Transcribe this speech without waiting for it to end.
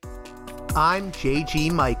I'm J.G.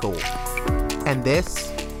 Michael, and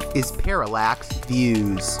this is Parallax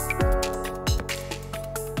Views.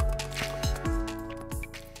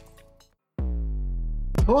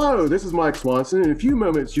 Hello, this is Mike Swanson. In a few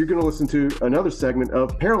moments, you're going to listen to another segment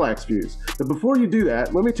of Parallax Views. But before you do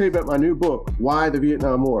that, let me tell you about my new book, Why the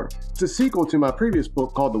Vietnam War. It's a sequel to my previous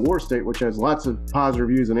book called The War State, which has lots of positive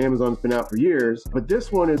reviews and Amazon's been out for years. But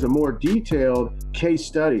this one is a more detailed case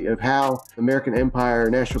study of how the American empire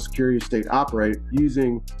and national security state operate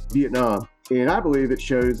using Vietnam. And I believe it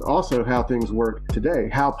shows also how things work today,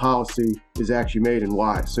 how policy is actually made and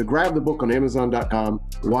why. So grab the book on Amazon.com,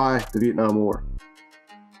 Why the Vietnam War.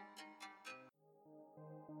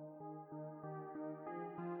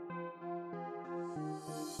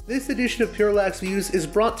 This edition of Parallax Views is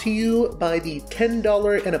brought to you by the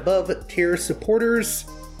 $10 and above tier supporters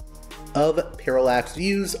of Parallax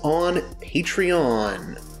Views on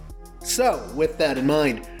Patreon. So, with that in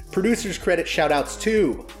mind, producers credit shoutouts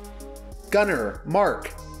to Gunnar,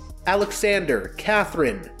 Mark, Alexander,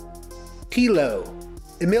 Catherine, Tilo,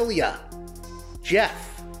 Emilia,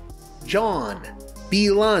 Jeff, John, B.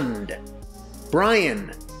 Lund,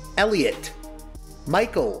 Brian, Elliot,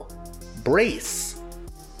 Michael, Brace,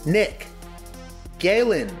 Nick,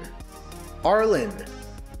 Galen, Arlen,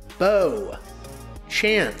 Bo,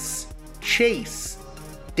 Chance, Chase,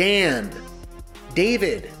 Dan,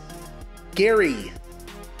 David, Gary,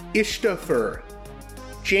 Ishtofer,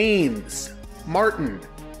 James, Martin,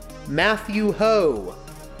 Matthew Ho,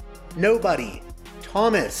 Nobody,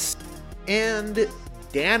 Thomas, and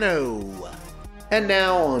Dano. And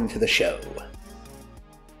now on to the show.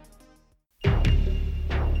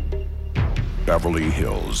 Beverly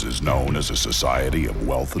Hills is known as a society of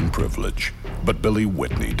wealth and privilege, but Billy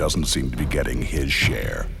Whitney doesn't seem to be getting his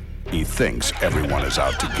share. He thinks everyone is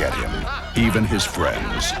out to get him, even his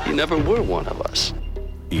friends. You never were one of us.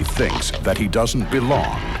 He thinks that he doesn't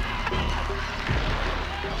belong.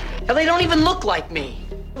 Hell, they don't even look like me.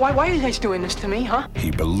 Why are you guys doing this to me, huh?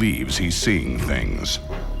 He believes he's seeing things.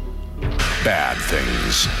 Bad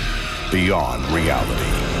things. Beyond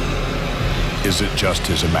reality. Is it just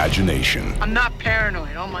his imagination? I'm not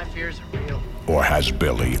paranoid. All my fears are real. Or has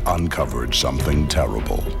Billy uncovered something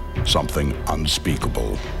terrible? Something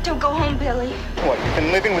unspeakable? Don't go home, Billy. What, you've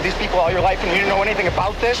been living with these people all your life and you didn't know anything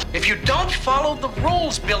about this? If you don't follow the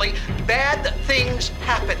rules, Billy, bad things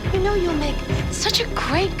happen. You know you'll make such a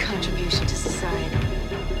great contribution to society.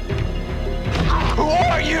 Who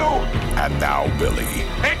are you? And now Billy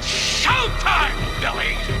It's showtime,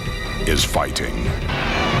 Billy! is fighting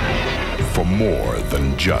for more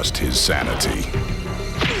than just his sanity.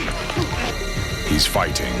 He's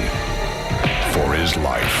fighting for his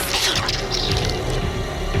life.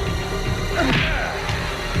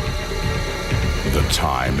 The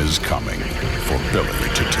time is coming for Billy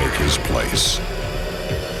to take his place.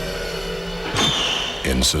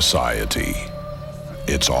 In society,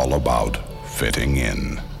 it's all about fitting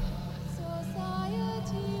in.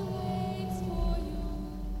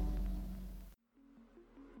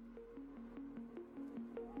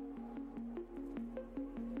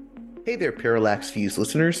 Hey there, Parallax Views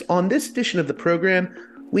listeners. On this edition of the program,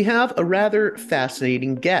 we have a rather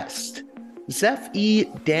fascinating guest, Zeph E.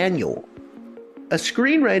 Daniel, a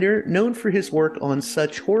screenwriter known for his work on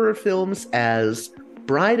such horror films as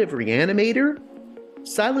Bride of Reanimator,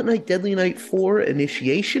 Silent Night, Deadly Night 4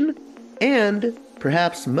 Initiation, and,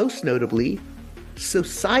 perhaps most notably,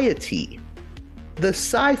 Society, the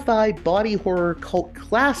sci-fi body horror cult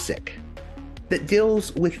classic that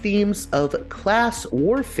deals with themes of class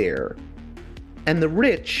warfare and the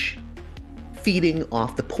rich feeding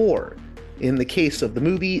off the poor. In the case of the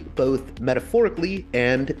movie, both metaphorically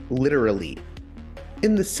and literally.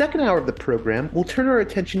 In the second hour of the program, we'll turn our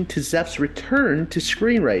attention to Zeph's return to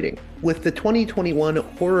screenwriting with the 2021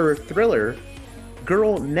 horror thriller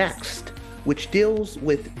Girl Next, which deals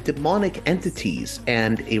with demonic entities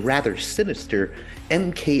and a rather sinister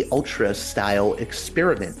MK Ultra style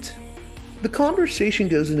experiment. The conversation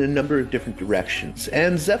goes in a number of different directions,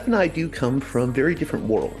 and Zeph and I do come from very different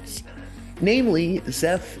worlds. Namely,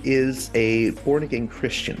 Zeph is a born-again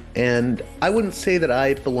Christian, and I wouldn't say that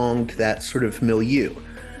I belong to that sort of milieu,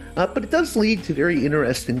 but it does lead to very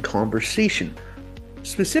interesting conversation,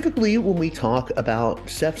 specifically when we talk about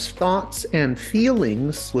Zeph's thoughts and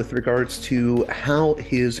feelings with regards to how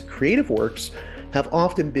his creative works have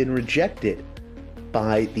often been rejected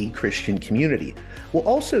by the Christian community. We'll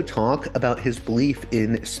also talk about his belief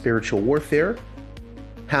in spiritual warfare,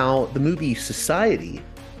 how the movie Society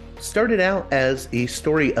started out as a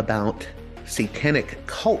story about satanic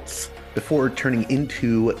cults before turning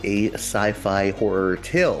into a sci-fi horror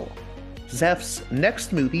tale. Zeph's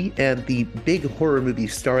next movie and the big horror movie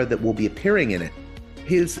star that will be appearing in it.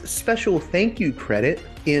 His special thank you credit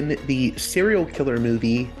in the serial killer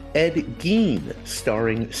movie Ed Gein,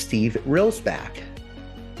 starring Steve Railsback.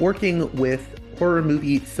 Working with horror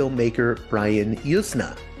movie filmmaker Brian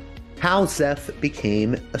Yuzna. How Zeph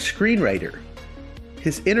became a screenwriter.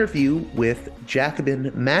 His interview with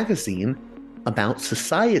Jacobin magazine about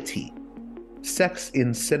society, sex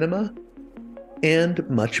in cinema, and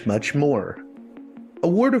much, much more. A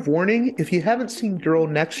word of warning, if you haven't seen Girl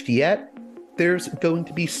Next yet, there's going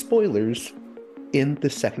to be spoilers in the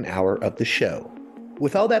second hour of the show.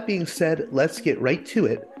 With all that being said, let's get right to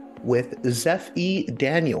it with Zeph E.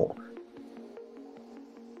 Daniel.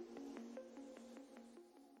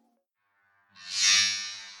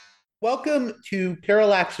 Welcome to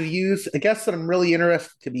Parallax Views, a guest that I'm really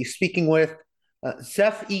interested to be speaking with,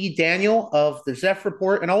 Zeph E. Daniel of The Zeph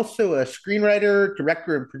Report, and also a screenwriter,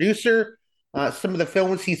 director, and producer. Some of the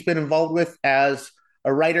films he's been involved with as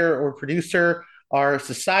a writer or producer are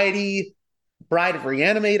Society, Bride of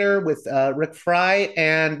Reanimator with Rick Fry,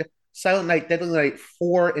 and Silent Night, Deadly Night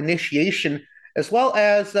 4 Initiation, as well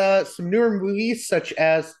as some newer movies such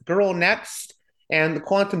as Girl Next and The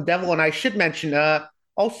Quantum Devil. And I should mention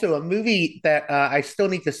also a movie that I still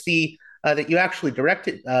need to see that you actually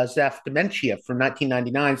directed, Zeph, Dementia from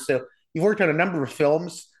 1999. So you've worked on a number of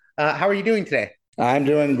films. How are you doing today? I'm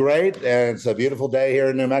doing great. It's a beautiful day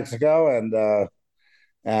here in New Mexico,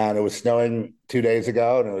 and it was snowing 2 days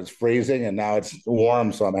ago, and it was freezing, and now it's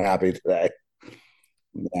warm, so I'm happy today.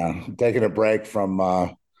 Yeah, taking a break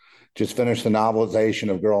from just finished the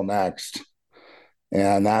novelization of Girl Next,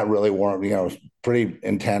 and that really warmed, pretty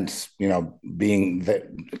intense,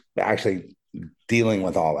 actually dealing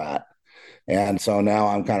with all that. And so now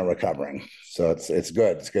I'm kind of recovering. So it's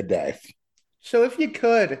good. It's a good day. So if you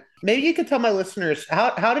could, maybe you could tell my listeners,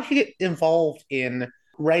 how did you get involved in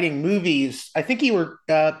writing movies? I think you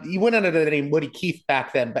went under the name Woody Keith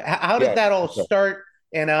back then, but how did that all start,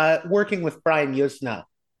 and working with Brian Yuzna?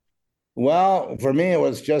 Well, for me, it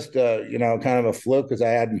was just, kind of a fluke, because I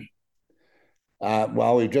had,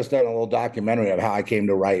 we've just done a little documentary of how I came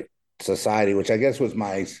to write Society, which I guess was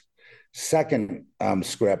my second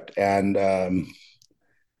script. And,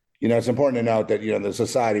 it's important to note that, the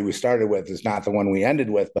Society we started with is not the one we ended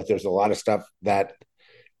with, but there's a lot of stuff that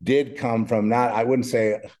did come from, I wouldn't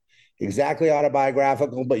say exactly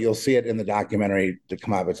autobiographical, but you'll see it in the documentary to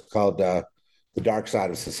come up. It's called The Dark Side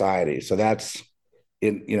of Society. So that's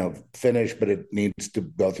finished, but it needs to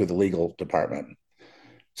go through the legal department.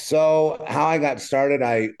 So how I got started,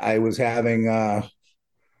 I was having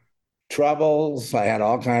troubles. I had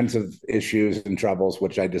all kinds of issues and troubles,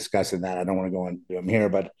 which I discuss in that. I don't want to go into them here,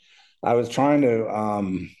 but I was trying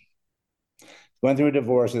to went through a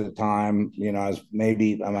divorce at the time. I was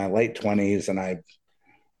maybe in my late 20s, and I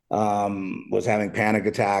was having panic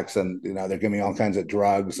attacks, and they're giving me all kinds of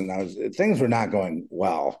drugs, and things were not going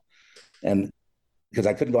well. And because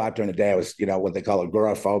I couldn't go out during the day, I was what they call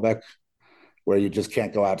agoraphobic, where you just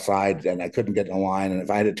can't go outside, and I couldn't get in a line. And if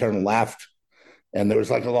I had to turn left, and there was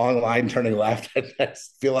like a long line turning left, I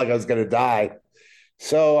feel like I was going to die.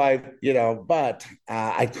 So but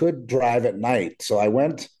I could drive at night. So I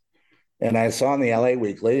went and I saw in the LA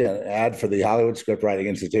Weekly an ad for the Hollywood Scriptwriting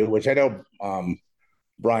Institute, which I know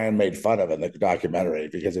Brian made fun of in the documentary,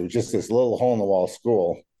 because it was just this little hole in the wall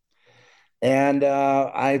school. And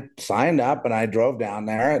I signed up, and I drove down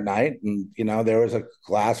there at night, and, there was a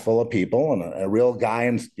class full of people, and a real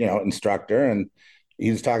guy, instructor. And he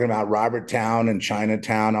was talking about Robert Town and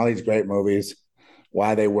Chinatown, all these great movies,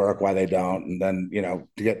 why they work, why they don't. And then,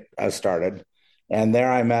 to get us started. And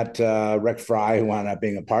there I met Rick Fry, who wound up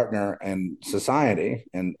being a partner in Society.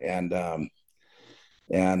 And that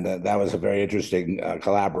was a very interesting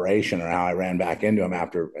collaboration, or how I ran back into him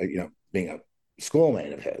after, being a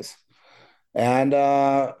schoolmate of his. And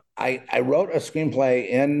I wrote a screenplay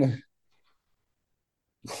in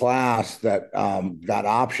class that got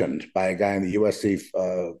optioned by a guy in the USC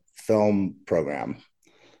film program.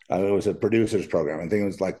 It was a producer's program. I think it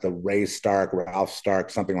was like the Ralph Stark,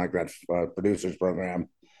 something like that, producer's program.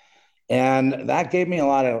 And that gave me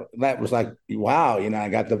that was like, wow, I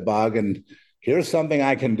got the bug, and here's something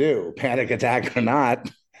I can do, panic attack or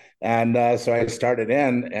not. And so I started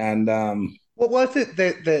in, and what was it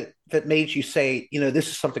that made you say, this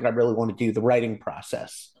is something I really want to do, the writing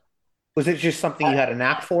process? Was it just something you had a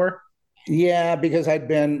knack for? Yeah, because I'd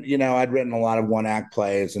been, I'd written a lot of one-act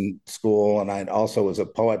plays in school, and I also was a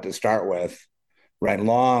poet to start with, write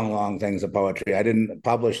long, long things of poetry. I didn't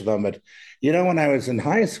publish them, but, when I was in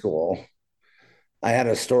high school, I had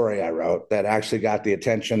a story I wrote that actually got the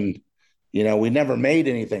attention we never made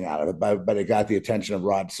anything out of it, but it got the attention of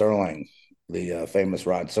Rod Serling, the famous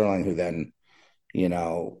Rod Serling, who then,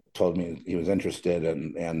 told me he was interested,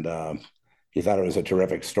 and he thought it was a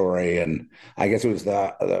terrific story. And I guess it was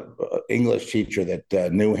the English teacher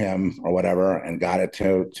that knew him or whatever and got it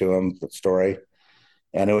to him, the story.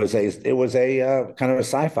 And it was a kind of a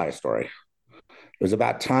sci-fi story. It was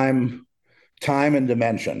about time and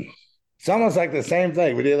dimension. It's almost like the same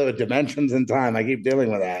thing. We're dealing with dimensions and time. I keep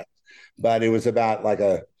dealing with that. But it was about like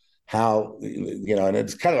how, and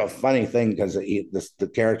it's kind of a funny thing because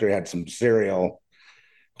the character had some cereal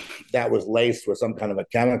that was laced with some kind of a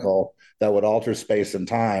chemical that would alter space and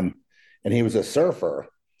time. And he was a surfer.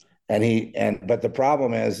 But the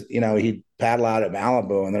problem is, he'd paddle out at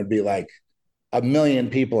Malibu and there'd be like a million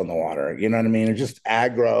people in the water. You know what I mean? It's just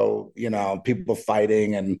aggro, people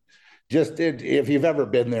fighting, and just if you've ever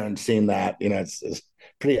been there and seen that, it's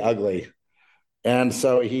pretty ugly. And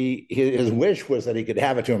so his wish was that he could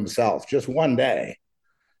have it to himself just one day,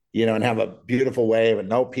 and have a beautiful wave and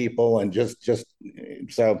no people, and just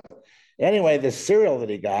so anyway, this cereal that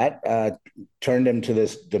he got turned him to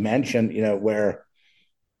this dimension, where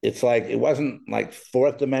it's like, it wasn't like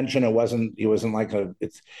fourth dimension. It wasn't like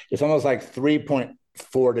it's almost like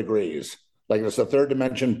 3.4 degrees. Like it's the third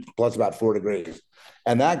dimension plus about 4 degrees.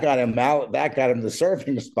 And that got him the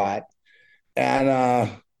surfing spot. And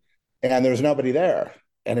there was nobody there.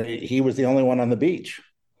 And he was the only one on the beach.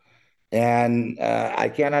 And I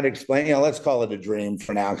cannot explain, let's call it a dream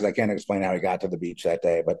for now, because I can't explain how he got to the beach that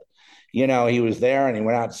day. But, he was there and he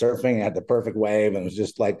went out surfing and had the perfect wave. And it was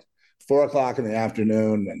just like 4:00 in the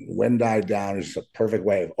afternoon, and the wind died down. It was just a perfect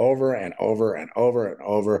wave over and over and over and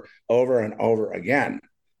over and over again.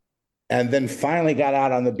 And then finally got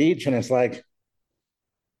out on the beach, and it's like,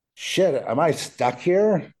 shit, am I stuck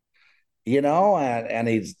here? And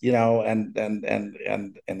he's, and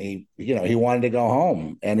he wanted to go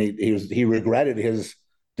home, and he regretted his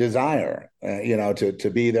desire,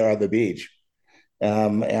 to be there on the beach.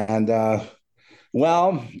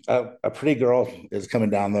 Well, a pretty girl is coming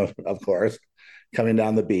down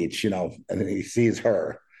the beach, and he sees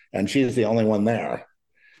her, and she's the only one there.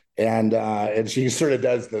 And she sort of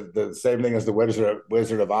does the same thing as the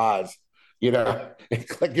Wizard of Oz,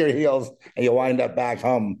 click your heels and you wind up back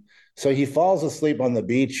home. So he falls asleep on the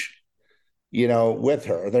beach, with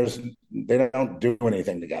her. They don't do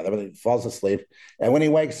anything together, but he falls asleep. And when he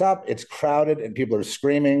wakes up, it's crowded and people are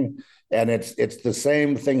screaming. And it's the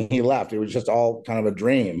same thing he left. It was just all kind of a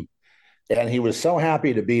dream. And he was so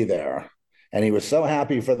happy to be there. And he was so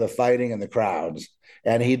happy for the fighting and the crowds.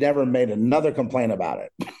 And he never made another complaint about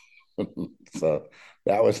it. So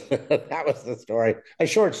that was the story. A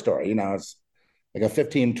short story, it's like a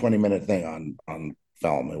 15, 20-minute thing on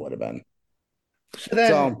film, it would have been.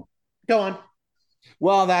 So go on.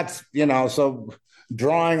 Well, that's, so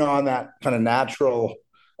drawing on that kind of natural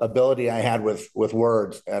ability I had with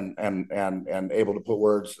words and able to put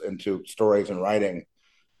words into stories and writing,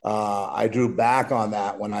 I drew back on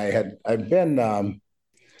that when I'd been a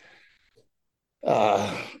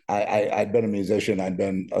musician. I'd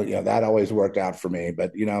been, that always worked out for me,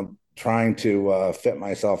 but, trying to fit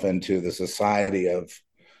myself into the society of,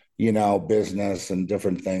 business and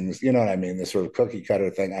different things, you know what I mean? This sort of cookie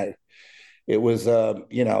cutter thing. It was,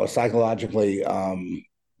 psychologically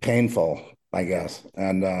painful, I guess.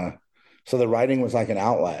 And so the writing was like an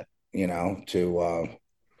outlet, the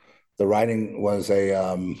writing was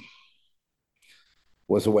a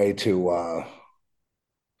way to,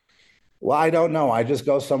 well, I don't know. I just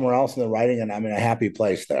go somewhere else in the writing and I'm in a happy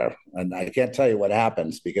place there. And I can't tell you what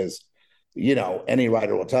happens because, any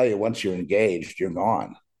writer will tell you once you're engaged, you're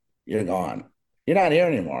gone. You're gone. You're not here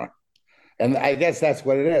anymore. And I guess that's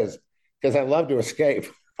what it is, because I love to escape.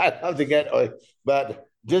 I love to but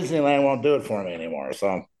Disneyland won't do it for me anymore.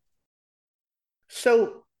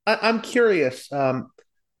 So I'm curious,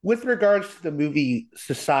 with regards to the movie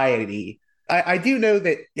Society, I do know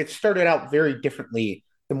that it started out very differently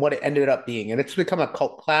than what it ended up being. And it's become a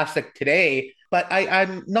cult classic today. But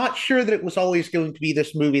I'm not sure that it was always going to be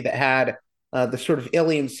this movie that had the sort of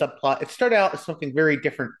alien subplot. It started out as something very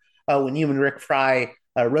different when you and Rick Fry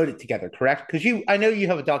wrote it together, correct? Because I know you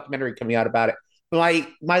have a documentary coming out about it.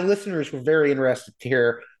 My listeners were very interested to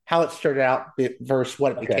hear how it started out versus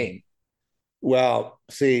what it became. Well,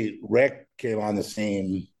 see, Rick came on the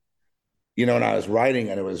scene, when I was writing,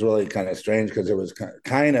 and it was really kind of strange because it was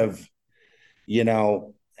kind of,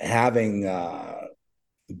 having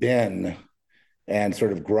been and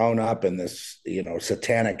sort of grown up in this,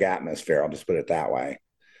 satanic atmosphere, I'll just put it that way.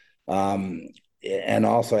 And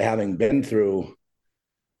also having been through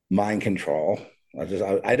mind control,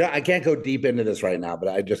 I can't go deep into this right now, but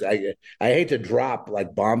I hate to drop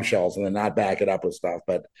like bombshells and then not back it up with stuff.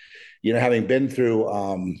 But having been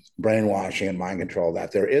through brainwashing and mind control,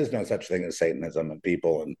 that there is no such thing as Satanism and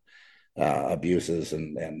people and abuses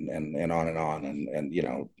and on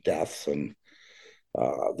and deaths and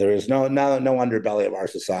there is no underbelly of our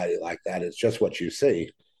society like that. It's just what you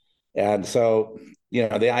see. And so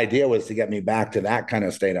the idea was to get me back to that kind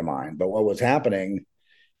of state of mind. But what was happening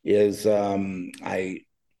is it's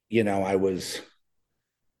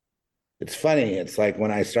funny. It's like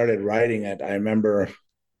when I started writing it, I remember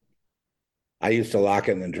I used to lock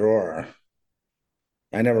it in the drawer.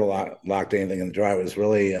 I never locked anything in the drawer. I was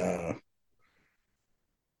really,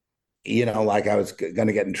 like I was going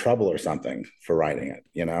to get in trouble or something for writing it,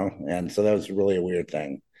 And so that was really a weird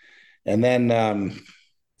thing. And then,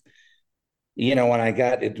 when I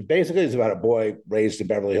got it, basically it's about a boy raised in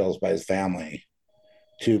Beverly Hills by his family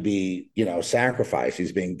to be, sacrificed.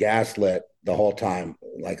 He's being gaslit the whole time,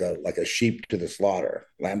 like a sheep to the slaughter.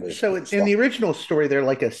 So in the original story, they're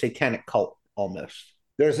like a satanic cult almost.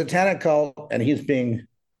 There's a satanic cult, and he's being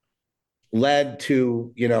led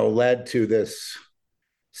to this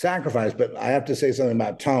sacrifice. But I have to say something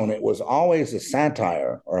about tone. It was always a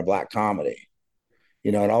satire or a black comedy.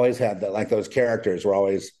 It always had that, like those characters were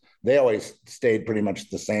always stayed pretty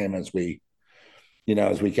much the same as we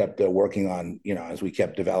kept working on, as we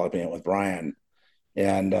kept developing it with Brian.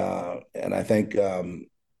 And I think,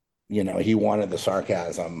 he wanted the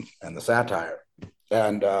sarcasm and the satire.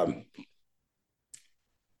 And,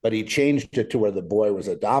 but he changed it to where the boy was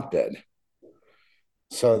adopted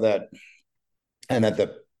so that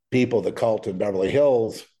the people, the cult in Beverly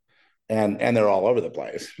Hills, and they're all over the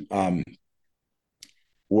place,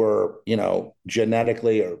 were,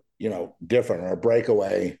 genetically or, different, or a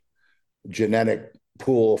breakaway genetic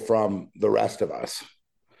pool from the rest of us.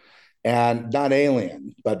 And not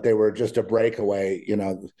alien, but they were just a breakaway,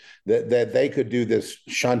 that they could do this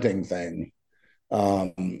shunting thing.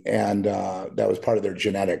 And that was part of their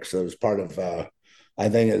genetics. It was part of, I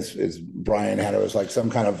think as Brian had, it was like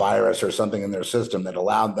some kind of virus or something in their system that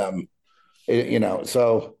allowed them,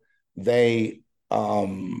 so they,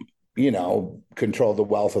 control the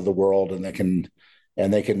wealth of the world, and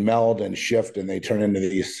they can meld and shift, and they turn into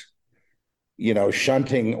these,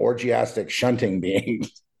 orgiastic shunting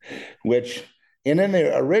beings, which in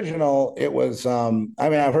the original, it was,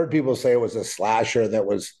 I've heard people say it was a slasher that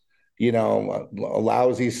was, a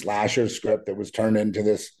lousy slasher script that was turned into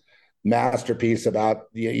this masterpiece about,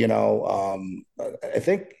 I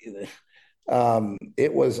think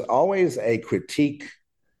it was always a critique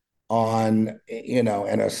on, and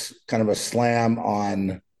a kind of a slam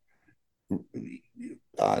on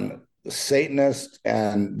Satanists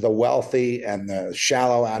and the wealthy and the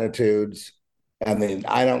shallow attitudes and the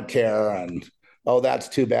I don't care and that's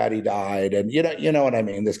too bad he died, and you know what I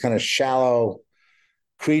mean, this kind of shallow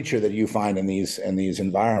creature that you find in these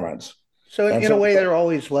environments. So in a way, there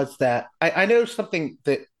always was that. I know something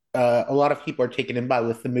that a lot of people are taken in by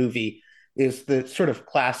with the movie is the sort of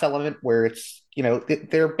class element where it's,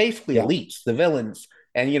 they're basically elites, the villains,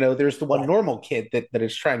 and there's the one normal kid that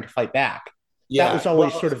is trying to fight back. That was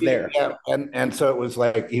always sort of there. Yeah. And so it was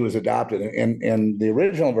like he was adopted. In the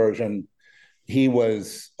original version, he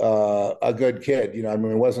was a good kid. He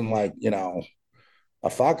wasn't like, a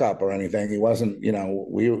fuck up or anything. He wasn't,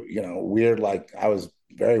 weird. Like I was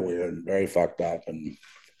very weird, very fucked up. And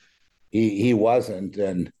he wasn't.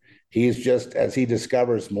 And he's just, as he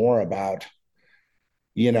discovers more about,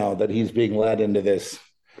 that he's being led into this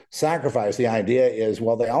sacrifice, the idea is,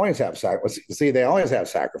 well, they always have sacrifices.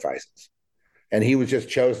 And he was just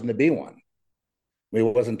chosen to be one. He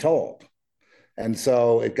wasn't told. And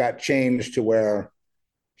so it got changed to where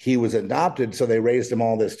he was adopted. So they raised him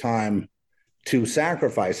all this time to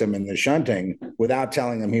sacrifice him in the shunting without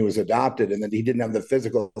telling him he was adopted and that he didn't have the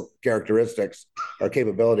physical characteristics or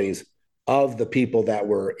capabilities of the people that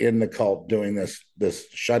were in the cult doing this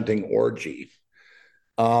shunting orgy.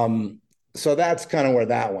 So that's kind of where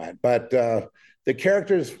that went. But the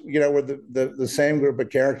characters, were the same group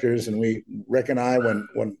of characters. And Rick and I, when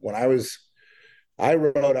I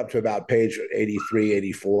wrote up to about page 83,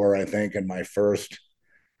 84, I think, in my first,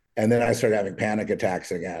 and then I started having panic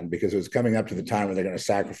attacks again because it was coming up to the time where they're going to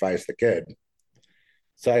sacrifice the kid.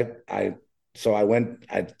 So I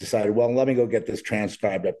decided, well, let me go get this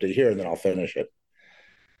transcribed up to here and then I'll finish it.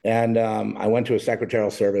 And I went to a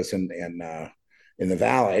secretarial service in the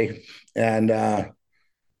Valley, and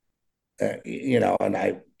and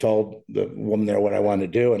I told the woman there what I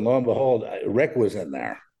wanted to do, and lo and behold, Rick was in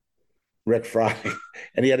there, Rick Fry,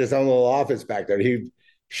 and he had his own little office back there.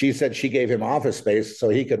 She said she gave him office space so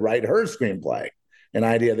he could write her screenplay. an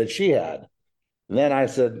idea that she had. And then I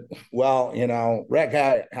said, well,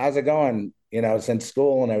 Rick, how's it going? Since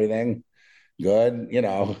school and everything, good,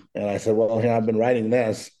 And I said, well, I've been writing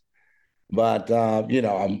this, but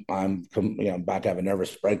I'm about to have a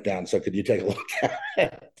nervous breakdown. So could you take a look at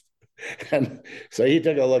it? And so he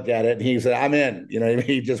took a look at it and he said, I'm in.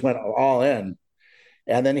 He just went all in.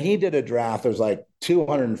 And then he did a draft. It was like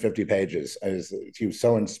 250 pages. He was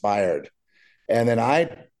so inspired. And then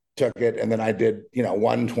I took it and then I did,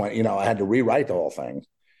 120. I had to rewrite the whole thing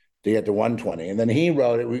to get to 120. And then he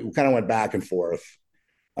wrote it. We kind of went back and forth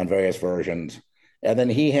on various versions. And then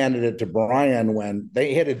he handed it to Brian when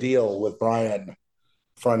they hit a deal with Brian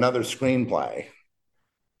for another screenplay.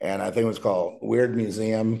 And I think it was called Weird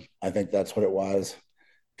Museum. I think that's what it was.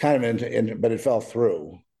 Kind of but it fell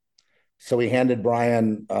through. So we handed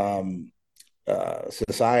Brian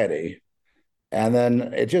Society. And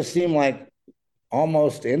then it just seemed like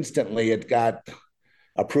almost instantly it got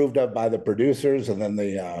approved of by the producers and then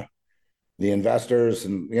the investors.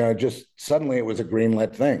 And, just suddenly it was a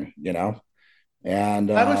greenlit thing, And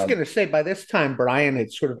I was going to say, by this time, Brian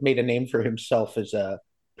had sort of made a name for himself as a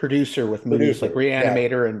producer with movies like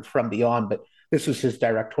Reanimator and From Beyond, but this was his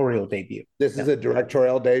directorial debut. This is a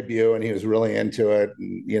directorial debut, and he was really into it,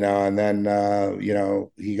 and then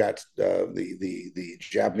he got the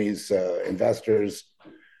Japanese investors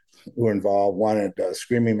who were involved wanted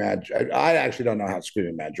Screaming Mad. I actually don't know how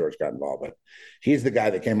Screaming Mad George got involved, but he's the guy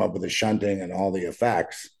that came up with the shunting and all the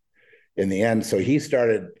effects in the end. So he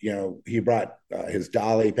started, he brought his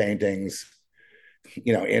Dali paintings,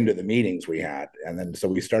 into the meetings we had. And then, so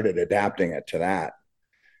we started adapting it to that.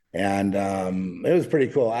 And it was pretty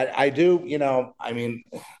cool. I do,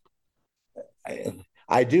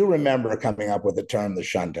 I do remember coming up with the term, the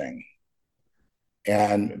shunting.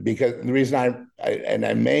 And because the reason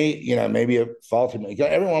I may, maybe it faulted me,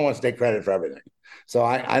 everyone wants to take credit for everything. So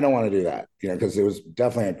I don't want to do that, because it was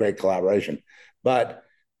definitely a great collaboration. But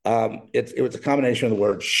it was a combination of the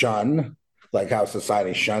word shun, like how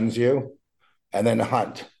society shuns you, and then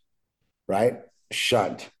hunt, right?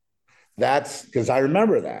 Shunt. That's because I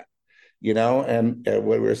remember that, and when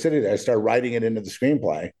we were sitting there, I started writing it into the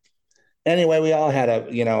screenplay. Anyway, we all had a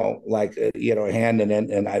hand in it,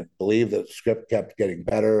 and I believe the script kept getting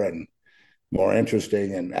better and more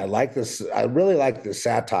interesting. And I really like the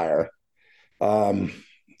satire, and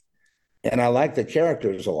I like the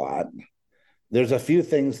characters a lot. There's a few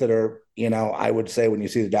things that are, I would say when you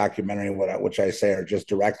see the documentary, which I say are just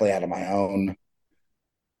directly out of my own,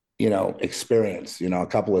 experience. A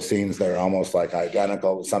couple of scenes that are almost like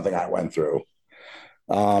identical to something I went through.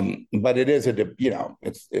 But it is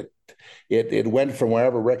it went from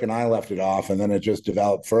wherever Rick and I left it off, and then it just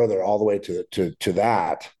developed further all the way to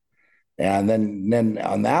that. And then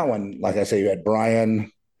on that one, like I say, you had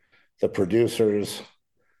Brian, the producers,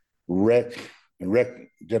 Rick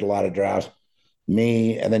did a lot of drafts,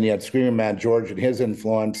 me, and then you had Screaming Mad George and his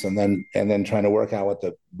influence, and then trying to work out what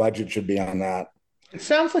the budget should be on that. It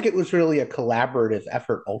sounds like it was really a collaborative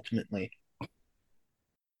effort ultimately.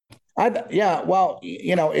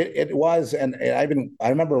 It was, and I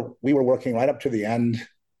remember we were working right up to the end,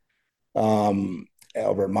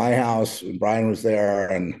 over at my house, and Brian was there,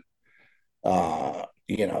 and got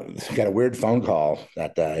a weird phone call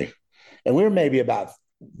that day, and we were maybe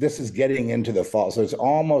this is getting into the fall, so it's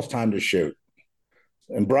almost time to shoot.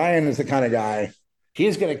 And Brian is the kind of guy,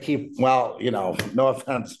 he's going to keep, no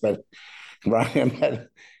offense, but Brian,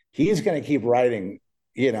 he's going to keep writing.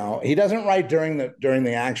 He doesn't write during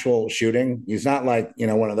the actual shooting. He's not like,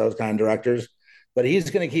 one of those kind of directors, but he's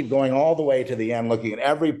going to keep going all the way to the end, looking at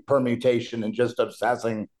every permutation and just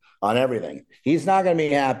obsessing on everything. He's not going to be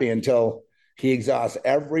happy until he exhausts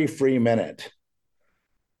every free minute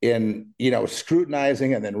in,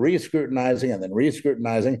 scrutinizing and then re-scrutinizing and then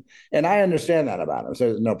re-scrutinizing. And I understand that about him, so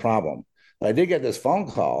there's no problem. But I did get this phone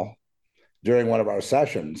call during one of our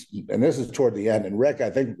sessions, and this is toward the end. And Rick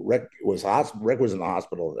was in the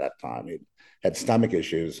hospital at that time. He had stomach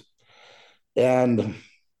issues, and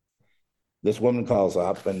this woman calls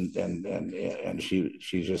up, and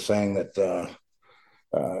she's just saying that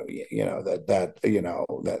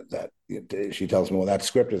she tells me, well, that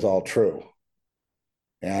script is all true.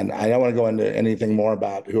 And I don't want to go into anything more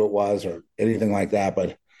about who it was or anything like that,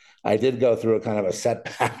 but I did go through a kind of a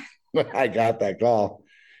setback when I got that call.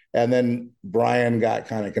 And then Brian got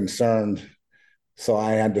kind of concerned. So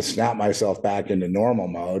I had to snap myself back into normal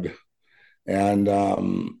mode and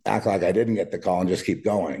act like I didn't get the call and just keep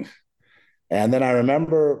going. And then I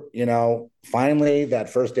remember, finally that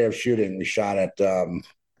first day of shooting, we shot at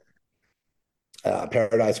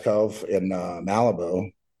Paradise Cove in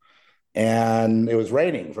Malibu. and it was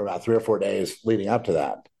raining for about 3 or 4 days leading up to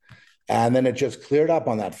that. And then it just cleared up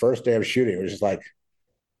on that first day of shooting. It was just like,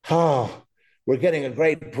 oh, we're getting a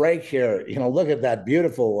great break here. Look at that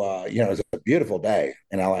beautiful, it was a beautiful day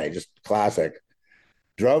in LA, just classic.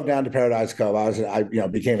 Drove down to Paradise Cove. I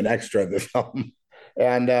became an extra in the film.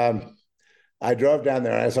 And I drove down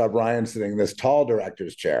there and I saw Brian sitting in this tall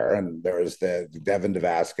director's chair. And there was the Devin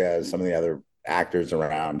DeVasquez, some of the other actors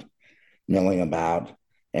around milling about.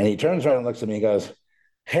 And he turns around and looks at me and goes,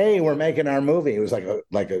 hey, we're making our movie. It was like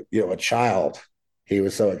a child. He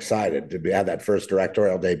was so excited to have that first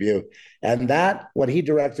directorial debut. And what he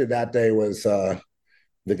directed that day was The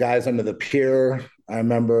Guys Under the Pier. I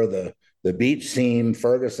remember the beach scene,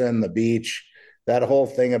 Ferguson, the beach, that whole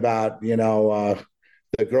thing about,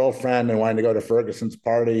 the girlfriend and wanting to go to Ferguson's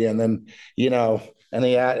party. And then, and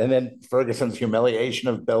then Ferguson's humiliation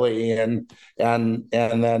of Billy and then,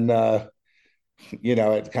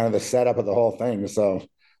 it's kind of the setup of the whole thing. So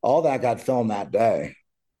all that got filmed that day.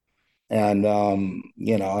 And,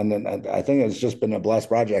 and then I think it's just been a blessed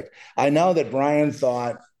project. I know that Brian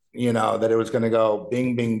thought, that it was going to go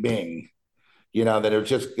bing, bing, bing, that it was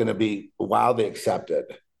just going to be wildly accepted.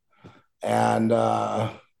 And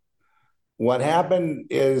what happened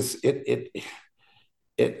is it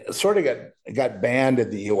sort of got banned in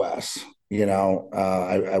the US,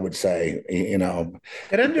 I would say, It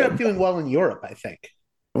ended up doing well in Europe, I think.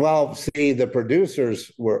 Well, see, the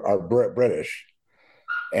producers are British.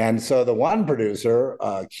 And so the one producer,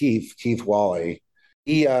 Keith Wally,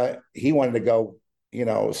 he wanted to go,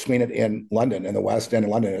 screen it in London, in the West End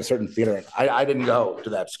of London, in a certain theater. I didn't go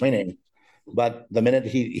to that screening, but the minute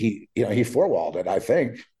he four-walled it, I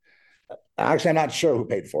think. Actually, I'm not sure who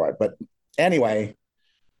paid for it, but anyway,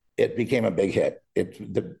 it became a big hit.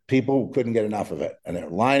 The people couldn't get enough of it, and they were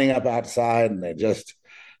lining up outside, and it was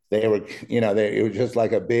just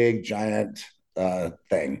like a big giant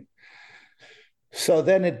thing. So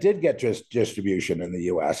then it did get just distribution in the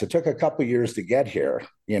US. It took a couple of years to get here,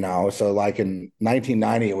 So like in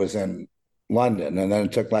 1990, it was in London, and then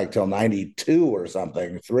it took like till 92 or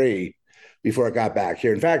something, 3, before it got back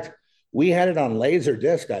here. In fact, we had it on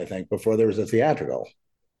Laserdisc, I think, before there was a theatrical.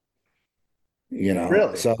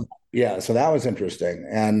 Really? So yeah, so that was interesting.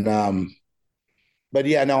 And but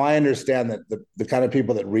yeah, no, I understand that the kind of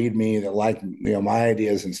people that read me, that like my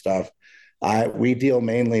ideas and stuff. We deal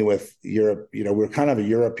mainly with Europe. We're kind of a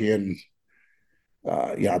European.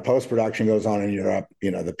 Our post-production goes on in Europe.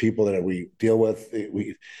 The people that we deal with,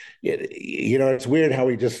 it's weird how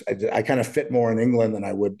I kind of fit more in England than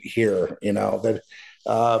I would here. That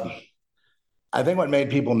I think what made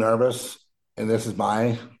people nervous, and this is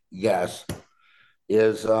my guess,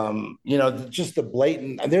 is just the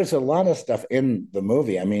blatant. There's a lot of stuff in the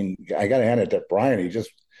movie. I mean, I got to hand it to Brian. He just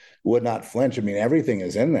would not flinch. I mean, everything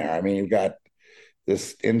is in there. I mean, you've got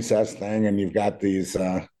this incest thing, and you've got these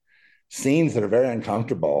scenes that are very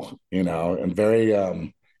uncomfortable, and very,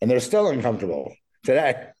 and they're still uncomfortable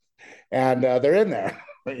today, and they're in there,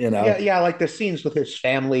 Yeah, like the scenes with his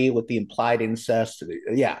family, with the implied incest.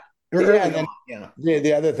 Yeah. And then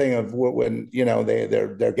the other thing of when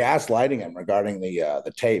they're gaslighting him regarding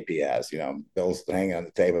the tape he has, Bill's hanging on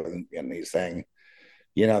the tape and he's saying,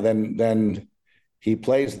 then he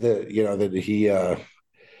plays that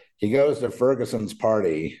he goes to Ferguson's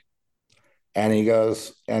party, and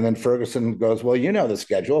then Ferguson goes, well, the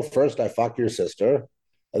schedule. First I fucked your sister,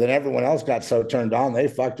 and then everyone else got so turned on they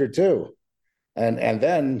fucked her too, and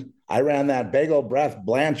then I ran that bagel breath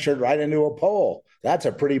Blanchard right into a pole. That's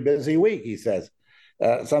a pretty busy week, he says,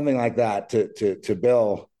 something like that to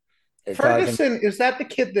Bill. Ferguson, is that the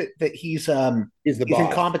kid that he's he's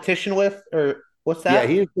in competition with, or what's that?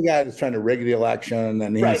 Yeah, he's the guy that's trying to rig the election,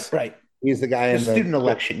 and right. He's the guy in the student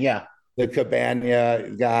election, yeah. The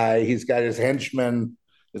Cabana guy. He's got his henchmen.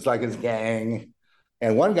 It's like his gang,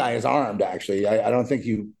 and one guy is armed. Actually, I don't think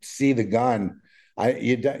you see the gun.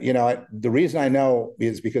 The reason I know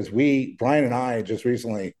is because Brian and I just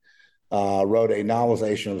recently wrote a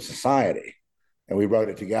novelization of Society, and we wrote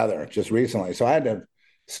it together just recently. So I had to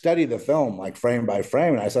study the film like frame by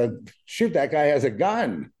frame, and I said, "Shoot, that guy has a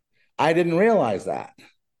gun." I didn't realize that.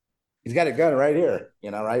 He's got a gun right here,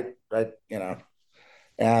 right,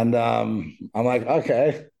 and I'm like,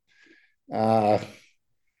 okay,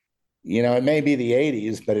 it may be the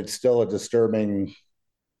 80s, but it's still a disturbing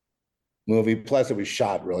movie. Plus, it was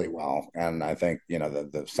shot really well, and I think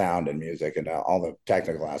the sound and music and all the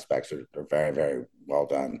technical aspects are very, very well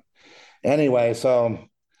done. Anyway, so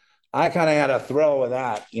I kind of had a thrill with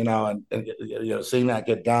that, and seeing that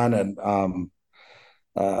get done, and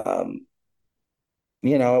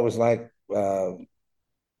it was like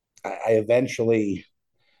I eventually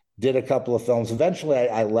did a couple of films. Eventually,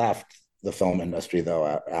 I left the film industry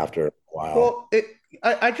though after a while. Well,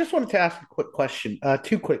 I just wanted to ask a quick question,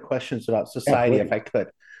 two quick questions about society, if I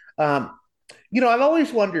could. I've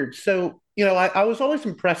always wondered. So, I was always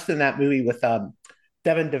impressed in that movie with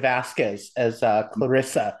Devin DeVasquez as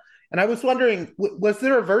Clarissa, and I was wondering, was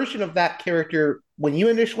there a version of that character when you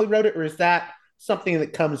initially wrote it, or is that something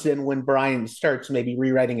that comes in when Brian starts maybe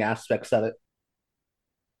rewriting aspects of it?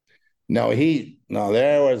 No,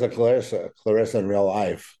 there was a Clarissa in real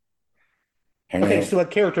life. Okay, so a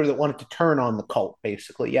character that wanted to turn on the cult,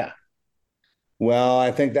 basically, yeah. Well,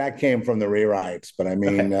 I think that came from the rewrites, but I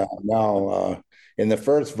mean, Okay. no, in the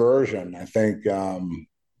first version, I think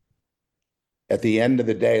at the end of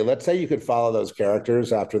the day, let's say you could follow those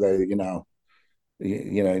characters after they,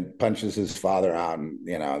 punches his father out, and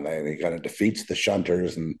they kind of defeats the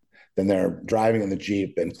Shunters, and then they're driving in the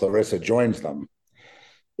Jeep, and Clarissa joins them.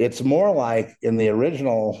 It's more like in the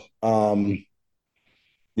original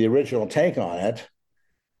take on it.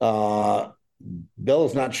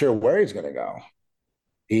 Bill's not sure where he's going to go.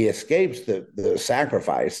 He escapes the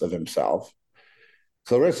sacrifice of himself.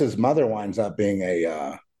 Clarissa's mother winds up being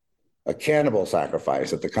a cannibal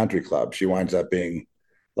sacrifice at the country club. She winds up being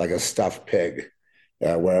like a stuffed pig,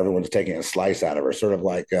 where everyone's taking a slice out of her, sort of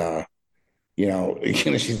like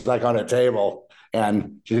she's like on a table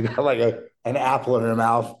and she's got like an apple in her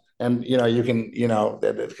mouth, and you can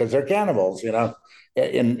because they're cannibals,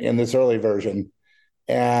 in this early version,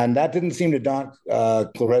 and that didn't seem to daunt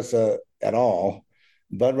Clarissa at all,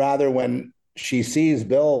 but rather when she sees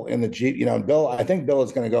Bill in the Jeep, I think Bill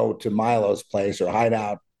is going to go to Milo's place or hide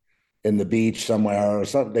out in the beach somewhere or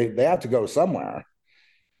something. They have to go somewhere.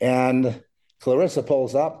 And Clarissa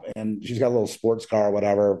pulls up and she's got a little sports car or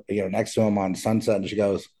whatever, next to him on Sunset. And she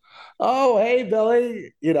goes, "Oh, hey,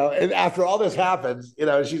 Billy." And after all this happens,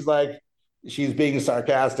 she's being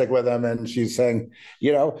sarcastic with him. And she's saying,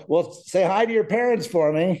 "Well, say hi to your parents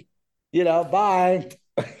for me, bye."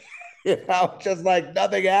 Just like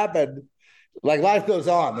nothing happened. Like life goes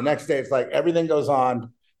on. The next day, it's like everything goes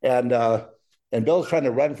on. And Bill's trying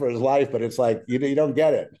to run for his life, but it's like, you don't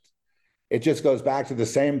get it. It just goes back to the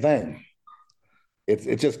same thing.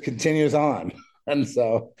 It just continues on. And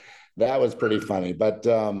so that was pretty funny. But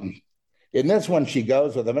in this one, she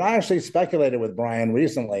goes with him. And I actually speculated with Brian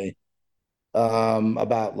recently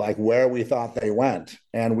about like where we thought they went.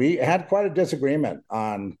 And we had quite a disagreement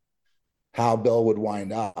on how Bill would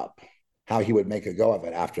wind up, how he would make a go of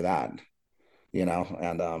it after that,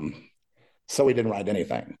 and so we didn't write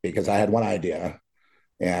anything because I had one idea.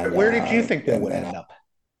 And where did you think Bill would end up?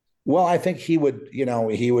 Well, I think he would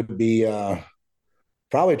be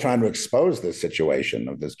probably trying to expose this situation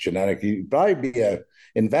of this genetic. He'd probably be an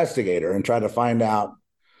investigator and try to find out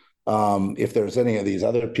if there's any of these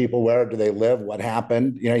other people, where do they live, what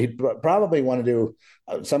happened. He'd probably want to do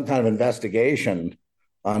some kind of investigation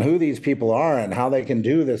on who these people are and how they can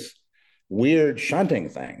do this weird shunting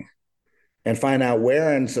thing, and find out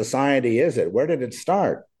where in society is it? Where did it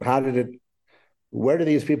start? Where do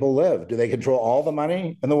these people live? Do they control all the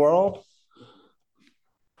money in the world?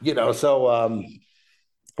 So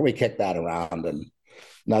we kicked that around and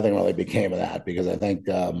nothing really became of that, because I think,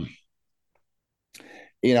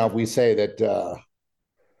 if we say that,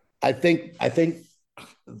 I think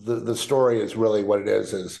the story is really what it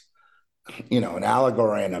is an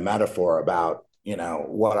allegory and a metaphor about,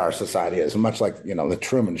 what our society is, much like, the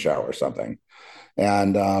Truman Show or something.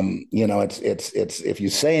 And, it's if you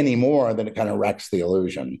say any more, then it kind of wrecks the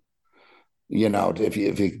illusion, if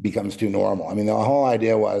it becomes too normal. I mean, the whole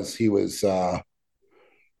idea was he was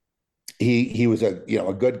he was a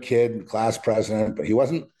good kid, class president, but he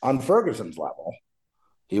wasn't on Ferguson's level.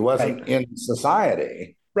 He wasn't in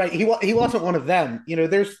society. Right. He wasn't one of them.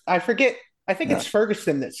 I forget. I think it's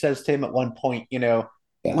Ferguson that says to him at one point,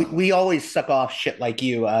 we always suck off shit like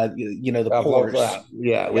you, the pores.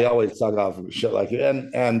 We always suck off shit like you.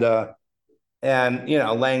 And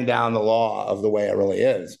laying down the law of the way it really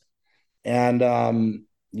is. And,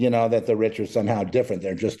 that the rich are somehow different.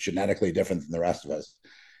 They're just genetically different than the rest of us.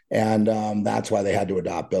 And that's why they had to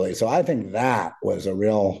adopt Billy. So I think that was a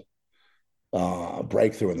real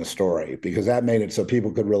breakthrough in the story, because that made it so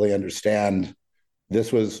people could really understand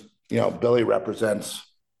this was, Billy represents,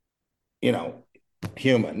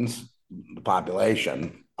 humans, the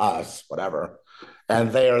population, us, whatever,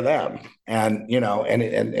 and they are them. And,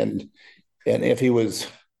 and if he was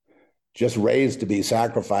just raised to be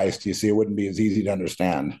sacrificed, you see, it wouldn't be as easy to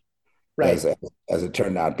understand, right, as it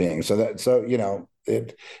turned out being.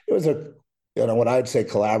 It was a, what I'd say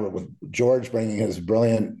collaborate with George bringing his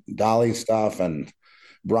brilliant Dolly stuff and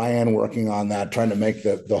Brian working on that, trying to make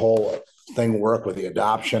the whole thing work with the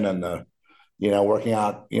adoption and the, working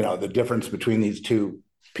out, the difference between these two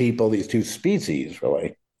people, these two species,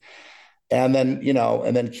 really. And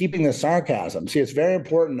then, keeping the sarcasm. See, it's very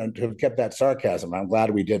important to have kept that sarcasm. I'm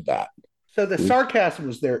glad we did that. So the sarcasm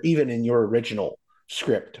was there even in your original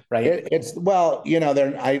script, right?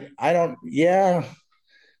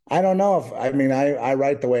 I don't know if, I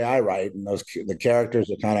write the way I write, and the characters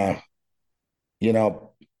are kind of,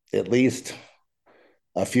 at least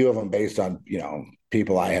a few of them based on,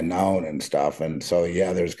 people I had known and stuff. And so,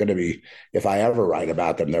 yeah, there's going to be, if I ever write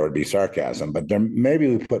about them, there would be sarcasm, but maybe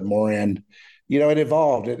we put more in, it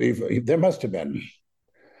evolved. There must have been,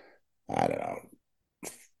 I don't know,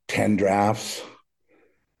 10 drafts,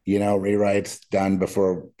 rewrites done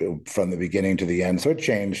from the beginning to the end. So it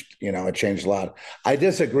changed, it changed a lot. I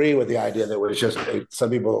disagree with the idea that it was just, some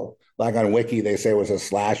people, like on Wiki, they say it was a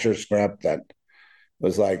slasher script that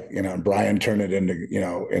was like, Brian turned it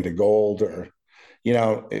into gold, or,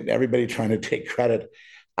 everybody trying to take credit.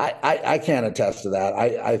 I can't attest to that.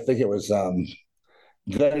 I think it was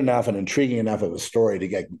good enough and intriguing enough of a story to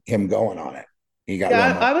get him going on it.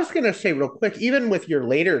 I was going to say real quick, even with your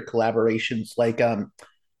later collaborations, like,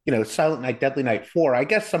 Silent Night, Deadly Night 4, I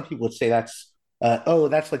guess some people would say that's like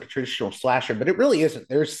a traditional slasher, but it really isn't.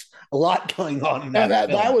 There's a lot going on in that.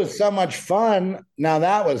 That was so much fun. Now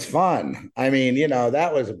that was fun.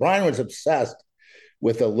 Brian was obsessed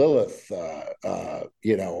with the Lilith,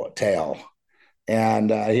 tale. And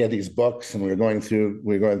he had these books, and we were going through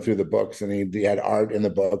the books, and he had art in the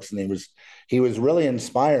books, and he was really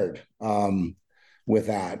inspired with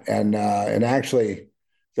that. And actually,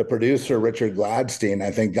 the producer Richard Gladstein, I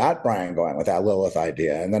think, got Brian going with that Lilith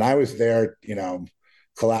idea, and then I was there,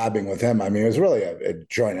 collabing with him. It was really a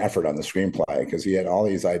joint effort on the screenplay because he had all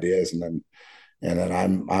these ideas, and then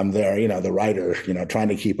I'm there, the writer, trying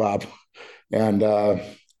to keep up, and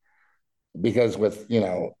because with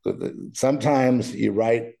sometimes you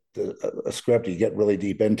write a script, you get really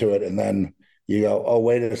deep into it, and then you go, oh,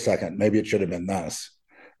 wait a second, maybe it should have been this,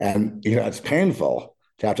 and it's painful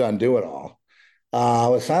to have to undo it all.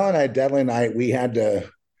 With Silent Night, Deadly Night, we had a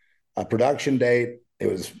production date.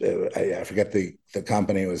 I forget the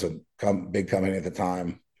company. It was a big company at the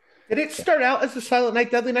time. Did it start out as a Silent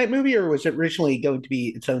Night, Deadly Night movie, or was it originally going to be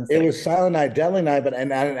its own thing? It was Silent Night, Deadly Night, but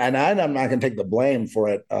and I'm not going to take the blame for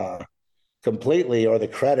it completely, or the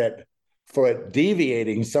credit for it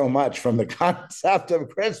deviating so much from the concept of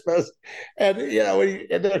Christmas. And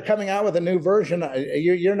they're coming out with a new version.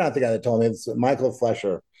 You're not the guy that told me. It's Michael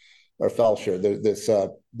Fleischer. Or Felsher,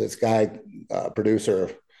 this guy, producer,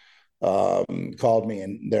 called me,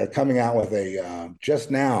 and they're coming out with just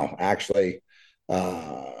now, actually,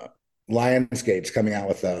 Lionsgate's coming out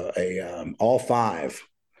with all 5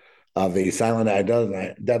 of the Silent Night,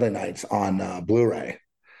 Deadly Nights on Blu-ray.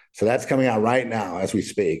 So that's coming out right now as we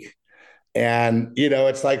speak. And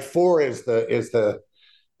it's like 4 is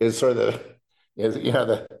sort of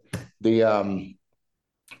the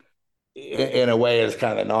in a way is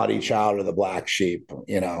kind of the naughty child or the black sheep.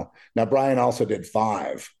 Now Brian also did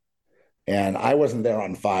 5, and I wasn't there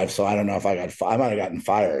on 5, so I don't know if I might have gotten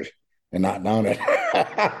fired and not known it.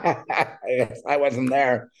 I wasn't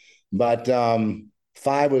there, but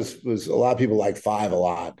 5 was a lot of people like 5 a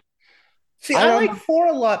lot. See, I like 4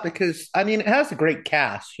 a lot because it has a great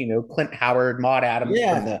cast. Clint Howard, Maude Adams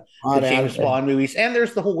from the James Bond movies, and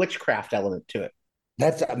there's the whole witchcraft element to it.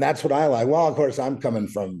 That's what I like. Well, of course, I'm coming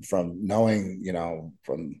from knowing,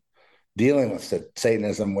 from dealing with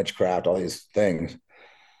Satanism, witchcraft, all these things.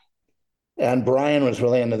 And Brian was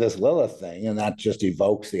really into this Lilith thing, and that just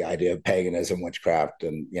evokes the idea of paganism, witchcraft,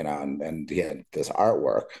 and and he had this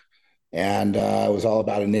artwork, and it was all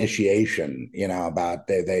about initiation. About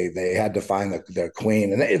they had to find their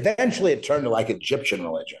queen, and eventually it turned to like Egyptian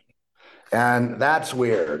religion, and that's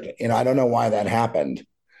weird. I don't know why that happened.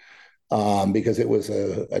 Because it was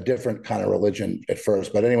a different kind of religion at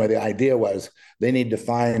first. But anyway, the idea was they need to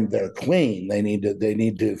find their queen. They need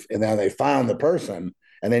to, and then they found the person,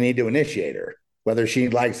 and they need to initiate her, whether she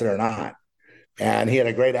likes it or not. And he had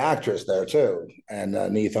a great actress there too, and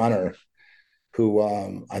Neith Hunter, who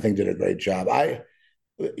I think did a great job. And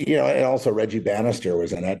also Reggie Bannister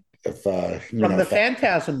was in it. From the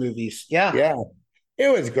Phantasm movies, yeah, it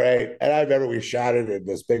was great. And I remember we shot it at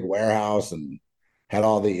this big warehouse and had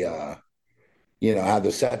all the, had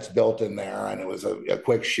the sets built in there, and it was a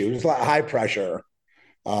quick shoot. It was a lot high pressure,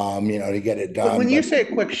 to get it done. But when you say a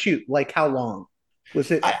quick shoot, like how long? Was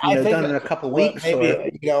it done in a couple of weeks? Maybe,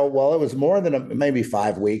 it was more than maybe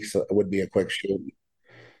 5 weeks would be a quick shoot.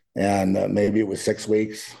 And maybe it was 6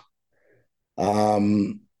 weeks.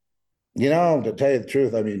 To tell you the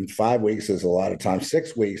truth, I mean, 5 weeks is a lot of time.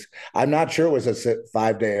 6 weeks. I'm not sure it was a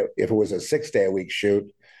 5 day, if it was a 6 day a week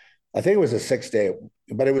shoot. I think it was a 6 day,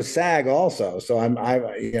 but it was SAG also. So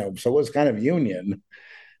so it was kind of union,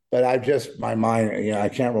 but my mind, I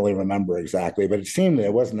can't really remember exactly, but it seemed that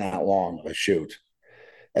it wasn't that long of a shoot.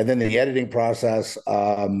 And then the editing process,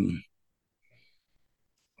 it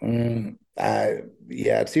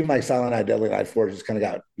seemed like Silent Night, Deadly Night 4 just kind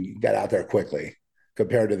of got out there quickly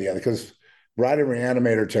compared to the other, because Bride of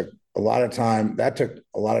Reanimator took a lot of time. That took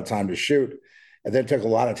a lot of time to shoot, and then took a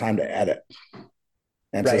lot of time to edit.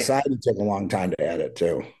 And right. Society took a long time to edit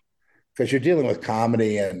too, because you're dealing with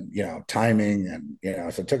comedy and timing,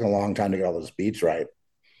 and so it took a long time to get all those beats right.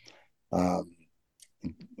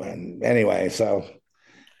 And anyway, so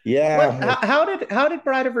yeah. How did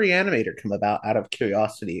Bride of Reanimator come about? Out of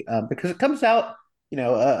curiosity, because it comes out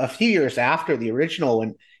a few years after the original,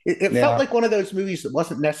 and it felt like one of those movies that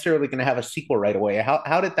wasn't necessarily going to have a sequel right away.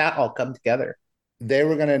 How did that all come together? They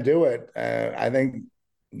were going to do it. I think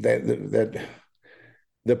that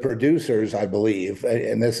the producers, I believe,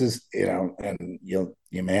 and this is, and you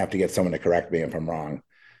may have to get someone to correct me if I'm wrong,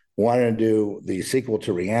 wanted to do the sequel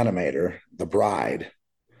to Reanimator, The Bride.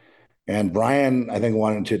 And Brian, I think,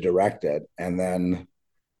 wanted to direct it. And then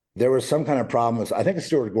there was some kind of problem. I think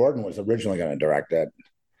Stuart Gordon was originally going to direct it.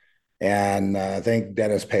 And I think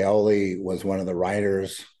Dennis Paoli was one of the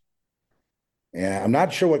writers. And I'm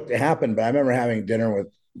not sure what happened, but I remember having dinner with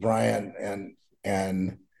Brian,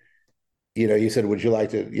 and he said, would you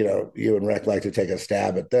like to, you and Rick like to take a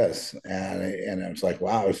stab at this? And I was like,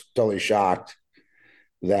 wow, I was totally shocked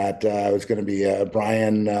that it was going to be a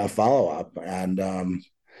Brian follow-up. And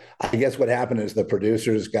I guess what happened is the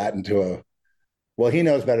producers got into he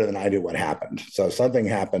knows better than I do what happened. So something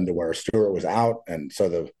happened to where Stuart was out. And so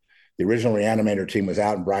the original Reanimator team was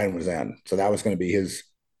out and Brian was in. So that was going to be his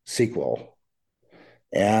sequel.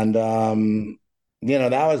 And,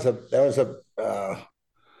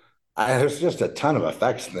 there's just a ton of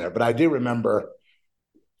effects in there, but I remember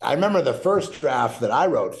the first draft that I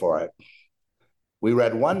wrote for it. We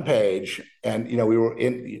read one page, and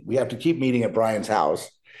we have to keep meeting at Brian's house,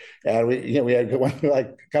 and we had like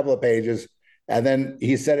a couple of pages, and then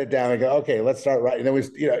he set it down and go, okay, let's start writing. And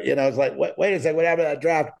then I was like, wait a second, what happened to that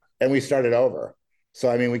draft? And we started over. So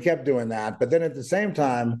I mean, we kept doing that, but then at the same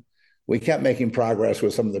time, we kept making progress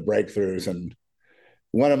with some of the breakthroughs. And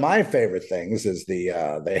one of my favorite things is the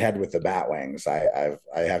head with the bat wings. I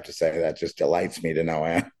have to say that just delights me to no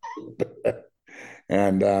end.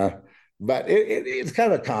 And but it's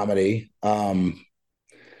kind of a comedy.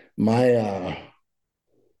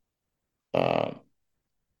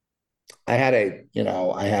 I had at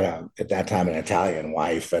that time an Italian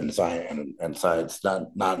wife, and so it's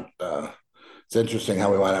not it's interesting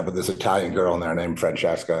how we wound up with this Italian girl in there named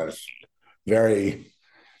Francesca. It's very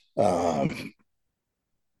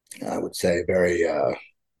I would say very,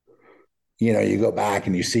 you go back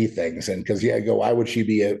and you see things, and because why would she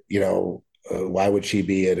be why would she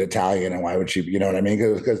be an Italian, and why would she, what I mean?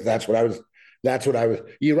 Because that's what I was.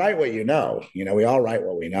 You write what you know. We all write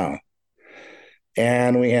what we know.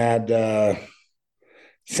 And we had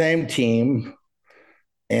same team,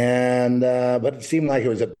 and but it seemed like it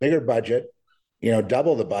was a bigger budget,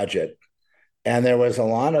 double the budget, and there was a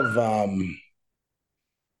lot of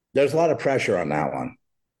pressure on that one,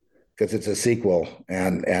 because it's a sequel,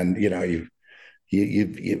 and Reanimator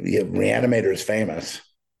is famous,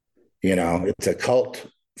 it's a cult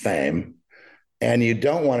fame, and you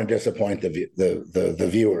don't want to disappoint the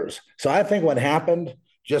viewers. So I think what happened,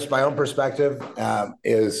 just my own perspective,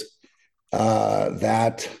 is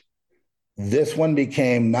that this one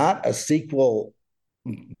became not a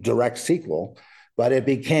direct sequel, but it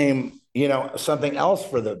became something else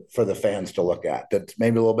for the fans to look at, that's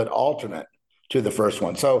maybe a little bit alternate to the first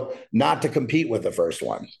one. So not to compete with the first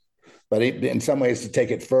one, but in some ways to take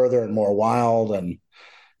it further and more wild, and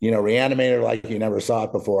Reanimator like you never saw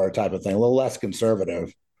it before type of thing, a little less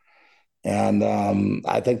conservative. And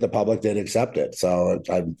I think the public did accept it. So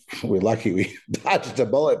we're lucky we dodged a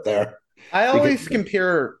bullet there. I always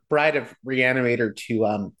compare Bride of Reanimator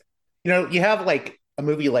to, you have like a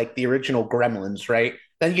movie like the original Gremlins, right?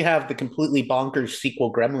 Then you have the completely bonkers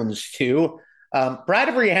sequel Gremlins 2. Bride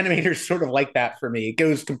of Reanimator is sort of like that for me. It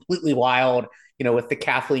goes completely wild, with the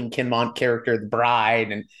Kathleen Kinmont character, the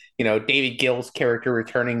bride, and, David Gill's character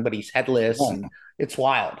returning, but he's headless. Yeah. And it's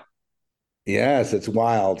wild. Yes, it's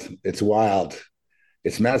wild. It's wild.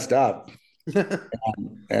 It's messed up.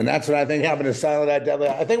 and that's what I think happened to Silent Night, Deadly.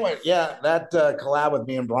 I think that collab with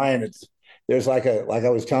me and Brian, there's like I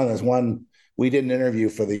was telling this one, we did an interview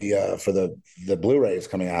for the Blu-rays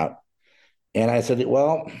coming out. And I said,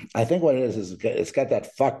 well, I think what it is it's got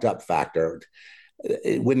that fucked up factor.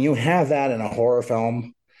 When you have that in a horror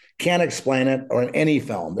film, can't explain it, or in any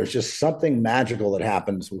film, there's just something magical that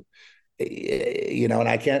happens, and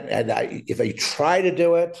I can't, if I try to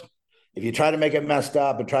do it, if you try to make it messed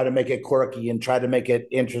up and try to make it quirky and try to make it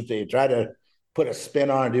interesting, try to put a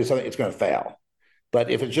spin on and do something, it's going to fail.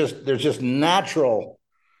 But if there's just natural,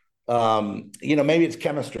 maybe it's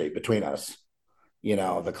chemistry between us,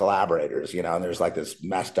 the collaborators, and there's like this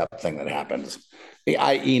messed up thing that happens,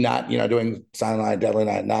 i.e. not, doing Silent Night, Deadly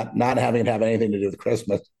Night, not having to have anything to do with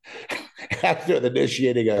Christmas, after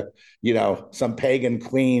initiating some pagan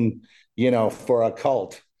queen, for a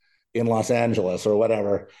cult in Los Angeles or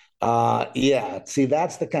whatever. See,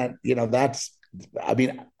 that's the kind, I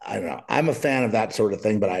don't know. I'm a fan of that sort of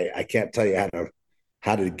thing, but I can't tell you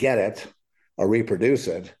how to get it or reproduce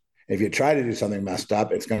it. If you try to do something messed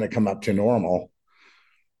up, it's going to come up to normal.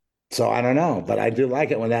 So I don't know, but I do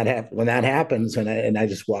like it when that happens, and I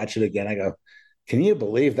just watch it again. I go, can you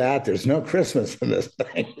believe that? There's no Christmas in this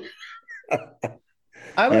thing.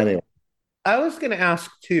 Anyway. I was going to ask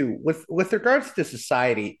too, with regards to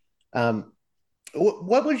society,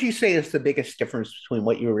 what would you say is the biggest difference between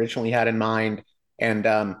what you originally had in mind and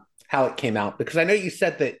how it came out? Because I know you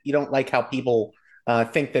said that you don't like how people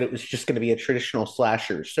think that it was just going to be a traditional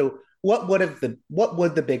slasher. So what would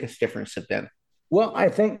the biggest difference have been? Well, I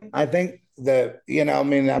think that,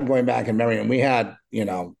 I'm going back in memory, and we had,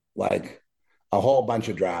 like a whole bunch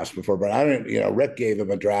of drafts before, but I don't, Rick gave him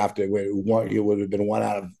a draft. It would have been one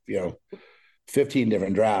out of, 15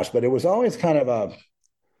 different drafts, but it was always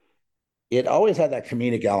it always had that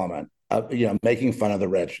comedic element of, making fun of the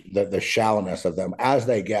rich, the shallowness of them as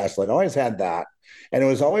they guessed. It always had that. And it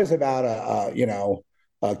was always about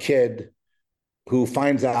a kid who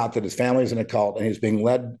finds out that his family's in a cult and he's being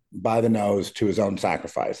led by the nose to his own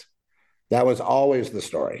sacrifice. That was always the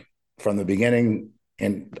story from the beginning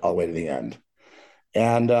and all the way to the end.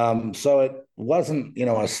 And so it wasn't,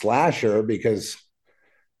 a slasher, because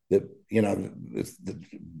the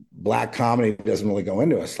black comedy doesn't really go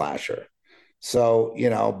into a slasher. So,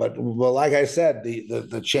 like I said,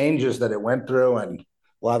 the changes that it went through, and a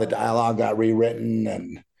lot of the dialogue got rewritten,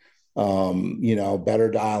 and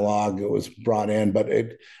better dialogue was brought in. But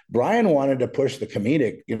Brian wanted to push the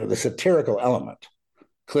comedic, the satirical element,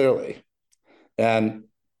 clearly. And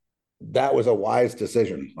that was a wise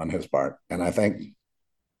decision on his part. And I think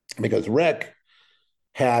because Rick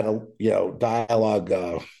had dialogue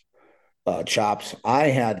chops, I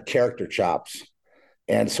had character chops.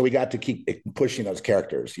 And so we got to keep pushing those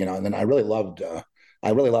characters, and then I really loved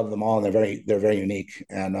them all, and they're very unique.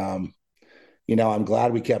 And, I'm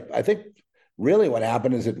glad we kept. I think really what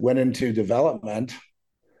happened is it went into development,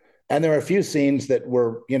 and there were a few scenes that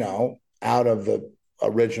were, out of the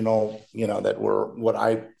original, that were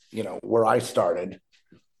where I started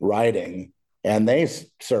writing, and they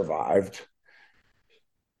survived.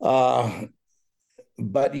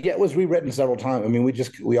 But yet it was rewritten several times. I mean,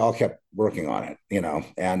 we all kept working on it,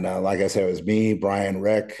 and like I said, it was me, Brian,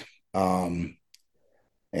 Rick, and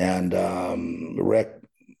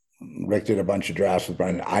Rick did a bunch of drafts with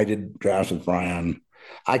Brian. I did drafts with Brian.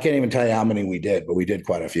 I can't even tell you how many we did, but we did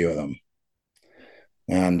quite a few of them.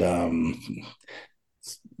 And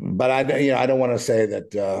but I don't want to say that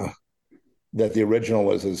the original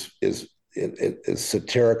was as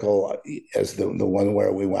satirical as the one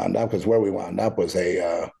where we wound up, because where we wound up was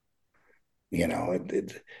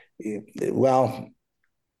well,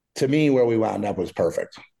 to me, where we wound up was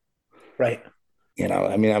perfect. Right.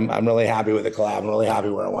 I'm really happy with the collab. I'm really happy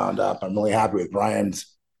where it wound up. I'm really happy with Brian's,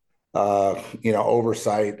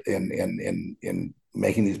 oversight in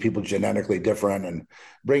making these people genetically different, and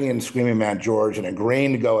bringing in Screaming Mad George and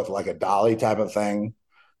agreeing to go with like a Dolly type of thing.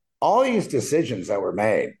 All these decisions that were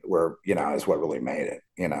made were, is what really made it,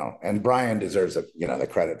 and Brian deserves the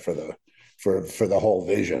credit for the whole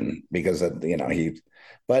vision, because of,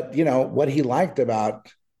 but what he liked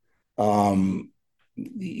about, about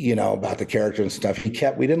the character and stuff,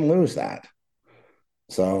 we didn't lose that.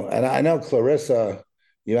 So, and I know Clarissa,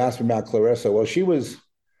 you asked me about Clarissa. Well, she was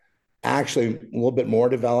actually a little bit more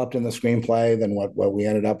developed in the screenplay than what we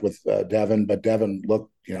ended up with Devin, but Devin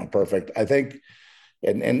looked, perfect, I think.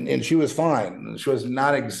 And she was fine. She was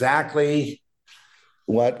not exactly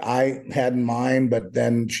what I had in mind, but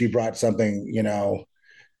then she brought something,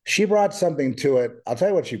 she brought something to it. I'll tell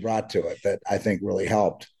you what she brought to it that I think really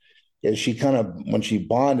helped. Is she kind of, when she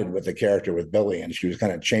bonded with the character with Billy, and she was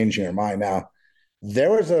kind of changing her mind. Now, there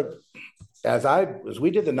was as we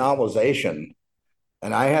did the novelization,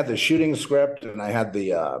 and I had the shooting script, and I had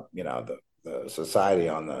the the society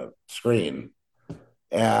on the screen.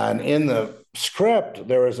 And in the script,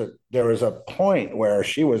 there was a point where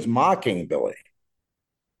she was mocking Billy,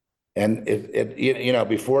 and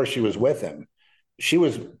before she was with him, she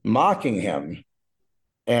was mocking him,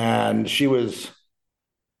 and she was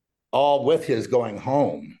all with his going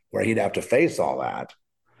home, where he'd have to face all that,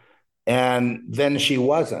 and then she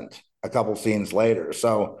wasn't a couple scenes later,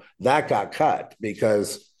 so that got cut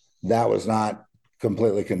because that was not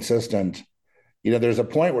completely consistent. There's a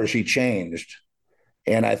point where she changed.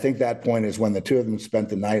 And I think that point is when the two of them spent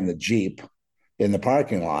the night in the Jeep in the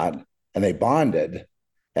parking lot and they bonded.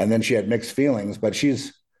 And then she had mixed feelings, but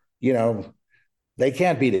she's, they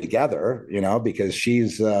can't be together, because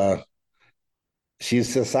she's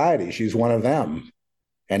society. She's one of them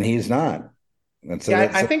and he's not. And so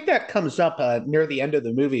I think that comes up near the end of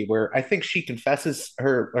the movie where I think she confesses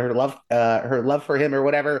her love for him or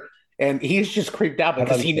whatever. And he's just creeped out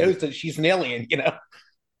because he knows that she's an alien,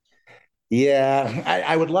 Yeah,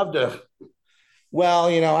 I would love to. Well,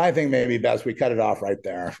 I think maybe best we cut it off right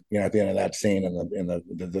there. At the end of that scene in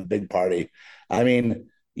the big party. I mean,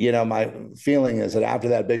 my feeling is that after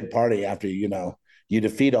that big party, after you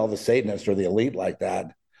defeat all the Satanists or the elite like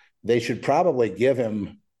that, they should probably give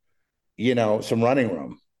him, some running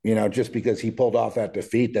room. Just because he pulled off that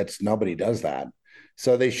defeat, nobody does that.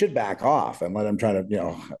 So they should back off and let him try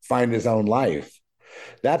to, find his own life.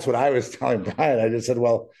 That's what I was telling Brian. I just said,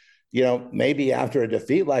 well, maybe after a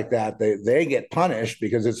defeat like that, they get punished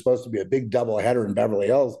because it's supposed to be a big doubleheader in Beverly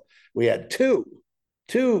Hills. We had two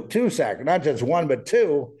sack, not just one, but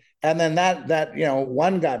two. And then that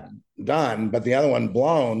one got done, but the other one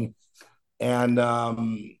blown. And,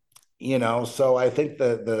 so I think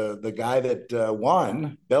the guy that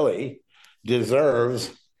won, Billy, deserves,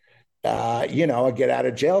 a get out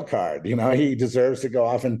of jail card. He deserves to go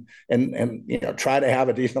off and try to have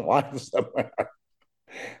a decent life somewhere.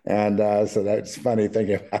 And so that's funny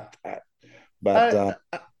thinking about that. But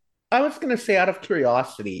I was going to say, out of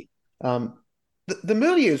curiosity, the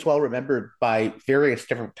movie is well remembered by various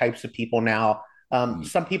different types of people now.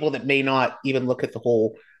 Some people that may not even look at the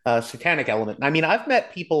whole satanic element. I mean, I've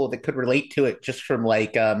met people that could relate to it just from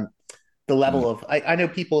the level of. I know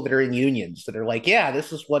people that are in unions that are like, yeah,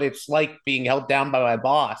 this is what it's like being held down by my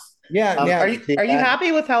boss. Yeah. Are you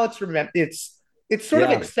happy with how it's remembered? It's sort of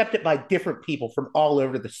accepted by different people from all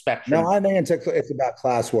over the spectrum. No, I think it's about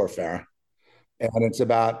class warfare, and it's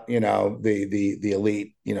about the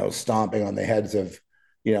elite stomping on the heads of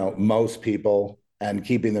most people and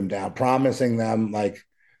keeping them down, promising them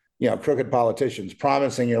crooked politicians,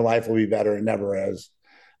 promising your life will be better and never is.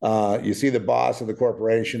 You see the boss of the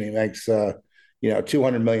corporation, he makes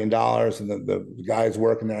 $200 million, and the guys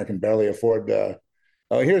working there can barely afford to.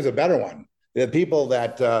 Oh, here's a better one: the people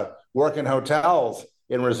that work in hotels,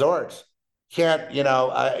 in resorts, can't,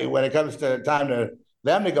 when it comes to time to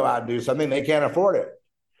them to go out and do something, they can't afford it.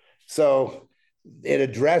 So it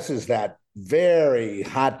addresses that very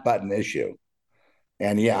hot button issue.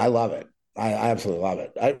 And yeah, I love it. I absolutely love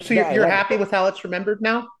it. So you're happy with how it's remembered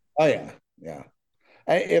now? Oh yeah. Yeah.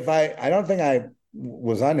 I don't think I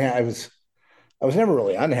was unhappy. I was never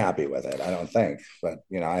really unhappy with it, I don't think. But,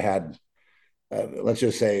 I had, let's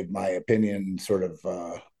just say my opinion sort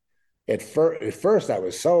of, at first, I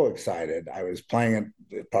was so excited. I was playing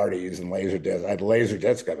it at parties and Laserdisc. I had a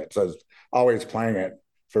Laserdisc of it, so I was always playing it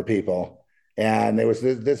for people. And there was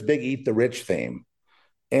this big "Eat the Rich" theme,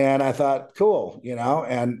 and I thought, cool,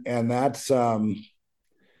 and that's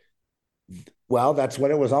that's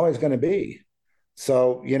what it was always going to be.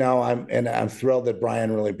 So I'm thrilled that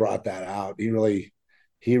Brian really brought that out. He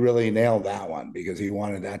really nailed that one because he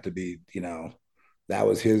wanted that to be, that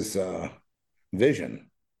was his vision.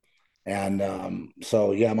 And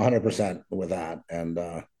so, yeah, I'm 100% with that. And,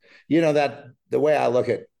 that the way I look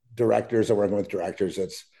at directors or working with directors,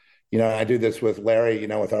 it's, I do this with Larry,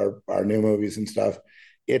 with our new movies and stuff.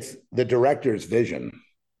 It's the director's vision.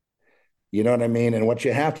 You know what I mean? And what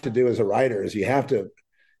you have to do as a writer is you have to,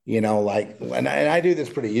 and I do this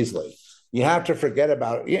pretty easily. You have to forget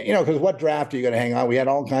about, because what draft are you going to hang on? We had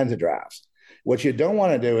all kinds of drafts. What you don't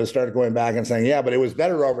want to do is start going back and saying, yeah, but it was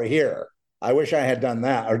better over here. I wish I had done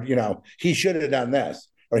that, or, he should have done this,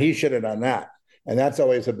 or he should have done that. And that's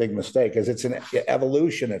always a big mistake because it's an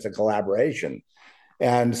evolution. It's a collaboration.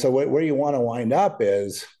 And so where you want to wind up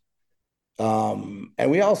is, and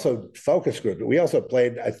we also focus group. We also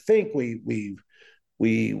played, I think we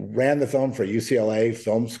ran the film for UCLA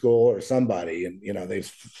Film School or somebody, and, they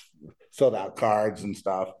filled out cards and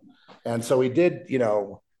stuff. And so we did,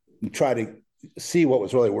 try to see what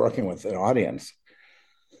was really working with an audience.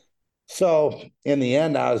 So in the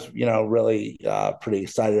end, I was, really pretty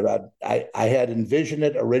excited about. I had envisioned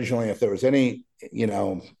it originally. If there was any you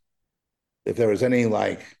know, if there was any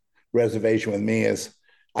like reservation with me, is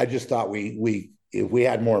I just thought we if we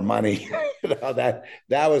had more money, that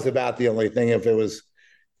was about the only thing. If it was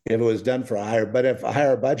done for a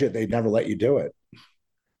higher budget, they'd never let you do it.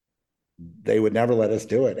 They would never let us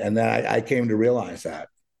do it. And then I came to realize that,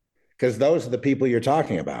 because those are the people you're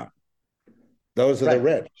talking about. Those are the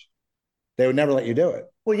rich. They would never let you do it.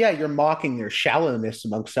 Well, yeah, you're mocking their shallowness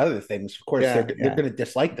amongst other things. Of course, they're going to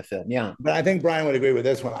dislike the film. Yeah. But I think Brian would agree with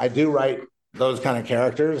this one. I do write those kind of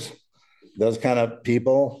characters, those kind of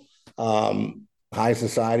people, high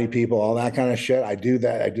society people, all that kind of shit. I do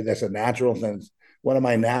that. That's a natural thing. One of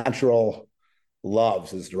my natural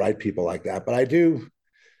loves is to write people like that. But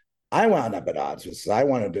I wound up at odds with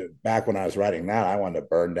this. Back when I was writing that, I wanted to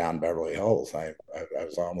burn down Beverly Hills. I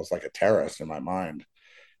was almost like a terrorist in my mind.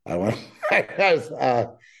 I was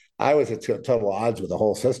at total odds with the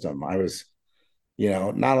whole system. I was,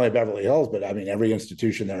 not only Beverly Hills, but I mean, every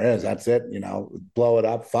institution there is, that's it, blow it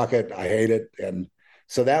up, fuck it, I hate it. And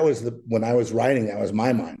so that was when I was writing, that was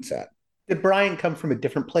my mindset. Did Brian come from a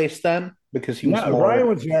different place then? Because he was Brian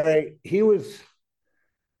was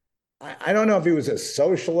I don't know if he was a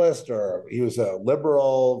socialist or he was a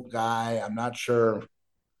liberal guy. I'm not sure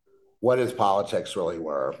what his politics really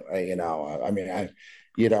were.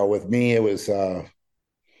 With me, it was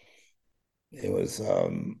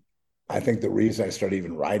I think the reason I started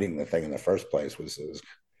even writing the thing in the first place was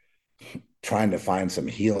trying to find some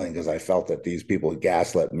healing, because I felt that these people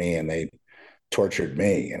gaslit me and they tortured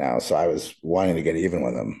me, so I was wanting to get even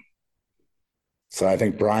with them. So I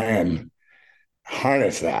think Brian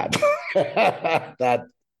harness that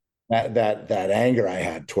that anger I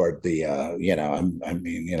had toward the I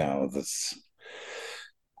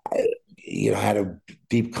had a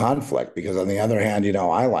deep conflict, because on the other hand,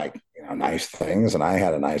 I like nice things, and I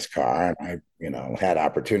had a nice car, and I had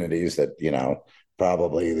opportunities that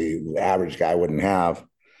probably the average guy wouldn't have.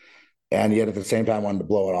 And yet at the same time, I wanted to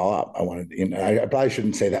blow it all up. I wanted, I probably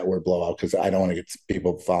shouldn't say that word blow up, because I don't want to get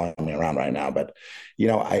people following me around right now. But,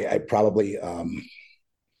 I probably, back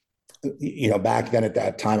then at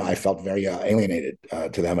that time, I felt very alienated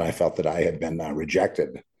to them. And I felt that I had been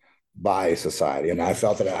rejected by society. And I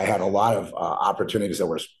felt that I had a lot of opportunities that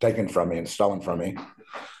were taken from me and stolen from me.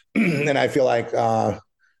 And I feel like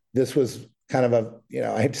this was kind of I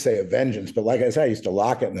hate to say a vengeance, but like I said, I used to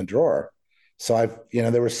lock it in the drawer. So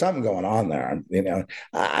there was something going on there.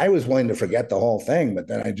 I was willing to forget the whole thing, but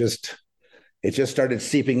then it just started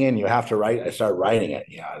seeping in. You have to write. I started writing it.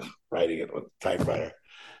 I was writing it with a typewriter,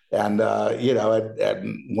 and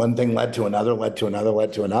and one thing led to another,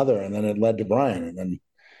 and then it led to Brian, and then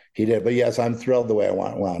he did. But yes, I'm thrilled the way I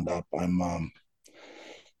wound up.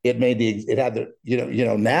 It had the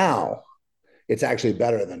now it's actually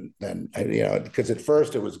better than because at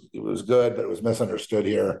first it was good, but it was misunderstood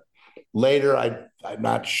here. Later, I'm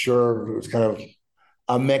not sure. It was kind of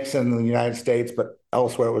a mix in the United States, but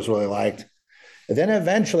elsewhere it was really liked. And then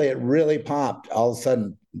eventually it really popped. All of a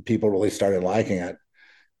sudden, people really started liking it.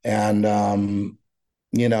 And, now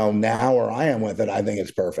where I am with it, I think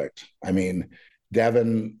it's perfect. I mean,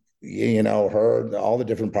 Devin, her, all the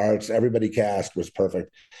different parts, everybody cast was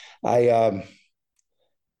perfect. That's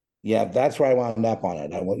where I wound up on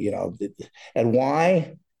it. And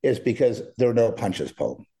why is because there were no punches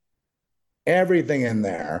pulled. Everything in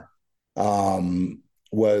there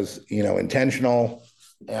was, intentional,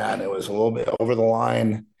 and it was a little bit over the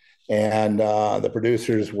line. And the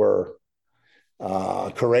producers were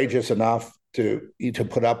courageous enough to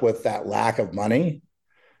put up with that lack of money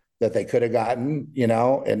that they could have gotten,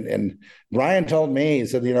 And Brian told me, he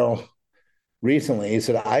said, recently, he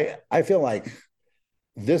said, I feel like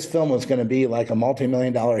this film was going to be like a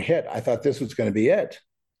multi-million-dollar hit. I thought this was going to be it.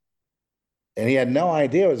 And he had no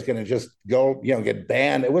idea it was going to just go, get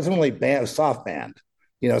banned. It wasn't really banned, it was soft banned.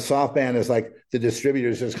 Soft banned is like the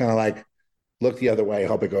distributors just kind of like look the other way,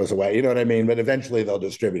 hope it goes away. You know what I mean? But eventually they'll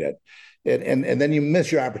distribute it. And then you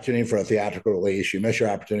miss your opportunity for a theatrical release. You miss your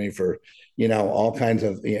opportunity for, all kinds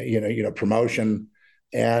of, promotion.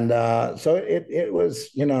 And so it was,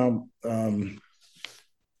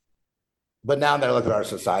 but now that I look at our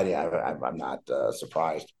society, I'm not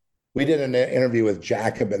surprised. We did an interview with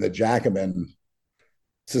Jacobin, the Jacobin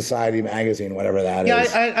Society magazine, whatever that is.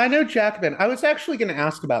 Yeah, I know Jacobin. I was actually going to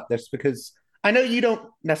ask about this because I know you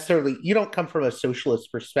don't come from a socialist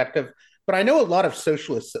perspective, but I know a lot of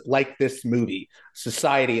socialists that like this movie,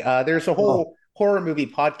 Society. There's a whole horror movie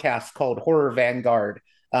podcast called Horror Vanguard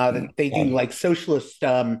that they do like socialist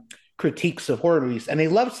critiques of horror movies, and they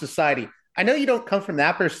love Society. I know you don't come from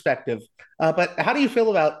that perspective, but how do you feel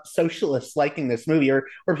about socialists liking this movie, or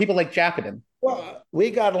people like Jacobin? Well,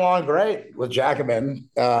 we got along great with Jacobin.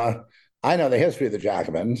 I know the history of the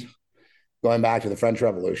Jacobins going back to the French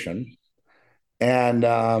Revolution. And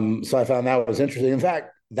so I found that was interesting. In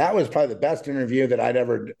fact, that was probably the best interview that I'd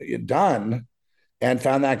ever done, and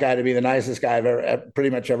found that guy to be the nicest guy I've ever pretty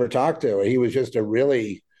much ever talked to. He was just a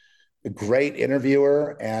really great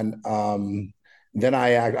interviewer. And then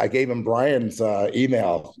I gave him Brian's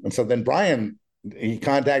email. And so then he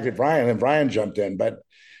contacted Brian, and Brian jumped in. But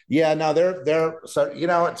yeah, no, they're so,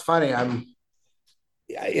 it's funny.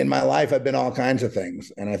 In my life, I've been all kinds of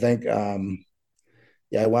things. And I think,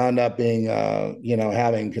 I wound up being,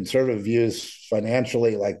 having conservative views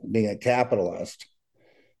financially, like being a capitalist,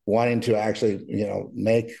 wanting to actually,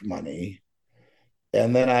 make money.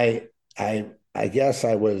 And then I guess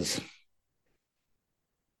I was,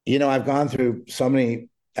 I've gone through so many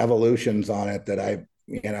evolutions on it that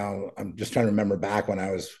I'm just trying to remember back when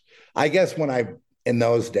in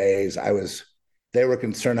those days, they were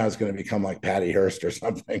concerned I was going to become like Patty Hearst or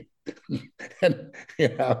something. And,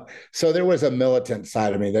 so there was a militant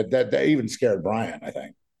side of me that even scared Brian, I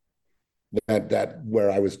think, that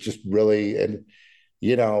where I was just really, and,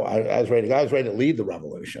 I was ready to lead the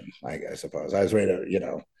revolution. I suppose I was ready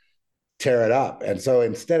to, tear it up. And so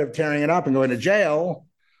instead of tearing it up and going to jail,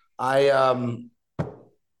 I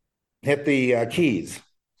hit the keys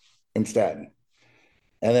instead.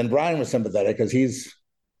 And then Brian was sympathetic because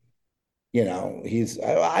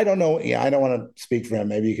I don't know. Yeah, I don't want to speak for him.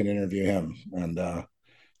 Maybe you can interview him. And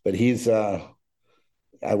but he's I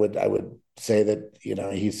would say that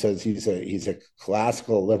he says he's a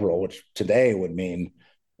classical liberal, which today would mean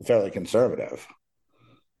fairly conservative.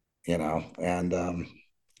 And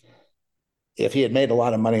if he had made a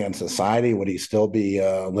lot of money on society, would he still be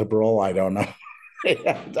liberal? I don't know.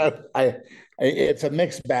 It's a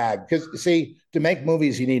mixed bag because see, to make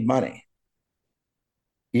movies you need money.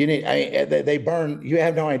 They burn. You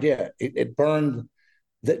have no idea. It burned.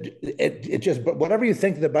 It just. But whatever you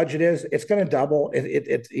think the budget is, it's going to double.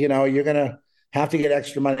 You're going to have to get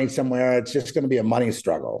extra money somewhere. It's just going to be a money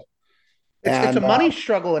struggle. It's a money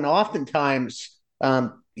struggle, and oftentimes,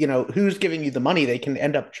 who's giving you the money? They can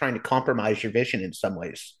end up trying to compromise your vision in some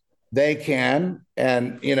ways. They can,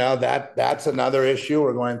 and that's another issue.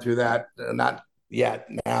 We're going through that, not yet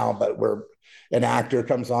now, but an actor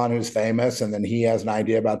comes on who's famous, and then he has an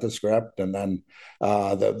idea about the script, and then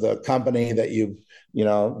the company that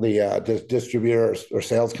the distributor or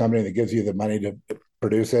sales company that gives you the money to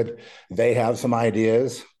produce it, they have some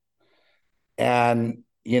ideas, and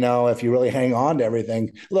if you really hang on to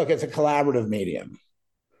everything, look, it's a collaborative medium.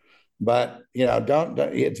 But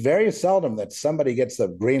it's very seldom that somebody gets the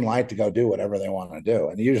green light to go do whatever they want to do,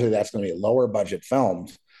 and usually that's going to be lower budget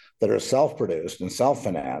films that are self-produced and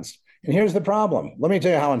self-financed. And here's the problem. Let me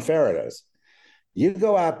tell you how unfair it is. You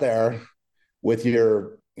go out there with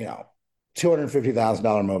your,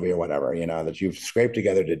 $250,000 movie or whatever, that you've scraped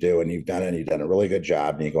together to do, and you've done it, and you've done a really good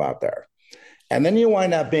job, and you go out there. And then you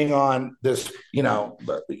wind up being on this, you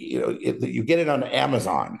get it on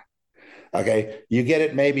Amazon. Okay. You get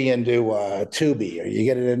it maybe into Tubi, or you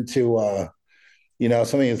get it into,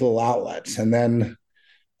 some of these little outlets. And then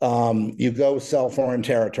you go sell foreign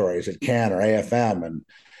territories at Cannes or AFM,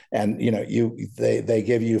 and they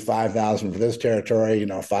give you 5,000 for this territory,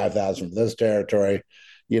 5,000 for this territory,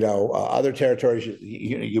 other territories,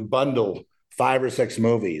 you bundle 5 or 6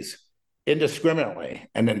 movies indiscriminately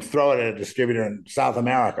and then throw it at a distributor in South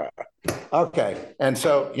America. Okay. And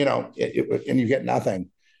so, and you get nothing.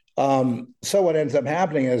 So what ends up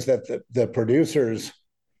happening is that the producers,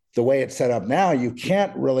 the way it's set up now, you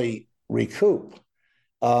can't really recoup.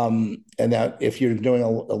 And that if you're doing a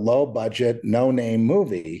low budget, no name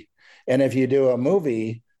movie, and if you do a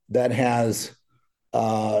movie that has,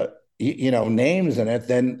 names in it,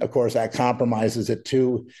 then of course that compromises it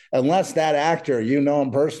too. Unless that actor,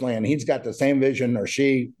 him personally, and he's got the same vision or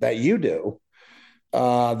she that you do,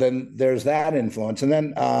 then there's that influence. And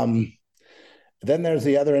then there's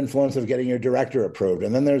the other influence of getting your director approved.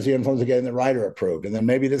 And then there's the influence of getting the writer approved. And then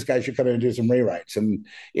maybe this guy should come in and do some rewrites. And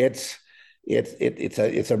it's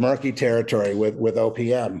a murky territory with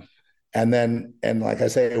OPM. And like I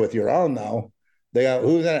say, with your own though, they go,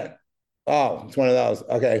 who's in it? Oh, it's one of those.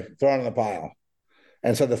 Okay, throw it in the pile.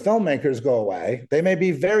 And so the filmmakers go away. They may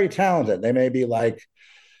be very talented. They may be like,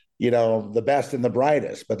 the best and the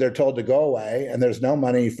brightest, but they're told to go away, and there's no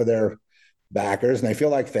money for their backers, and they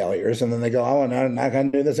feel like failures. And then they go, oh, and I'm not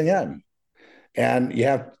going to do this again. And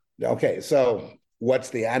so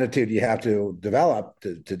what's the attitude you have to develop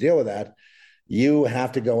to deal with that? you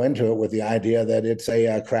have to go into it with the idea that it's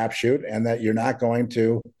a crapshoot and that you're not going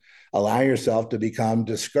to allow yourself to become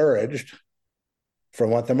discouraged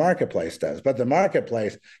from what the marketplace does. But the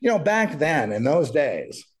marketplace, back then in those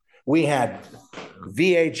days, we had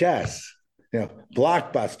VHS,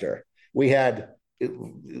 Blockbuster. We had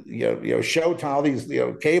Showtime, all these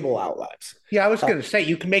cable outlets. Yeah, I was going to say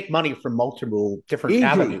you can make money from multiple different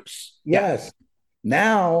avenues. Yes.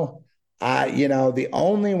 Now, the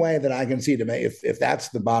only way that I can see to make, if that's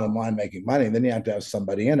the bottom line, making money, then you have to have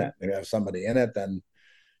somebody in it. If you have somebody in it, then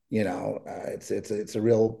it's a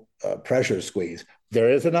real pressure squeeze.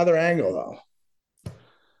 There is another angle though.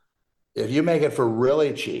 If you make it for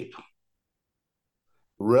really cheap,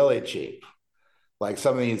 like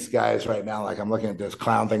some of these guys right now, like I'm looking at this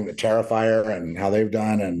clown thing, the Terrifier, and how they've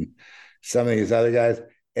done, and some of these other guys,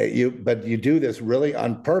 but you do this really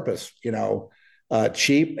on purpose,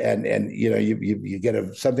 cheap, and you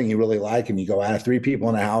get something you really like, and you go out of 3 people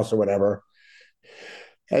in a house or whatever.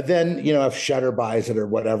 And then, if Shudder buys it or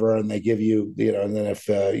whatever, and they give you, and then if,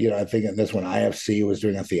 I think in this one, IFC was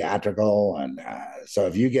doing a theatrical. And so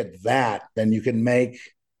if you get that, then you can make,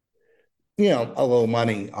 a little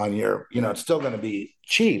money on your, it's still going to be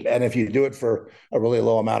cheap. And if you do it for a really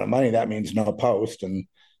low amount of money, that means no post. And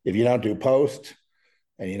if you don't do post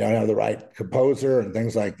and you don't have the right composer and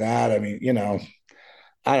things like that, I mean, I don't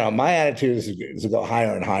know. My attitude is to go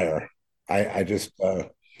higher and higher. I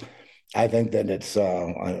think that it's,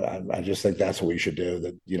 I just think that's what we should do.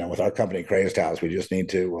 That, with our company, Crazed House, we just need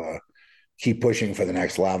to keep pushing for the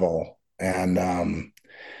next level and,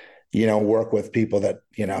 work with people that,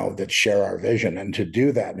 that share our vision. And to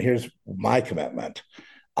do that, and here's my commitment,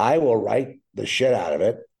 I will write the shit out of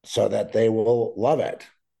it so that they will love it.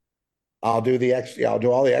 I'll do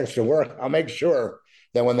all the extra work. I'll make sure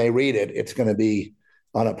that when they read it, it's going to be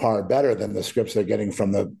on a par better than the scripts they're getting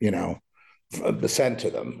from the sent to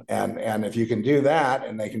them. And if you can do that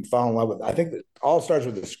and they can fall in love with, I think that all starts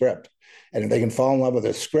with the script. And if they can fall in love with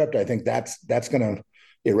the script, I think that's going to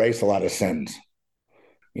erase a lot of sins,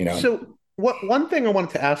 So one thing I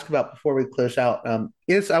wanted to ask about before we close out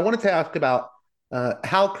is I wanted to ask about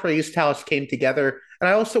how Crazed House came together. And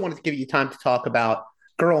I also wanted to give you time to talk about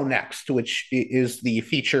Girl Next, which is the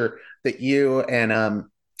feature that you and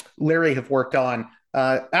Larry have worked on.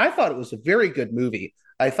 I thought it was a very good movie.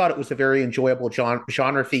 I thought it was a very enjoyable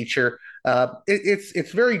genre feature.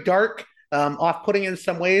 It's very dark, off-putting in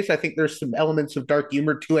some ways. I think there's some elements of dark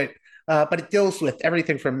humor to it, but it deals with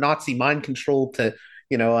everything from Nazi mind control to,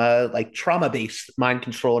 like trauma-based mind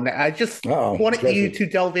control. And I just wanted you to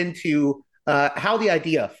delve into how the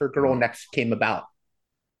idea for Girl Next came about.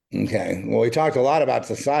 Okay. Well, we talked a lot about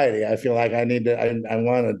society. I feel like I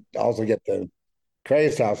want to also get the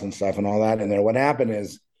Crazed House and stuff and all that in there. What happened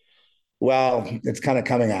is, well, it's kind of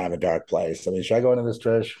coming out of a dark place. I mean, should I go into this,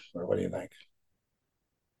 Trish, or what do you think?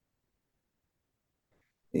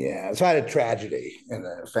 Yeah, so I had a tragedy in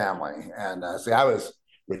the family, and I was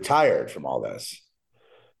retired from all this,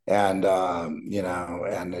 and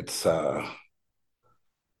and it's and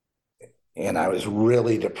I was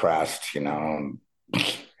really depressed.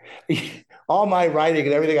 All my writing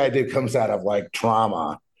and everything I do comes out of like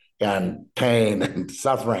trauma and pain and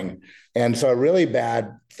suffering. And so a really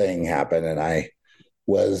bad thing happened, and I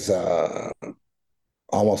was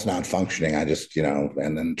almost not functioning. I just,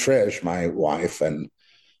 and then Trish, my wife and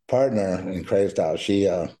partner in Crazed House, she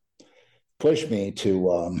pushed me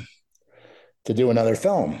to do another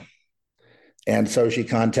film. And so she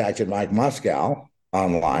contacted Mike Muskow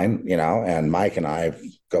online, and Mike and I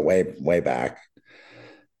go way, way back.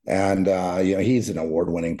 And, he's an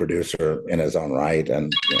award-winning producer in his own right.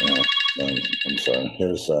 And, and so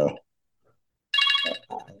here's...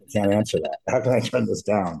 I can't answer that. How can I turn this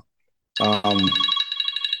down?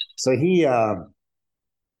 So he and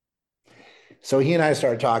I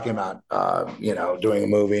started talking about doing a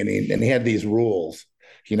movie, and he had these rules,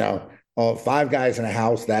 5 guys in a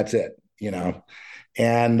house, that's it,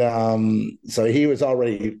 and so he was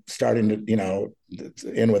already starting to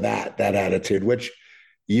in with that attitude, which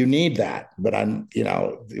you need that, but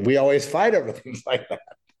we always fight over things like that,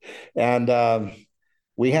 and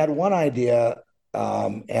we had one idea.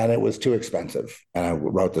 And it was too expensive. And I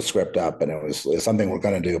wrote the script up, and it was something we're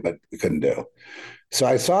going to do, but we couldn't do. So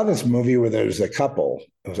I saw this movie where there's a couple.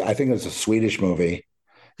 I think it was a Swedish movie.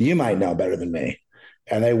 You might know better than me.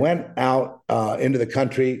 And they went out into the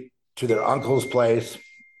country to their uncle's place,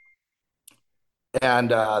 and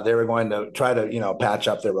they were going to try to, patch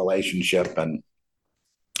up their relationship and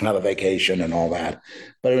have a vacation and all that.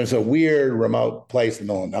 But it was a weird, remote place in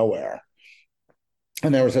the middle of nowhere.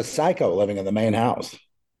 And there was a psycho living in the main house,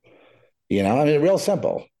 real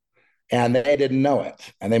simple. and they didn't know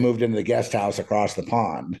it. And they moved into the guest house across the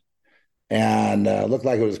pond, and looked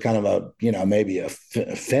like it was kind of maybe a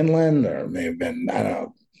Finland, or maybe been, I don't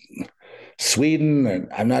know, Sweden. And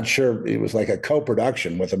I'm not sure. It was like a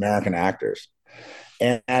co-production with American actors.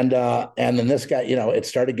 And then this guy, it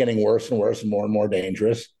started getting worse and worse and more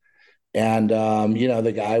dangerous. And,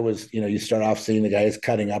 the guy was, you start off seeing the guy is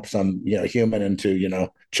cutting up some, human into,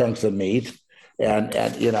 chunks of meat,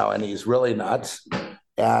 and he's really nuts.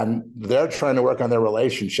 And they're trying to work on their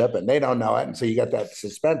relationship, and they don't know it. And so you get that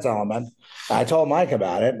suspense element. I told Mike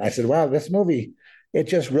about it, and I said, wow, this movie, it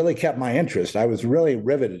just really kept my interest. I was really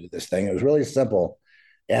riveted to this thing. It was really simple.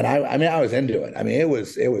 And I was into it. I mean, it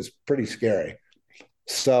was pretty scary.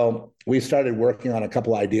 So we started working on a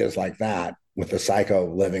couple ideas like that, with the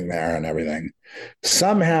psycho living there and everything.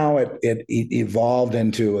 Somehow it evolved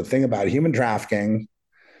into a thing about human trafficking,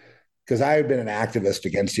 because I had been an activist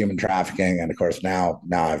against human trafficking. And of course, now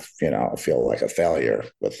I've, I feel like a failure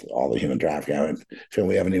with all the human trafficking. I feel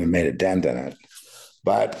we haven't even made a dent in it.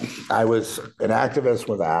 But I was an activist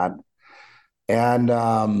with that. And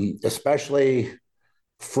especially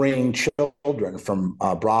freeing children from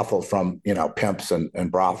brothel, from pimps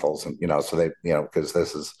and brothels, and so they because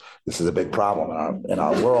this is a big problem in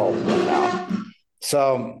our world right now.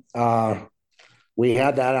 So we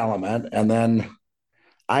had that element, and then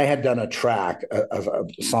I had done a track of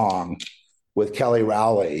a song with Kelly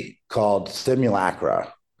Rowley called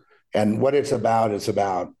Simulacra, and what it's about is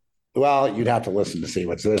well, you'd have to listen to see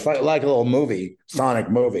what's it's like a little movie,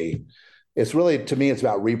 sonic movie. It's really, to me, it's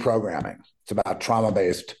about reprogramming. It's about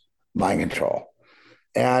trauma-based mind control.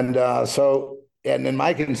 And and then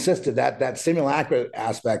Mike insisted that simulacra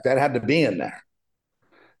aspect, that had to be in there.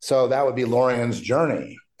 So that would be Lorien's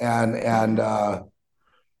journey. And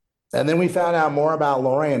then we found out more about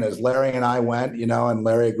Lorien as Larry and I went, and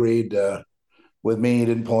Larry agreed with me. He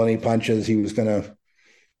didn't pull any punches. He was going to,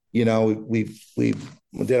 we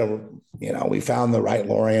found the right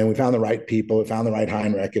Lorien, we found the right people, we found the right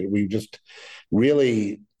Heinrich, and we just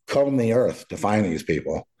really combed the earth to find these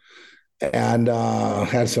people, and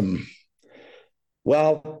had some.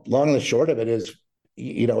 Well, long and the short of it is,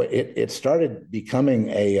 it started becoming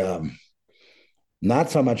a not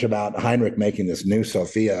so much about Heinrich making this new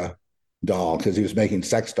Sophia doll, because he was making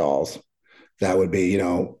sex dolls that would be,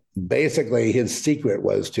 basically his secret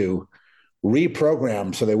was to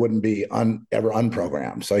reprogram so they wouldn't be ever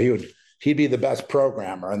unprogrammed. So he'd be the best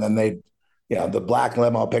programmer, and then the black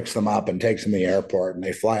limo picks them up and takes them to the airport, and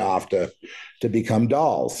they fly off to become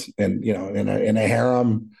dolls, and in a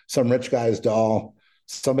harem, some rich guy's doll,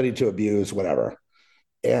 somebody to abuse, whatever,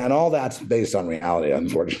 and all that's based on reality,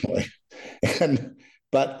 unfortunately.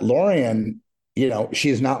 But Lorien,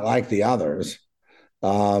 she's not like the others,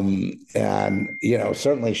 and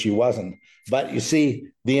certainly she wasn't. But you see,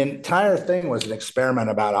 the entire thing was an experiment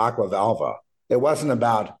about Aqua Velva. It wasn't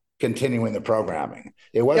about continuing the programming.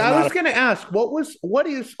 It wasn't. Yeah, I was going to ask, what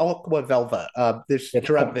is Aqua Velva? This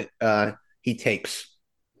drug that he takes.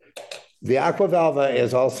 The Aqua Velva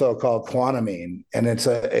is also called quantamine, and it's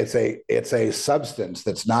a substance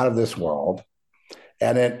that's not of this world,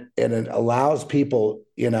 and it allows people.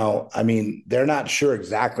 They're not sure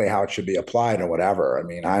exactly how it should be applied or whatever. I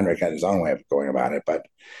mean, Heinrich had his own way of going about it, but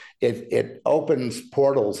it opens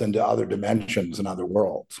portals into other dimensions and other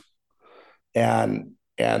worlds, and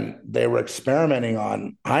they were experimenting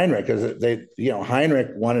on Heinrich, because Heinrich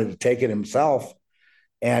wanted to take it himself,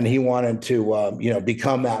 and he wanted to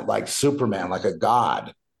become that, like Superman, like a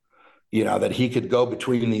god, that he could go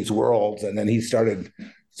between these worlds. And then he started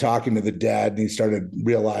talking to the dead, and he started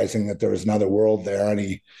realizing that there was another world there,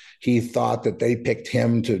 and he thought that they picked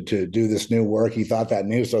him to do this new work. He thought that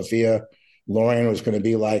new Sophia Lorien was going to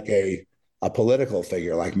be like a political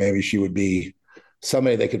figure, like maybe she would be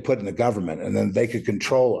somebody they could put in the government, and then they could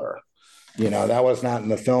control her. That was not in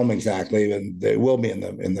the film exactly, and it will be in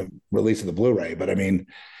the release of the Blu-ray. But I mean,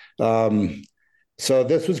 so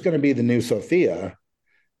this was going to be the new Sophia,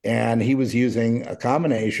 and he was using a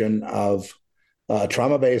combination of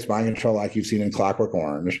trauma-based mind control, like you've seen in Clockwork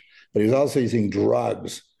Orange, but he was also using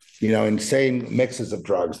drugs, insane mixes of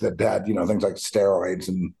drugs that had, things like steroids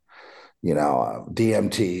and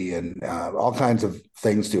DMT and all kinds of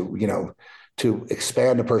things to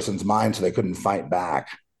expand a person's mind so they couldn't fight back.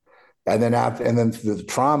 And then through the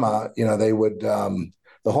trauma, they would, the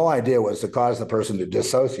whole idea was to cause the person to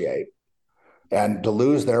dissociate and to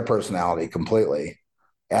lose their personality completely,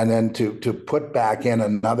 and then to put back in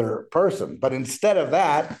another person. But instead of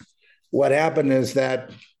that, what happened is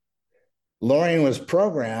that Lorien was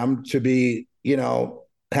programmed to be,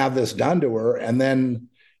 have this done to her, and then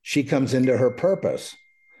she comes into her purpose.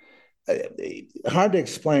 hard to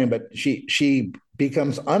explain, but she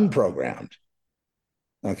becomes unprogrammed.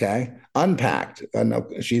 Okay, unpacked,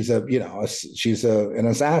 and she's an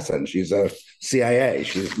assassin. She's a CIA.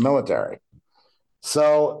 She's military.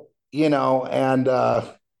 So and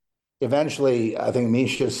eventually, I think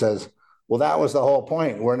Misha says, "Well, that was the whole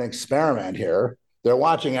point. We're an experiment here. They're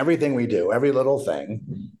watching everything we do, every little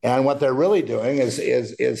thing, and what they're really doing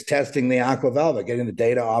is testing the Aquavelva, getting the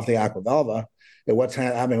data off the Aquavelva, and what's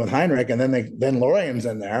happening with Heinrich, and then Lorien's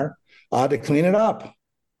in there to clean it up."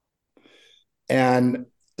 And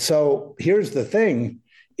so here's the thing: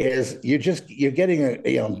 is you're getting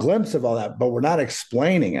a glimpse of all that, but we're not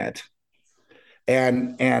explaining it.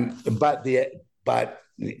 But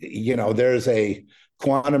there's a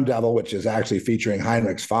quantum devil which is actually featuring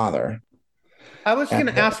Heinrich's father. I was going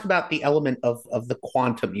to ask about the element of the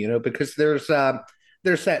quantum, because there's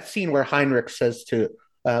that scene where Heinrich says to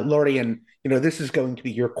Lorien, this is going to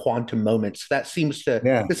be your quantum moment. So that seems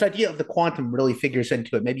to, this idea of the quantum really figures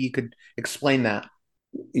into it. Maybe you could explain that.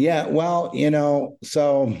 Yeah, well,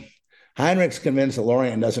 so Heinrich's convinced that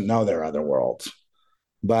Lorien doesn't know there are other worlds,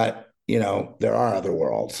 but there are other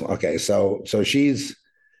worlds. Okay, so she's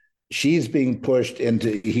being pushed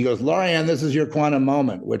into. He goes, Lorien, this is your quantum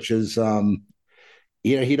moment, which is,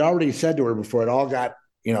 he'd already said to her before it all got,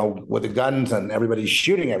 with the guns and everybody's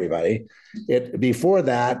shooting everybody. Before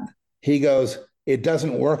that, he goes, it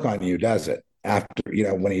doesn't work on you, does it? After,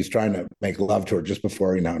 when he's trying to make love to her just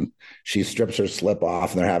before, she strips her slip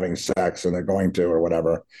off and they're having sex and they're going to, or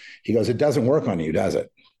whatever. He goes, it doesn't work on you, does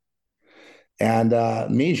it? And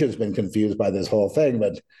Misha's been confused by this whole thing,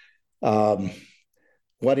 but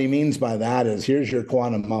what he means by that is, here's your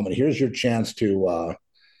quantum moment. Here's your chance to,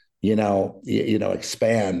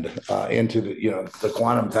 expand into the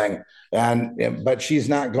quantum thing. But she's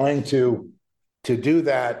not going to do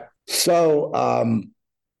that. So,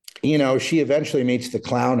 she eventually meets the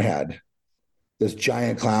clown head, this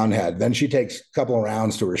giant clown head. Then she takes a couple of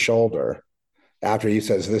rounds to her shoulder after he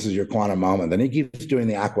says, this is your quantum moment. Then he keeps doing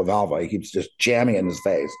the Aquavelva. He keeps just jamming in his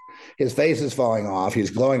face. His face is falling off.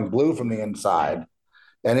 He's glowing blue from the inside.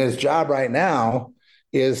 And his job right now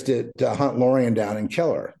is to hunt Lorien down and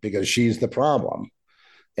kill her because she's the problem.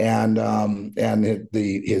 And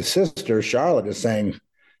his sister, Charlotte, is saying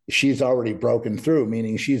she's already broken through,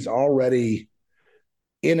 meaning she's already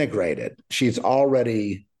integrated. She's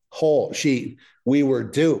already whole. We were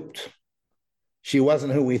duped. She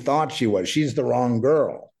wasn't who we thought she was. She's the wrong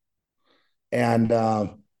girl. And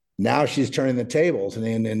now she's turning the tables.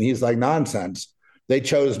 And he's like, nonsense. They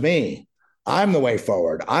chose me. I'm the way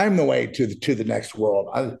forward. I'm the way to the next world.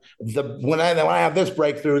 When I have this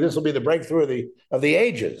breakthrough, this will be the breakthrough of the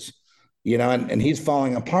ages, and he's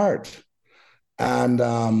falling apart. And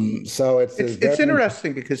so it's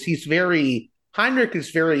interesting because Heinrich is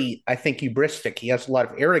very, I think, hubristic. He has a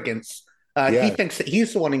lot of arrogance. He thinks that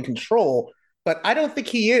he's the one in control, but I don't think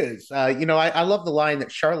he is. I love the line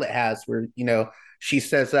that Charlotte has where, she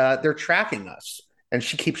says, they're tracking us. And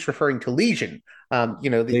she keeps referring to Legion,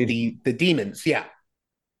 the demons. Yeah.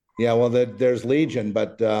 Yeah, well, there's Legion,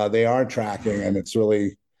 but they are tracking, and it's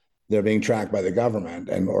really, they're being tracked by the government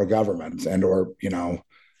or governments or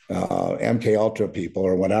MK Ultra people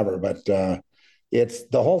or whatever. But it's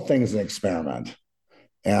the whole thing's an experiment.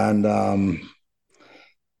 And,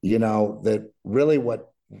 that really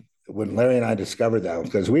when Larry and I discovered that,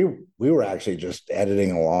 because we were actually just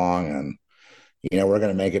editing along and, we're going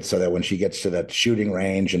to make it so that when she gets to that shooting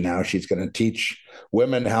range and now she's going to teach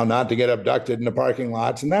women how not to get abducted in the parking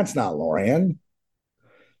lots. And that's not Lorien.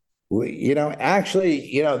 Then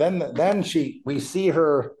we see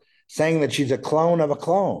her saying that she's a clone of a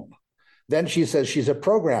clone. Then she says she's a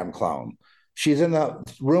program clone. She's in the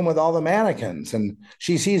room with all the mannequins and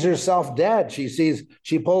she sees herself dead.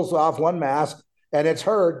 She pulls off one mask and it's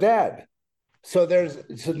her dead. So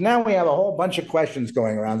now we have a whole bunch of questions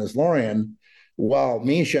going around this Lorien. While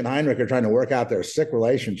Misha and Heinrich are trying to work out their sick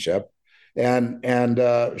relationship, and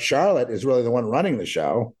Charlotte is really the one running the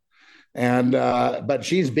show, but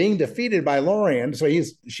she's being defeated by Lorien. So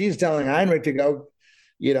she's telling Heinrich to go,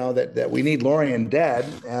 that we need Lorien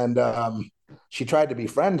dead, and she tried to be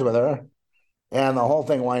friends with her, and the whole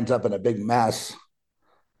thing winds up in a big mess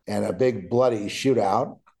and a big bloody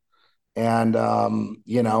shootout, and and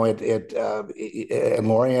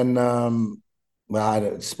Lorien.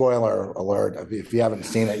 Well, spoiler alert, if you haven't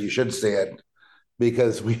seen it, you should see it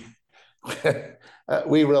because we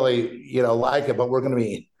really, like it, but we're going to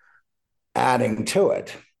be adding to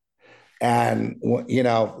it. And,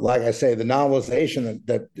 like I say, the novelization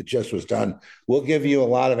that just was done will give you a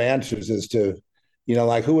lot of answers as to,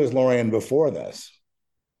 like who was Lorien before this?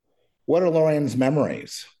 What are Lorien's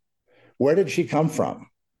memories? Where did she come from?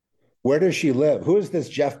 Where does she live? Who is this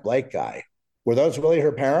Jeff Blake guy? Were those really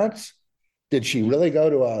her parents? Did she really go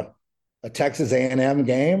to a Texas A&M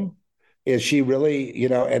game? Is she really,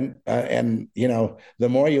 and the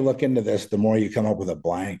more you look into this, the more you come up with a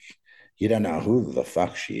blank. You don't know who the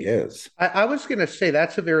fuck she is. I was going to say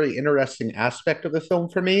that's a very interesting aspect of the film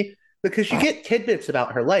for me, because you get tidbits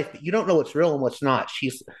about her life, but you don't know what's real and what's not.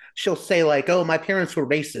 She'll say like, "Oh, my parents were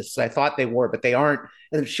racist. I thought they were, but they aren't."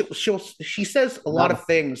 And she says a lot of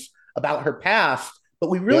things about her past, but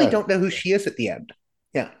we really don't know who she is at the end.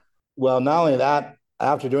 Yeah. Well, not only that,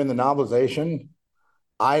 after doing the novelization,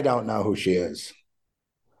 I don't know who she is.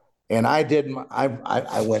 And I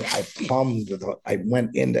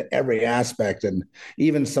went into every aspect, and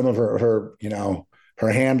even some of her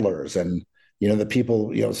handlers and, the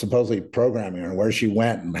people, supposedly programming her, and where she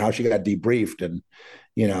went and how she got debriefed. And,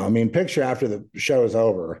 picture after the show is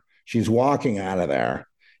over, she's walking out of there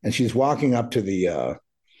and she's walking up to the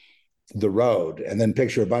road, and then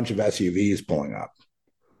picture a bunch of SUVs pulling up,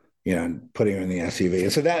 and putting her in the SUV.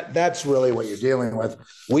 And so that's really what you're dealing with.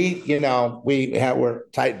 We're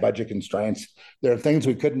tight budget constraints. There are things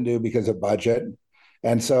we couldn't do because of budget.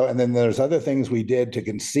 And then there's other things we did to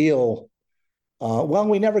conceal.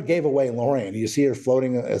 We never gave away Lorraine. You see her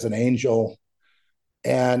floating as an angel.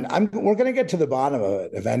 And we're going to get to the bottom of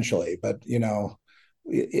it eventually, but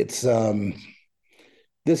it's,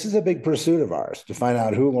 this is a big pursuit of ours, to find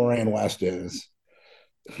out who Lorraine West is.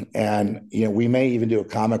 And, we may even do a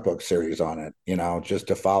comic book series on it, just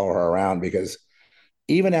to follow her around, because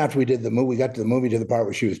even after we did the movie, we got to the movie to the part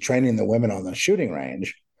where she was training the women on the shooting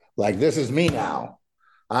range. Like, this is me now.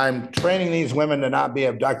 I'm training these women to not be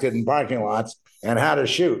abducted in parking lots and how to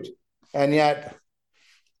shoot. And yet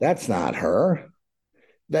that's not her.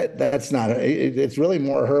 That's not her. It's really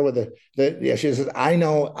more her with she says, I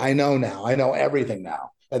know now. I know everything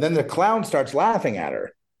now. And then the clown starts laughing at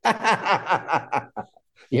her.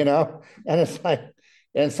 And it's like,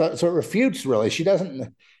 and so it refutes, really.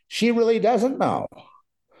 She really doesn't know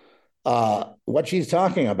what she's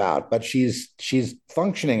talking about, but she's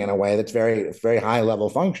functioning in a way that's very, very high level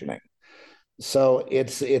functioning. So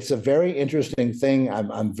it's a very interesting thing.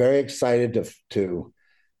 I'm very excited to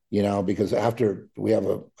because after we have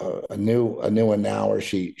a new one now where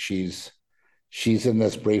she's in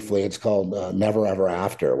this briefly. It's called Never Ever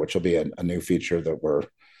After, which will be a new feature that we're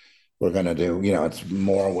going to do. It's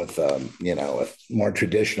more with with more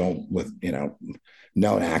traditional, with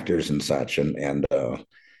known actors and such, and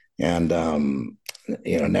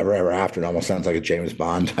Never Ever After. It almost sounds like a James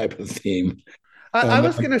Bond type of theme. I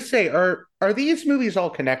was going to say, are these movies all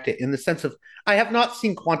connected in the sense of, I have not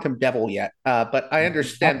seen Quantum Devil yet, but I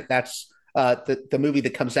understand that's the movie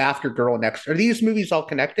that comes after Girl Next. Are these movies all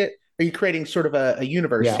connected? Are you creating sort of a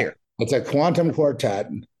universe here? It's a quantum quartet,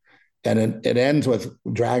 and it ends with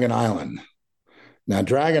Dragon Island. Now,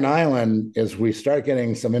 Dragon Island is, we start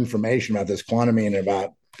getting some information about this quantum and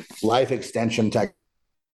about life extension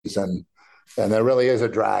techniques, and there really is a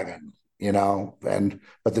dragon.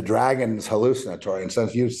 But the dragon's hallucinatory. And so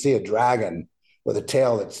if you see a dragon with a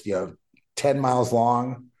tail that's, 10 miles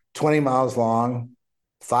long, 20 miles long,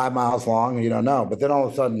 5 miles long, you don't know. But then all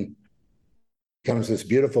of a sudden comes this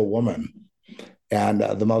beautiful woman, and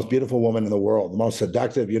the most beautiful woman in the world, the most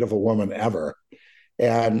seductive, beautiful woman ever.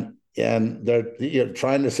 And they're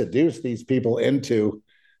trying to seduce these people into,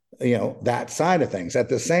 that side of things. At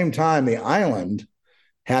the same time, the island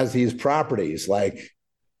has these properties, like,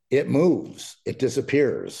 it moves, it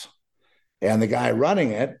disappears. And the guy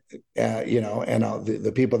running it, and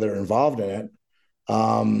the people that are involved in it,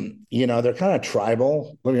 they're kind of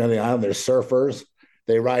tribal. Living on the island, they're surfers.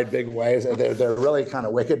 They ride big waves. They're really kind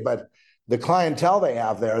of wicked. But the clientele they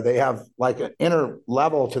have like an inner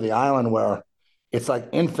level to the island where it's like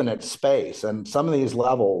infinite space. And some of these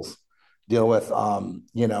levels deal with,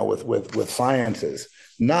 with sciences,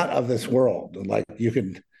 not of this world. Like, you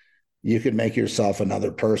could make yourself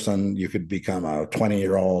another person. You could become a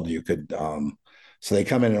 20-year-old. You could, so they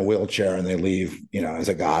come in a wheelchair and they leave, as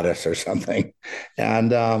a goddess or something.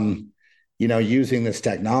 And, using this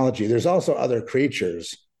technology, there's also other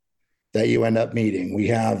creatures that you end up meeting. We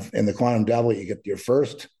have in the Quantum Devil, you get your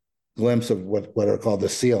first glimpse of what are called the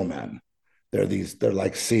seal men. They're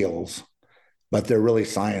like seals, but they're really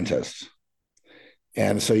scientists.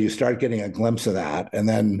 And so you start getting a glimpse of that. And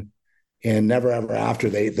then in Never Ever After,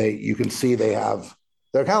 you can see they're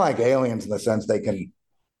kind of like aliens in the sense they can,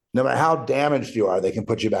 no matter how damaged you are, they can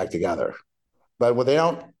put you back together. But when they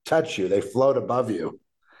don't touch you, they float above you,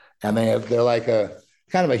 and they're like a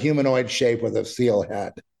kind of a humanoid shape with a seal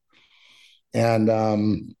head.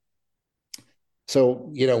 And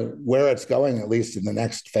So, where it's going, at least in the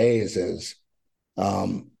next phase, is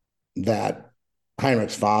that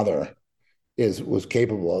Heinrich's father was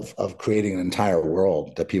capable of creating an entire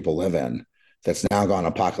world that people live in that's now gone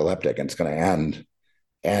apocalyptic and it's going to end.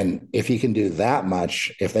 And if he can do that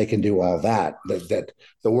much, if they can do all that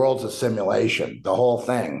the world's a simulation, the whole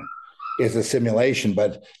thing is a simulation,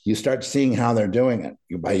 but you start seeing how they're doing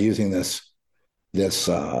it by using this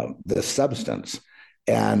substance,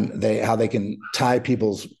 and how they can tie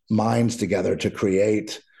people's minds together to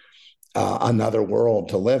create another world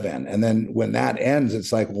to live in. And then when that ends,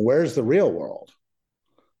 it's like, well, where's the real world?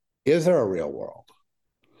 Is there a real world?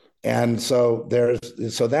 And so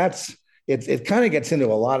that's it kind of gets into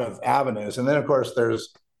a lot of avenues. And then of course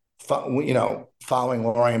there's, following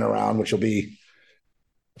Lorien around, which will be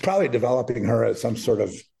probably developing her as some sort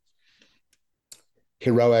of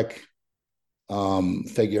heroic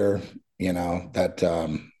figure,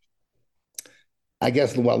 that I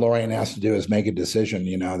guess what Lorien has to do is make a decision,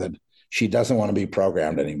 that she doesn't want to be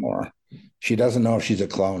programmed anymore. She doesn't know if she's a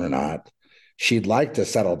clone or not. She'd like to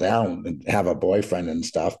settle down and have a boyfriend and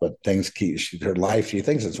stuff, but her life, she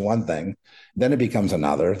thinks it's one thing, then it becomes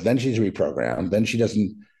another, then she's reprogrammed, then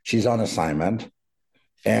she's on assignment,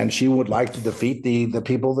 and she would like to defeat the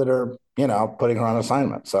people that are, putting her on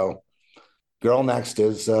assignment. So Girl Next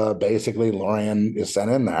is basically Lorien is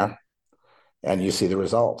sent in there, and you see the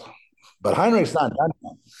result. But Heinrich's not done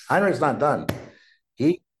yet. Heinrich's not done.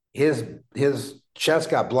 His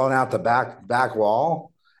chest got blown out the back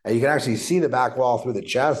wall, and you can actually see the back wall through the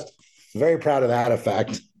chest. Very proud of that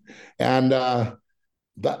effect. And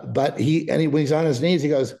but when he's on his knees, he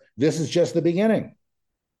goes, "This is just the beginning."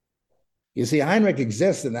 You see, Heinrich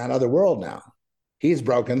exists in that other world now. He's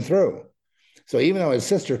broken through. So even though his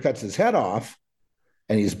sister cuts his head off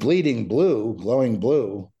and he's bleeding blue, glowing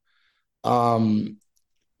blue,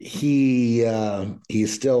 he's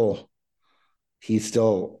still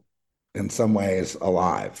in some ways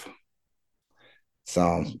alive.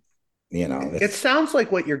 So, it sounds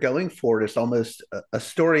like what you're going for is almost a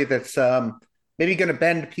story that's maybe going to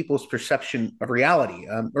bend people's perception of reality,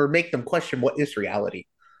 or make them question what is reality.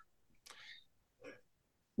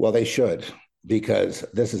 Well, they should, because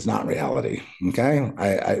this is not reality. Okay,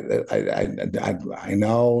 I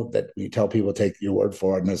know that you tell people take your word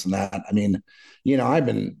for it and this and that. I mean, I've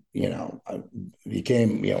been, I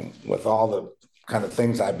became, with all the kind of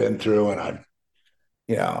things I've been through, and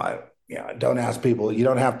I don't ask people. You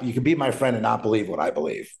don't have to. You can be my friend and not believe what I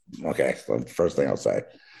believe. Okay, so the first thing I'll say,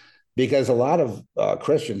 because a lot of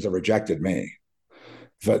Christians have rejected me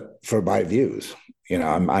for my views.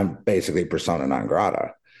 I'm basically persona non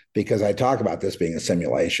grata, because I talk about this being a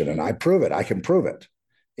simulation, and I prove it. I can prove it.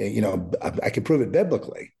 I can prove it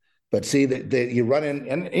biblically. But see that you run in,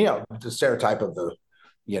 and the stereotype of the,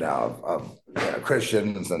 of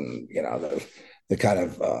Christians, and the kind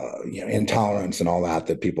of intolerance and all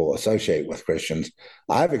that people associate with Christians.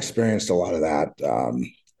 I've experienced a lot of that.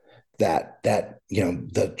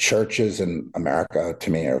 The churches in America,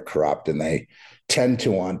 to me, are corrupt, and they tend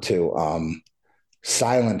to want to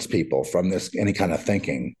silence people from any kind of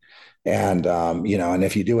thinking. And and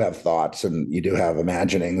if you do have thoughts and you do have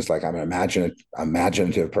imaginings, like I'm an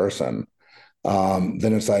imaginative person, then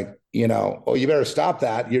it's like, oh, you better stop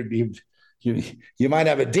that. You might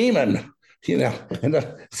have a demon, and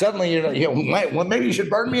then suddenly well, maybe you should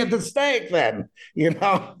burn me at the stake then, and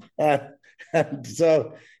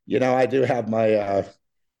so I do have my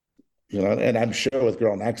and I'm sure with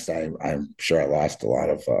Girl Next, I'm sure I lost a lot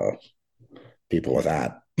of people with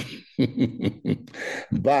that.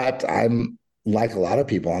 But I'm like a lot of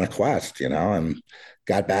people on a quest, and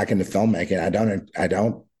got back into filmmaking. I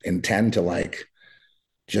don't intend to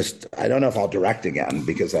I don't know if I'll direct again,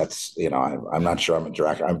 because that's, I'm not sure I'm a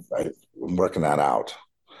director. I'm working that out.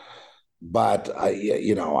 But I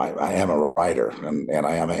am a writer, and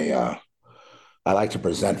I am I like to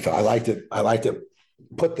present. I like to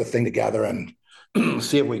put the thing together and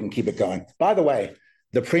see if we can keep it going. By the way,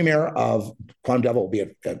 the premiere of Quantum Devil will be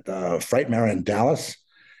at Frightmare in Dallas.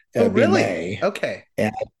 Oh, really? May. Okay.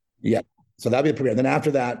 And yeah, so that'll be the premiere. Then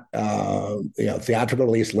after that, theatrical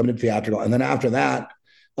release, limited theatrical, and then after that,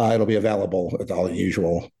 it'll be available at all the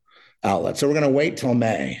usual outlets. So we're going to wait till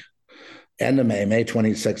May, end of May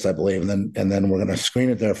 26th, I believe, and then we're going to screen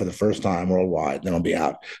it there for the first time worldwide. Then it'll be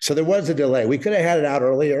out. So there was a delay. We could have had it out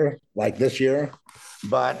earlier, like this year,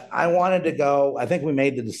 but I wanted to go. I think we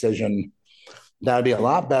made the decision that it'd be a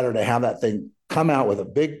lot better to have that thing come out with a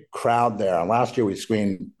big crowd there. And last year we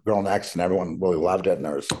screened Girl Next, and everyone really loved it. And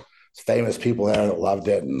there was famous people there that loved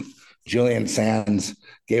it. And Julian Sands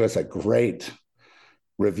gave us a great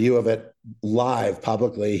review of it live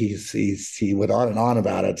publicly. He went on and on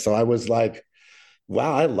about it. So I was like,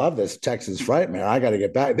 wow, I love this Texas Frightmare. I got to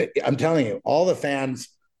get back. I'm telling you, all the fans,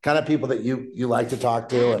 kind of people that you like to talk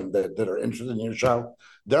to and that are interested in your show,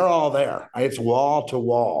 they're all there. It's wall to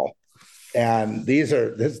wall, and these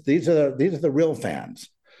are the real fans.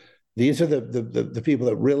 These are the people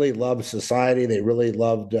that really love society. They really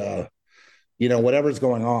loved whatever's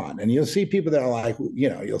going on. And you'll see people that are like,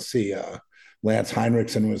 you'll see Lance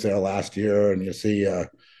Heinrichsen was there last year, and you'll see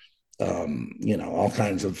all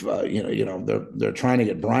kinds of they're trying to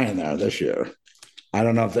get Brian there this year. I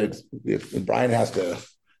don't know if Brian has to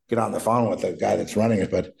get on the phone with the guy that's running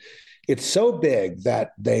it, but it's so big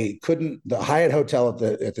that the Hyatt Hotel at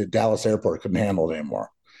the Dallas airport couldn't handle it anymore.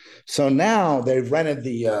 So now they've rented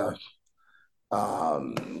the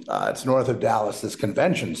it's north of Dallas, this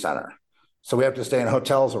convention center. So we have to stay in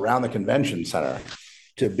hotels around the convention center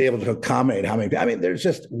to be able to accommodate how many. I mean, there's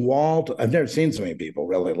just I've never seen so many people,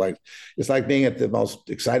 really. Like, it's like being at the most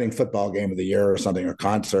exciting football game of the year or something, or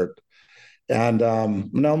concert. And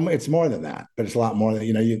no, it's more than that, but it's a lot more than,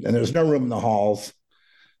 and there's no room in the halls.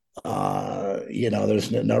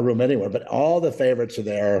 There's no room anywhere, but all the favorites are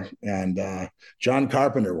there. And John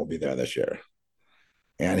Carpenter will be there this year.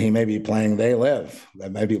 And he may be playing They Live.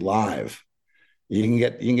 That may be live. You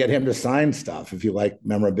can get him to sign stuff if you like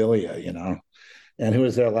memorabilia, And who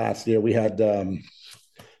was there last year? We had,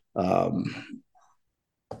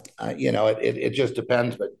 it just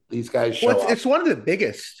depends, but these guys show up. It's one of the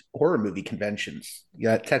biggest horror movie conventions,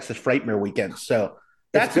 Texas Frightmare Weekend. So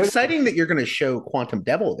that's exciting that you're going to show Quantum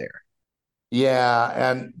Devil there. Yeah,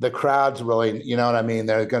 and the crowd's really, you know what I mean?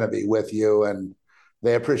 They're going to be with you, and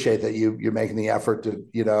they appreciate that you're making the effort to,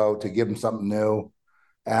 to give them something new.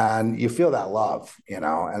 And you feel that love, and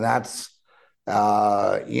that's,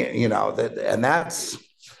 and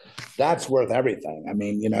that's worth everything. I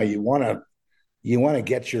mean, you want to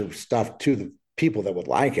get your stuff to the people that would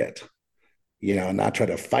like it, not try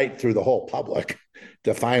to fight through the whole public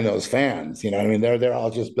to find those fans. I mean, they're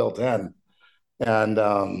all just built in, and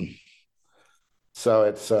so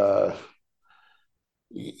it's Robert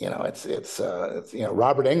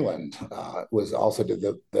Englund was also did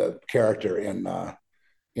the character in our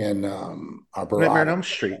Nightmare on Elm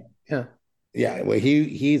Street. Yeah. Well,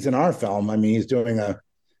 he's in our film. I mean, he's doing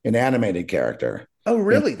an animated character. Oh,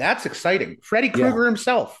 really? That's exciting. Freddy Krueger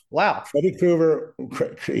himself. Wow. Freddy Krueger,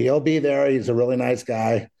 he'll be there. He's a really nice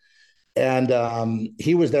guy. And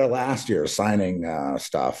he was there last year signing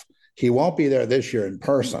stuff. He won't be there this year in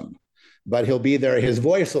person, but he'll be there. His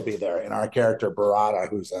voice will be there in our character, Barada,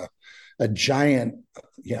 who's a giant,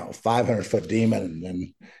 500-foot demon.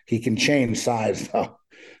 And he can change size, though.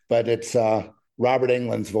 But it's Robert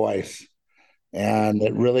Englund's voice. And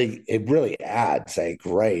it really adds a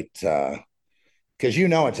great, because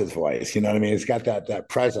it's his voice, you know what I mean? It's got that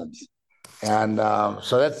presence. And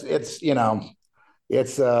so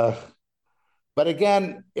it's but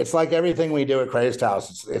again, it's like everything we do at Crazed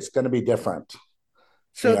House, it's going to be different.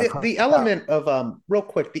 So the element of, real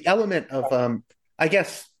quick, I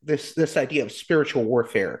guess this idea of spiritual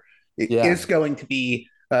warfare is going to be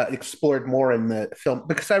explored more in the film,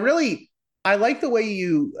 because I like the way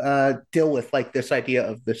you deal with like this idea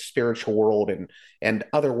of the spiritual world and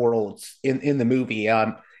other worlds in the movie.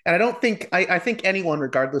 And I don't think I think anyone,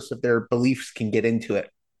 regardless of their beliefs, can get into it.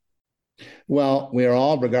 Well, we are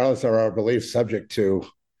all, regardless of our beliefs, subject to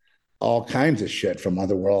all kinds of shit from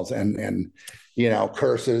other worlds and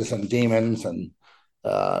curses and demons and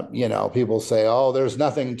people say, oh, there's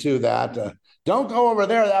nothing to that. Don't go over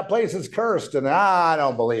there. That place is cursed. And I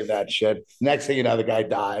don't believe that shit. Next thing you know, the guy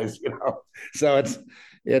dies, So it's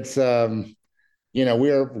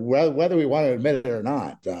we're, whether we want to admit it or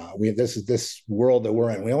not, this is this world that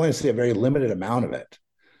we're in. We only see a very limited amount of it.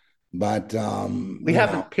 But we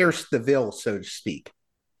haven't pierced the veil, so to speak.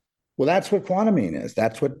 Well, that's what Quatermain is.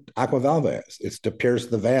 That's what Aquavelva is. It's to pierce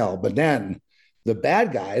the veil. But then the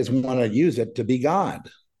bad guys want to use it to be God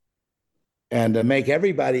and to make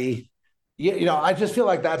everybody... I just feel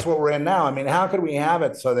like that's what we're in now. I mean, how could we have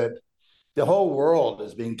it so that the whole world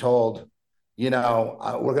is being told, we're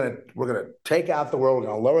going to take out the world, we're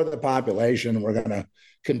going to lower the population, we're going to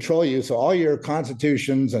control you. So all your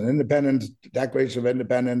constitutions and independence, Declaration of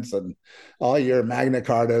Independence, and all your Magna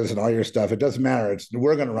Cartas and all your stuff, it doesn't matter.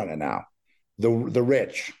 We're going to run it now. The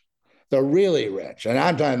rich, the really rich, and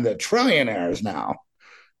I'm talking the trillionaires now,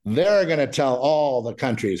 they're going to tell all the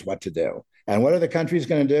countries what to do. And what are the countries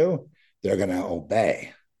going to do? They're going to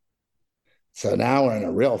obey. So now we're in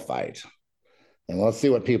a real fight. And let's see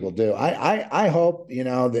what people do. I hope,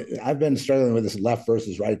 that I've been struggling with this left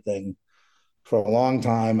versus right thing for a long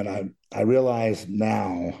time. And I realize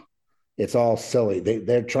now it's all silly.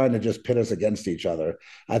 They're trying to just pit us against each other.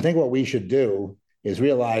 I think what we should do is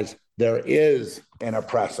realize there is an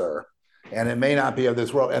oppressor, and it may not be of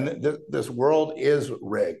this world. And this world is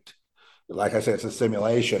rigged. Like I said, it's a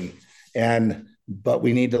simulation. But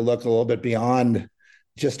we need to look a little bit beyond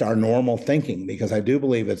just our normal thinking, because I do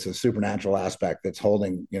believe it's a supernatural aspect that's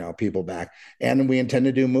holding, people back. And we intend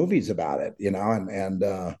to do movies about it, and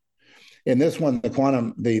in this one,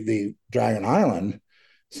 the Dragon Island,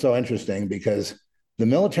 so interesting because the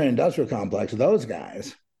military industrial complex, those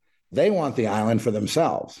guys, they want the island for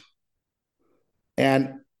themselves.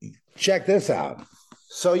 And check this out.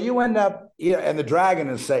 So you end up, and the dragon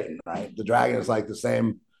is Satan, right? The dragon is like the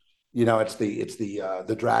same, it's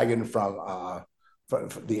the dragon from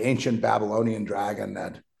the ancient Babylonian dragon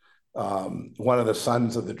that one of the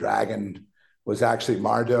sons of the dragon was actually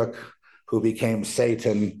Marduk, who became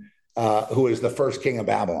Satan, who is the first king of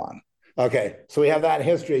Babylon. Okay, so we have that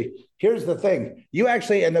history. Here's the thing. You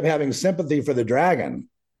actually end up having sympathy for the dragon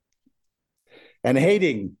and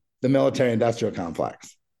hating the military-industrial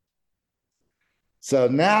complex. So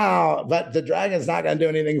now, but the dragon's not going to do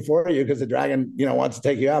anything for you because the dragon, wants to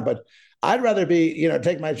take you out. But I'd rather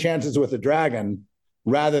take my chances with the dragon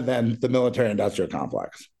rather than the military-industrial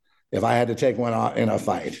complex if I had to take one in a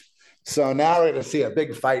fight. So now we're going to see a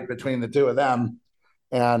big fight between the two of them.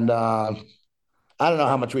 And I don't know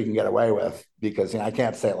how much we can get away with because I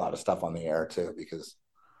can't say a lot of stuff on the air too because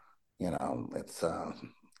it's don't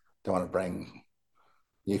want to bring.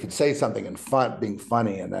 You could say something in being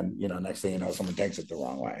funny, and then next thing you know, someone takes it the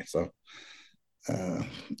wrong way. So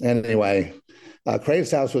anyway,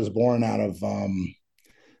 Craves House was born out of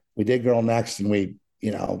we did Girl Next, and we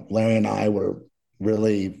Larry and I were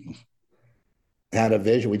really had a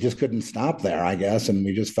vision. We just couldn't stop there, I guess, and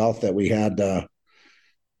we just felt that we had.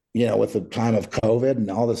 With the time of COVID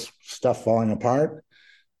and all this stuff falling apart,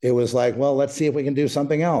 it was like, well, let's see if we can do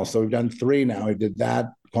something else. So we've done 3 now. We did that,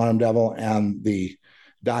 Quantum Devil, and the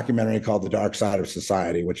documentary called The Dark Side of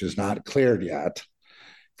Society, which is not cleared yet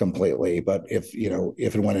completely. But if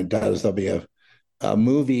and when it does, there'll be a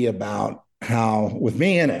movie about how, with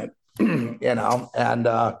me in it, and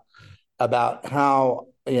about how,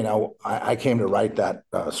 I came to write that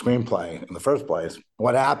screenplay in the first place,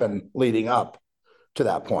 what happened leading up to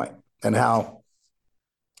that point, and how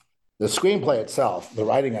the screenplay itself, the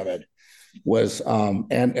writing of it was,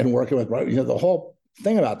 and working with, the whole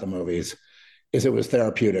thing about the movies is it was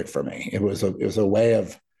therapeutic for me. It was a way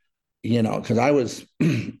of, because I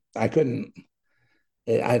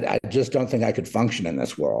just don't think I could function in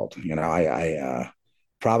this world. I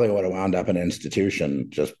probably would have wound up in an institution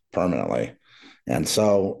just permanently. And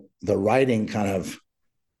so the writing kind of,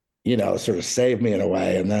 sort of saved me in a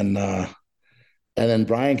way. And then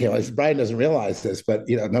Brian came. Brian doesn't realize this, but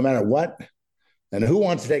no matter what, and who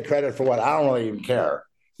wants to take credit for what, I don't really even care.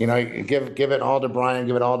 Give it all to Brian,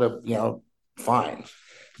 give it all to fine.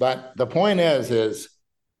 But the point is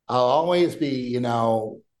I'll always be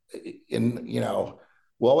we'll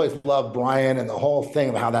always love Brian and the whole thing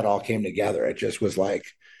of how that all came together. It just was like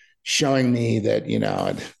showing me that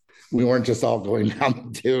we weren't just all going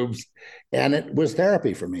down the tubes. And it was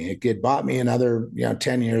therapy for me. It bought me another,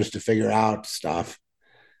 10 years to figure out stuff.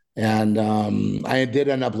 And I did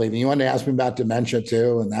end up leaving. You wanted to ask me about dementia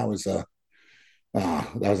too, and that was a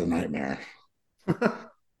nightmare.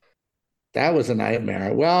 That was a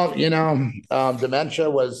nightmare. Well, dementia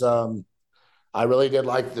was. I really did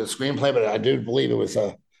like the screenplay, but I do believe it was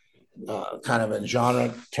a kind of in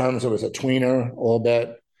genre terms, it was a tweener a little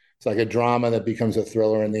bit. It's like a drama that becomes a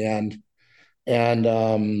thriller in the end, and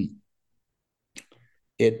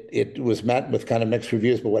it was met with kind of mixed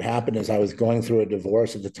reviews. But what happened is I was going through a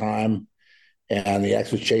divorce at the time, and the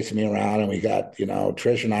ex was chasing me around, and we got,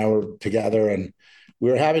 Trish and I were together, and we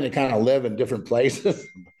were having to kind of live in different places.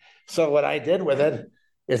 So what I did with it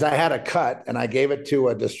is I had a cut, and I gave it to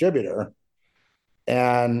a distributor,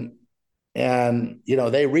 and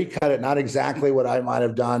they recut it, not exactly what I might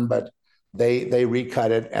have done, but they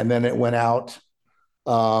recut it, and then it went out.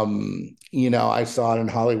 I saw it in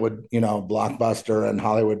Hollywood, Blockbuster and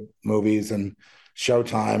Hollywood movies and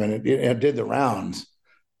Showtime, and it did the rounds.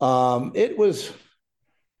 It was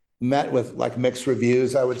met with like mixed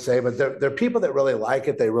reviews, I would say, but there are people that really like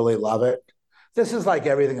it. They really love it. This is like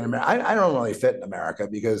everything in America. I don't really fit in America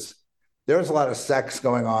because there's a lot of sex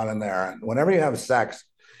going on in there. And whenever you have sex,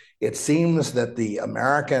 it seems that the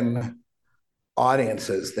American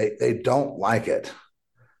audiences, they don't like it.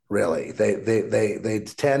 Really, they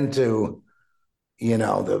tend to, I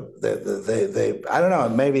don't know,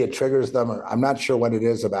 maybe it triggers them, or I'm not sure what it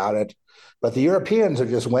is about it, but the Europeans are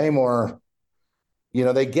just way more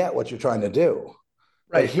they get what you're trying to do.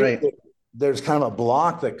 Right, but here, right. There's kind of a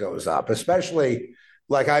block that goes up, especially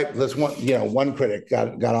like this one, one critic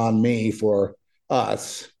got on me for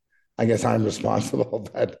us. I guess I'm responsible,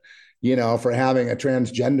 but for having a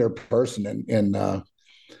transgender person in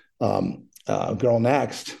Girl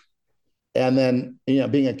Next, and then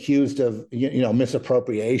being accused of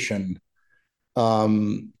misappropriation,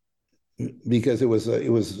 because it was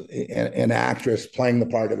an actress playing the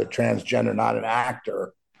part of a transgender, not an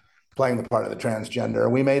actor playing the part of the transgender.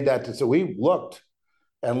 We made that so we looked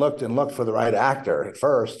and looked and looked for the right actor at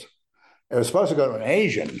first. It was supposed to go to an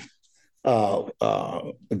Asian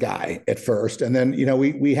guy at first, and then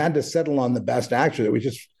we had to settle on the best actor.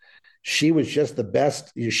 She was just the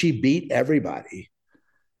best. She beat everybody,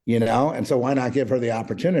 and so why not give her the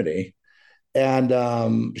opportunity?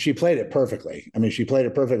 And she played it perfectly. I mean, she played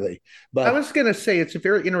it perfectly. But I was gonna say it's a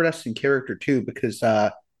very interesting character too, because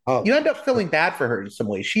you end up feeling bad for her in some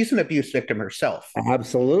ways. She's an abuse victim herself.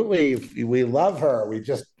 Absolutely, we love her.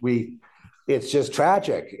 It's just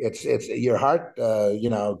tragic. It's your heart,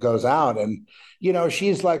 goes out, and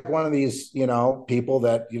she's like one of these, people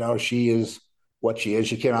that she is what she is.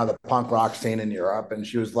 She came out of the punk rock scene in Europe, and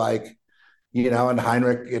she was like, and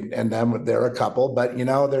Heinrich and them, they're a couple, but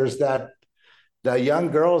there's the young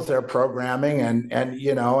girls they're programming, and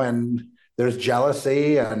there's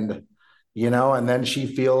jealousy, and and then she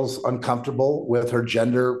feels uncomfortable with her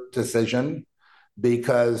gender decision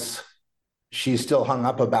because she's still hung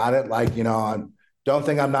up about it. Like, don't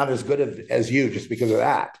think I'm not as good as you just because of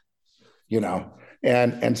that,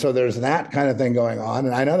 and so there's that kind of thing going on.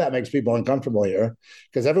 And I know that makes people uncomfortable here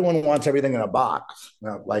because everyone wants everything in a box.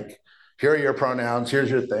 Like, here are your pronouns, here's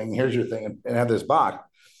your thing, and have this box.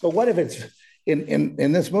 But what if it's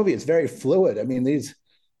in this movie, it's very fluid. I mean,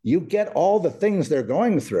 you get all the things they're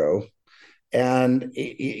going through, and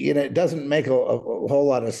it doesn't make a whole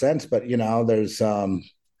lot of sense. But there's what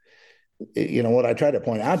I try to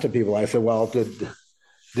point out to people. I said, well, did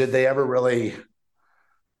they ever really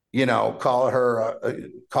call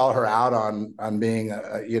her out on being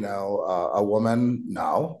a woman?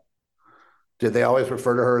 No. Did they always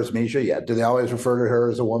refer to her as Misha? Yeah. Did they always refer to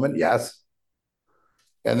her as a woman? Yes.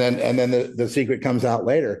 And then the secret comes out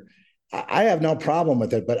later. I have no problem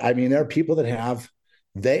with it, but I mean, there are people that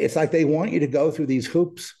it's like they want you to go through these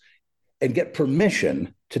hoops and get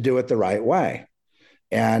permission to do it the right way.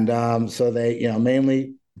 And so they,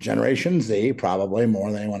 mainly Generation Z, probably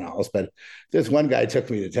more than anyone else. But this one guy took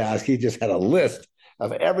me to task. He just had a list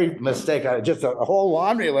of every mistake, just a whole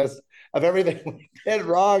laundry list of everything we did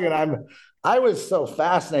wrong. And I was so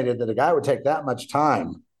fascinated that a guy would take that much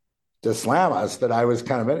time to slam us that I was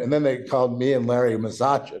kind of in. And then they called me and Larry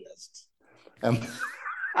misogynists. And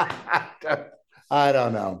I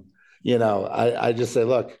don't know. I just say,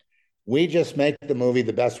 look, we just make the movie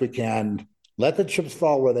the best we can. Let the chips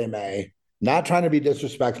fall where they may. Not trying to be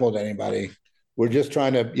disrespectful to anybody. We're just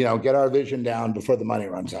trying to, get our vision down before the money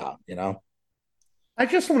runs out, I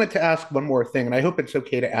just wanted to ask one more thing, and I hope it's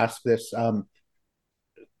okay to ask this. Are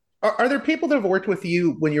there people that have worked with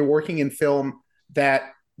you when you're working in film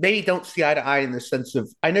that maybe don't see eye to eye in the sense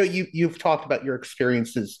of, I know you've talked about your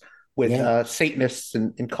experiences with Satanists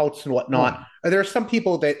and cults and whatnot. Yeah. Are there some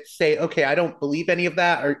people that say, okay, I don't believe any of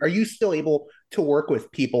that? Are you still able to work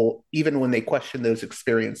with people even when they question those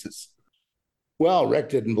experiences? Well, Rick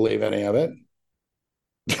didn't believe any of it.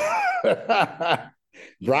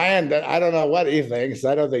 Brian, I don't know what he thinks.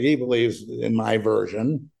 I don't think he believes in my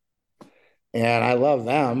version. And I love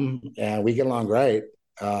them, and we get along great.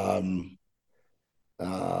 Larry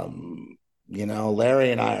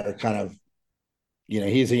and I are kind of,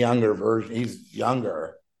 he's a younger version. He's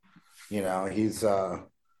younger. He and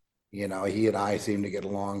I seem to get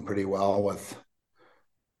along pretty well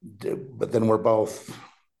but then we're both,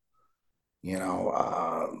 but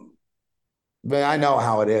I know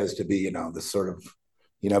how it is to be, this sort of,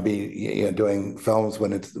 doing films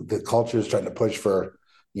when it's the culture is trying to push for,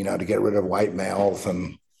 to get rid of white males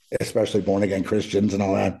and especially born again Christians and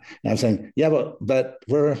all that. And I'm saying, yeah, but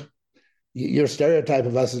your stereotype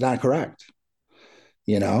of us is not correct,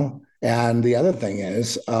 And the other thing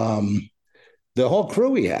is, the whole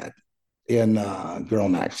crew we had in Girl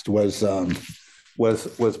Next was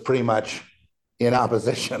pretty much in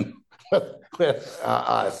opposition with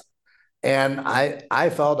us. And I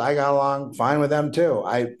felt I got along fine with them too.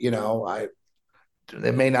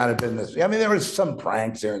 It may not have been this. I mean, there was some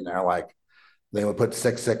pranks here and there, like they would put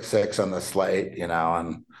 666 on the slate,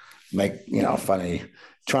 and make, funny,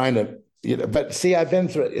 trying to, but see, I've been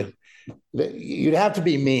through it. You'd have to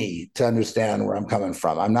be me to understand where I'm coming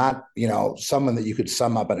from. I'm not, someone that you could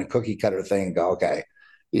sum up in a cookie cutter thing and go, okay,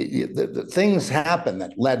 the things happen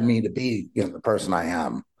that led me to be, the person I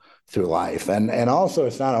am through life. And also,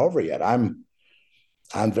 it's not over yet. I'm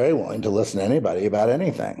very willing to listen to anybody about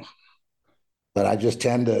anything, but I just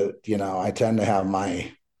tend to, I tend to have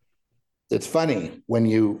my. It's funny when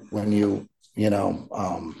you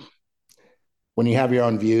have your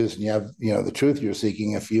own views and you have, the truth you're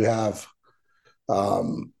seeking. If you have,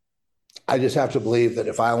 I just have to believe that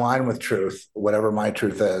if I align with truth, whatever my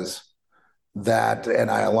truth is, and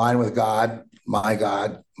I align with God, my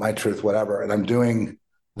truth, whatever, and I'm doing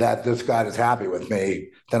that, this God is happy with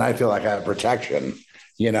me, then I feel like I have protection,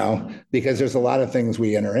 because there's a lot of things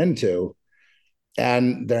we enter into,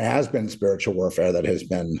 and there has been spiritual warfare that has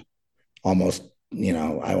been almost,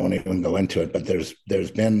 I won't even go into it, but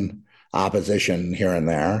there's been opposition here and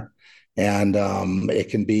there, and it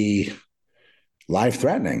can be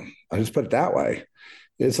life-threatening. I'll just put it that way.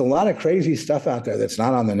 There's a lot of crazy stuff out there that's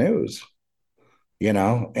not on the news,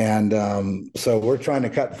 and so we're trying to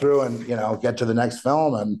cut through and, get to the next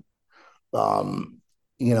film and,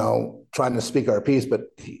 trying to speak our piece. But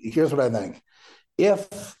here's what I think.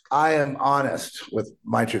 If I am honest with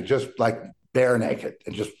my truth, just like bare naked,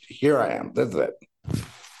 and just here I am, this is it,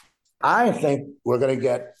 I think we're going to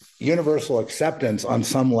get universal acceptance on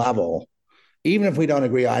some level, even if we don't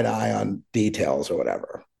agree eye to eye on details or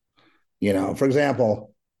whatever. For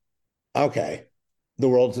example, okay, the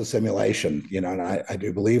world's a simulation, and I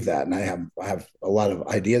do believe that, and I have a lot of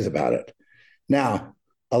ideas about it. Now,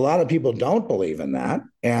 a lot of people don't believe in that,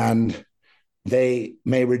 and they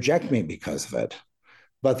may reject me because of it.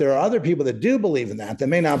 But there are other people that do believe in that. They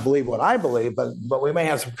may not believe what I believe, but we may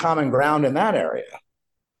have some common ground in that area,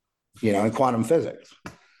 in quantum physics.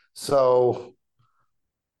 So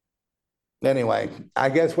anyway, I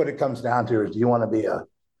guess what it comes down to is, do you want to be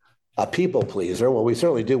a people pleaser? Well, we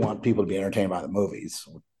certainly do want people to be entertained by the movies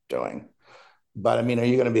we're doing. But I mean, are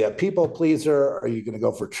you going to be a people pleaser? Are you going to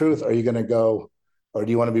go for truth? Are you going to go, or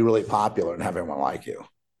do you want to be really popular and have everyone like you?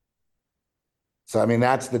 So, I mean,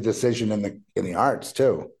 that's the decision in the arts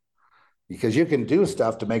too, because you can do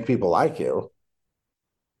stuff to make people like you.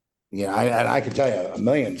 And I can tell you a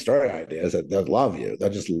million story ideas that they'll love you. They'll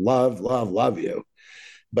just love you.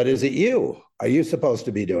 But is it you? Are you supposed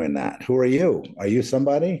to be doing that? Who are you? Are you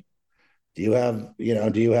somebody? Do you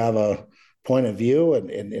have a point of view?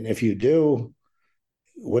 And if you do,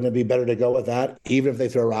 wouldn't it be better to go with that, even if they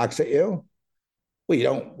throw rocks at you? Well, you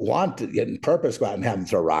don't want to get in purpose go out and have them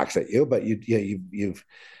throw rocks at you, but you've.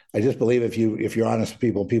 I just believe if you're honest with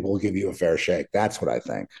people will give you a fair shake. That's what I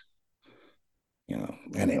think.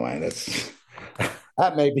 Anyway,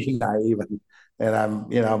 that may be naive, and I'm,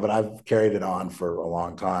 but I've carried it on for a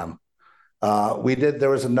long time. There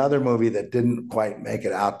was another movie that didn't quite make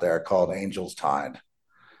it out there called Angel's Tide,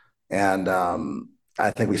 and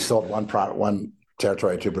I think we sold one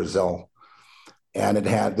territory to Brazil. And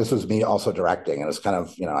this was me also directing, and it's kind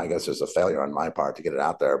of, I guess there's a failure on my part to get it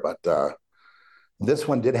out there. But this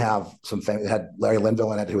one did have it had Larry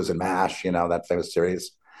Linville in it, who was in MASH, that famous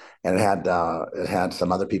series. And it had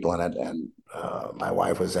some other people in it, and my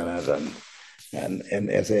wife was in it. And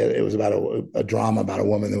it was about a drama about a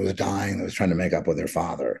woman that was dying, that was trying to make up with her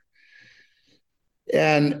father.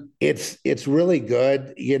 And it's really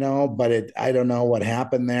good, but I don't know what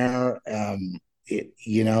happened there.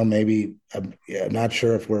 Maybe I'm not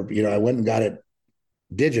sure if I went and got it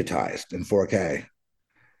digitized in 4K,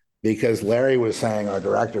 because Larry was saying, our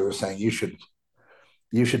director was saying, you should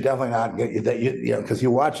definitely not get that, because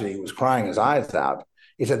you watch it, he was crying his eyes out.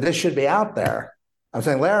 He said, this should be out there. I'm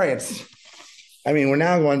saying, Larry, we're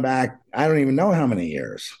now going back, I don't even know how many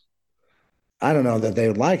years. I don't know that they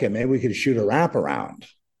would like it. Maybe we could shoot a wraparound.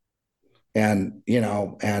 And,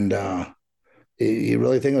 you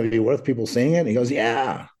really think it would be worth people seeing it? And he goes,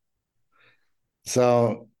 yeah.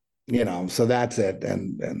 So, so that's it.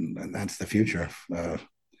 And that's the future. I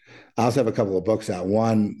also have a couple of books out.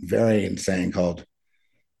 One very insane called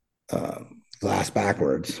Glass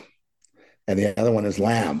Backwards. And the other one is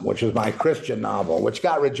Lamb, which is my Christian novel, which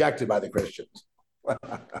got rejected by the Christians.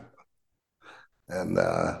 And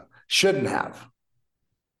shouldn't have.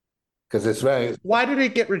 Because it's very... Why did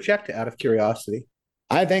it get rejected, out of curiosity?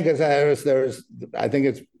 I think maybe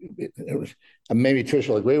Trish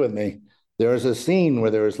will agree with me. There was a scene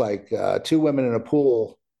where there was like two women in a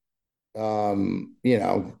pool,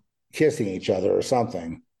 kissing each other or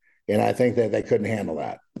something. And I think that they couldn't handle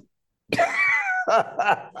that.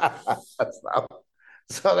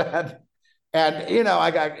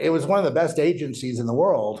 It was one of the best agencies in the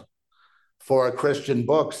world for Christian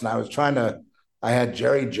books. And I had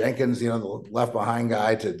Jerry Jenkins, the Left Behind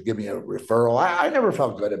guy, to give me a referral. I never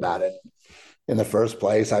felt good about it. in the first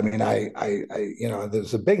place. I mean,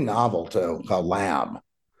 there's a big novel too called Lamb,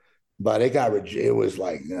 but it was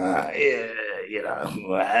like,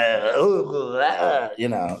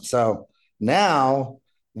 So now,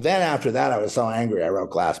 then after that, I was so angry, I wrote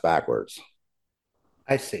Glass Backwards.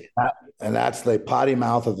 I see. And that's the potty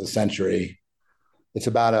mouth of the century. It's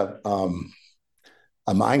about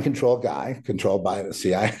a mind controlled guy controlled by the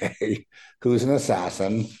CIA who's an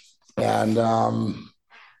assassin. And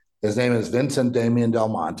his name is Vincent Damien Del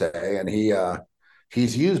Monte. And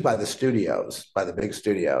he's used by the studios, by the big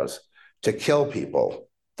studios, to kill people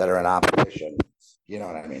that are in opposition. You know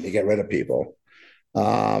what I mean? To get rid of people.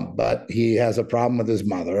 But he has a problem with his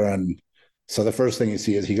mother. And so the first thing you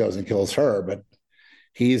see is he goes and kills her. But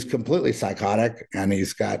he's completely psychotic, and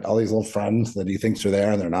he's got all these little friends that he thinks are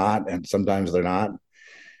there, and they're not. And sometimes they're not.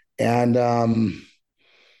 And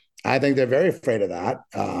I think they're very afraid of that.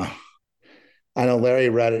 I know Larry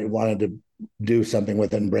Reddick wanted to do something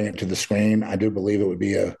with it and bring it to the screen. I do believe it would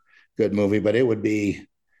be a good movie, but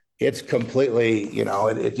it's completely,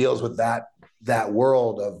 it deals with that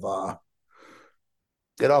world of,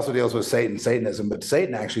 it also deals with Satanism, but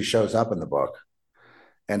Satan actually shows up in the book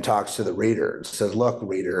and talks to the reader, says, look,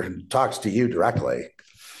 reader, and talks to you directly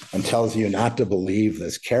and tells you not to believe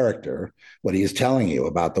this character, what he's telling you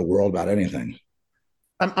about the world, about anything.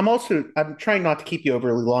 I'm trying not to keep you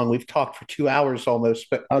overly long. We've talked for 2 hours almost,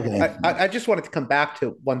 but okay. I just wanted to come back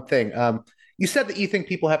to one thing. You said that you think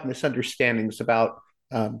people have misunderstandings about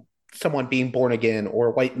someone being born again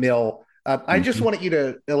or white male. I just wanted you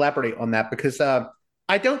to elaborate on that, because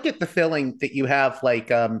I don't get the feeling that you have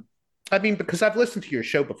because I've listened to your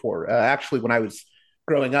show before, actually when I was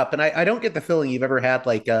growing up, and I don't get the feeling you've ever had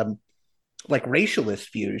like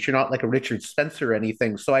racialist views. You're not like a Richard Spencer or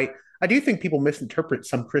anything. So I do think people misinterpret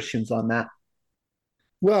some Christians on that.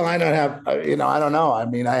 Well, I don't have, I don't know. I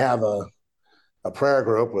mean, I have a prayer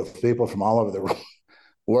group with people from all over the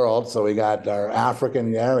world. So we got our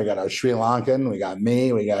African there, we got our Sri Lankan, we got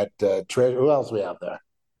me, we got Trish. Who else we have there?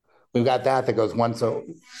 We've got that goes once.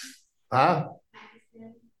 Huh?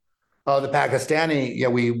 Oh, the Pakistani. Yeah,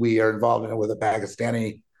 we are involved in it with a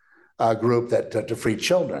Pakistani group that to free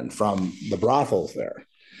children from the brothels there.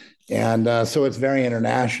 And so it's very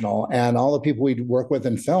international. And all the people we work with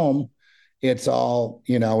in film, it's all,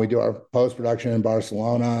 we do our post-production in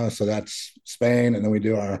Barcelona. So that's Spain. And then we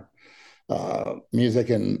do our music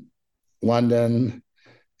in London.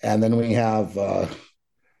 And then we have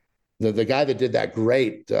the guy that did that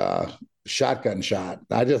great Shotgun Shot.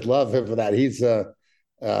 I just love him for that. He's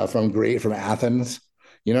from Greece, from Athens.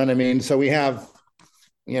 You know what I mean? So we have,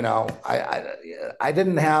 I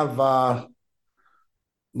didn't have, I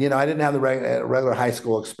didn't have the regular high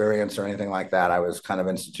school experience or anything like that. I was kind of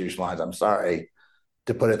institutionalized. I'm sorry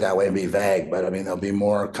to put it that way and be vague, but I mean, there'll be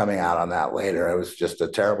more coming out on that later. It was just a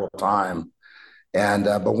terrible time. And,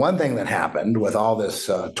 but one thing that happened with all this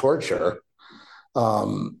torture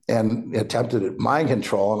and attempted mind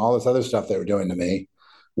control and all this other stuff they were doing to me,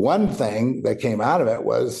 one thing that came out of it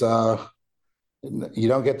was you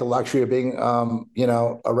don't get the luxury of being, a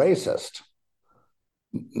racist.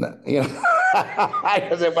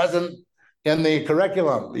 Because it wasn't in the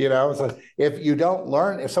curriculum, So if you don't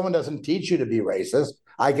learn, if someone doesn't teach you to be racist,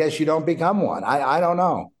 I guess you don't become one. I don't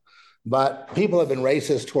know. But people have been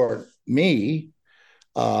racist toward me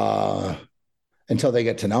until they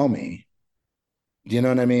get to know me. Do you know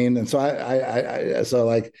what I mean? And so so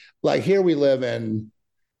like here we live in,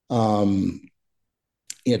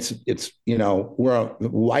 it's we're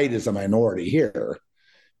white is a minority here.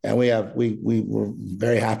 And we're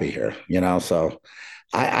very happy here, so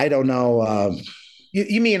I don't know.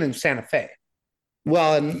 You mean in Santa Fe?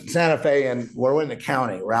 Well, in Santa Fe, and we're in the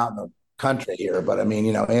county, we're out in the country here, but I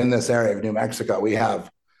mean, in this area of New Mexico, we have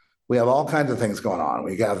all kinds of things going on.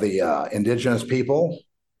 We have the indigenous people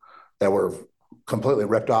that were completely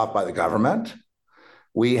ripped off by the government.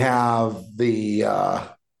 We have it's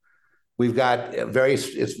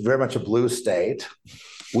very much a blue state.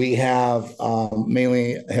 We have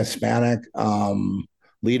mainly Hispanic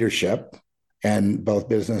leadership in both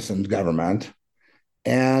business and government,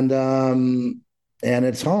 and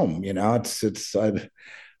it's home. I just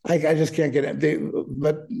can't get it.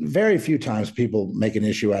 But very few times people make an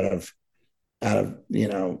issue out of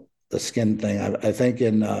the skin thing. I think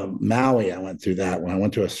in Maui I went through that when I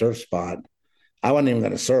went to a surf spot. I wasn't even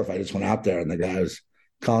going to surf. I just went out there, and the guy was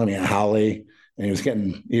calling me a haole, and he was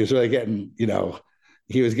really getting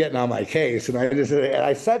he was getting on my case, and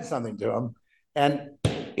I said something to him, and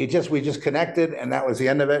we just connected, and that was the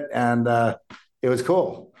end of it, and it was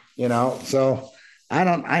cool, So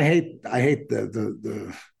I hate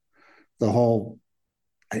the whole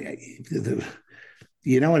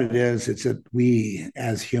you know what it is? It's that we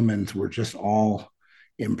as humans, we're just all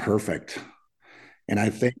imperfect. And I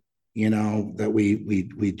think, that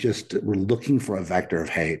we're looking for a vector of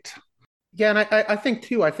hate. Yeah, and I think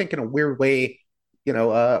too, I think in a weird way,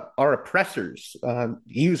 our oppressors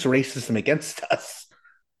use racism against us.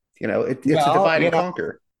 It's a divide and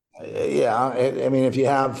conquer. Yeah, I mean,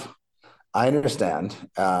 I understand,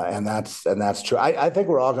 and that's true. I think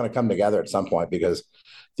we're all going to come together at some point, because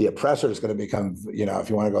the oppressor is going to become, if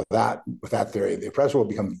you want to go with that theory, the oppressor will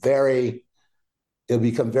become it'll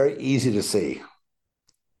become very easy to see.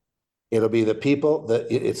 It'll be the people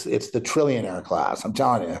it's the trillionaire class, I'm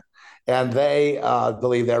telling you, and they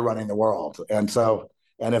believe they're running the world, and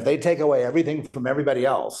if they take away everything from everybody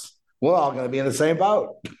else, we're all going to be in the same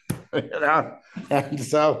boat, and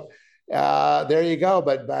so. There you go.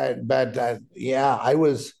 But yeah, I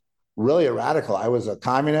was really a radical. I was a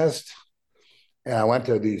communist, and I went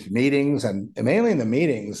to these meetings, and mainly in the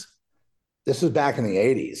meetings, this was back in the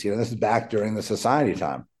 80s, this is back during the society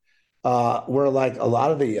time, where like a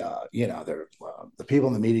lot of the, the people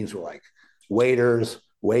in the meetings were like waiters,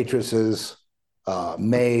 waitresses,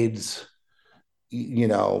 maids,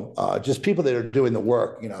 just people that are doing the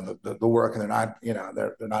work, the work, and they're not,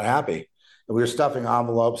 they're not happy. And we were stuffing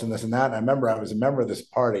envelopes and this and that. And I remember I was a member of this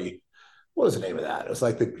party. What was the name of that? It was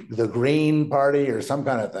like the Green Party or some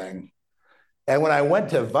kind of thing. And when I went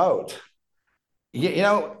to vote,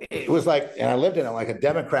 it was like, and I lived in like a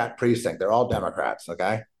Democrat precinct. They're all Democrats,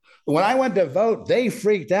 okay? When I went to vote, they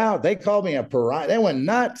freaked out. They called me a pariah. They went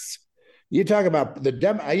nuts. You talk about you'd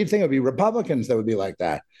think it would be Republicans that would be like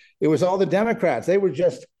that. It was all the Democrats. They were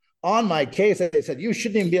just on my case. They said, you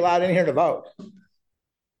shouldn't even be allowed in here to vote.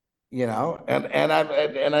 And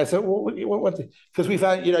I said, well, what? Because we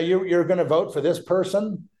found, you're going to vote for this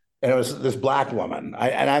person, and it was this black woman.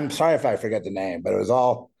 And I'm sorry if I forget the name, but it was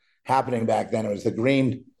all happening back then. It was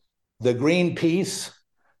the Green Peace,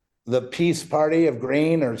 the Peace Party of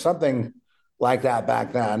Green, or something like that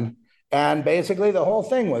back then. And basically, the whole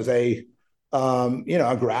thing was a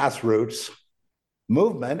grassroots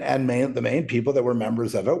movement, and the main people that were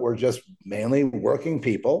members of it were just mainly working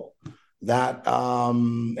people. That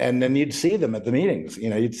and then you'd see them at the meetings.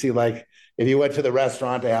 You'd see, like, if you went to the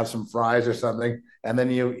restaurant to have some fries or something, and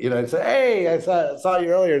then you'd say, "Hey, I saw you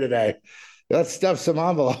earlier today. Let's stuff some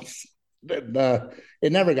envelopes."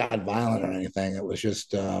 It never got violent or anything. It was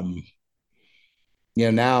just, now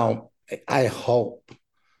I hope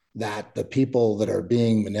that the people that are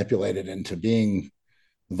being manipulated into being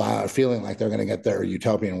violent, feeling like they're going to get their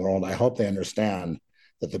utopian world, I hope they understand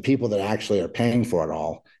that the people that actually are paying for it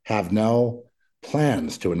all have no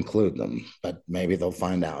plans to include them, but maybe they'll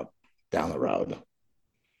find out down the road.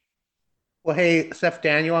 Well, hey, Zeph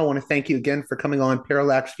Daniel, I want to thank you again for coming on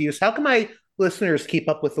Parallax Views. How can my listeners keep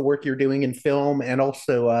up with the work you're doing in film and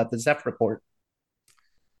also the Zeph Report?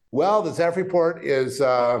 Well, the Zeph Report is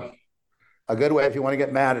a good way if you want to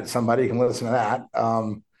get mad at somebody, you can listen to that.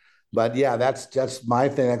 But yeah, that's my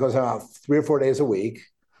thing. That goes out 3 or 4 days a week.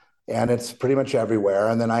 And it's pretty much everywhere.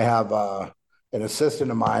 And then I have an assistant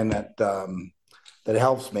of mine that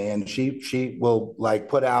helps me, and she will like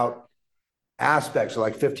put out aspects of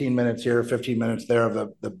like 15 minutes here, 15 minutes there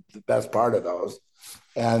of the best part of those,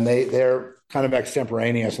 and they're kind of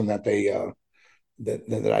extemporaneous in that they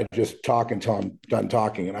that I just talk until I'm done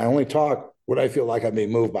talking, and I only talk what I feel like I'm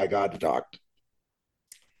being moved by God to talk.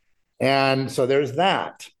 And so there's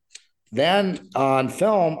that. Then on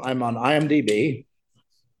film, I'm on IMDb.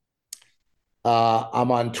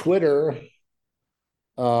 I'm on Twitter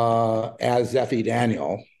as Zephy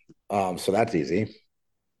Daniel, so that's easy.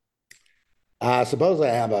 Suppose I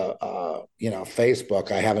have a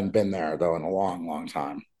Facebook. I haven't been there though in a long, long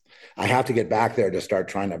time. I have to get back there to start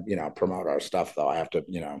trying to promote our stuff though. I have to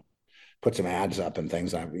put some ads up and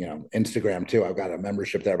things. I've Instagram too. I've got a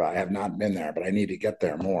membership there, but I have not been there. But I need to get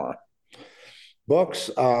there more.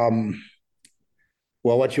 Books. Well,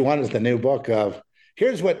 what you want is the new book of.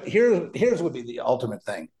 Here's what would be the ultimate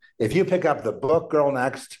thing. If you pick up the book Girl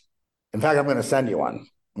Next, in fact, I'm going to send you one.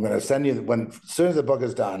 I'm going to send you as soon as the book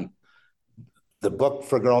is done, the book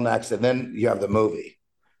for Girl Next, and then you have the movie.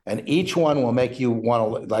 And each one will make you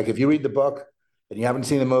want to, like, if you read the book and you haven't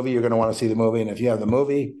seen the movie, you're going to want to see the movie. And if you have the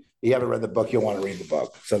movie, you haven't read the book, you'll want to read the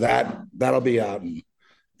book. So that'll be out on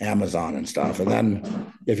Amazon and stuff. And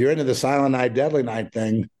then if you're into the Silent Night, Deadly Night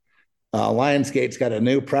thing, Lionsgate's got a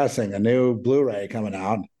new pressing, a new Blu-ray coming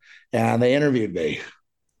out, and they interviewed me.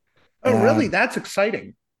 Oh, really? That's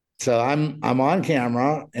exciting. So I'm on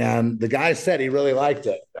camera, and the guy said he really liked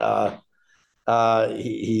it.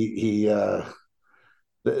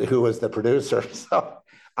 Who was the producer? So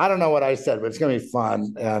I don't know what I said, but it's going to be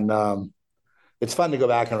fun. And it's fun to go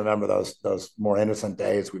back and remember those more innocent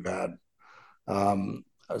days we've had.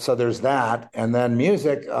 So there's that. And then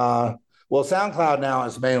music. Well, SoundCloud now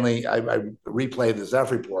is mainly, I replay the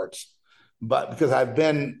Zeph reports, but because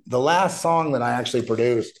the last song that I actually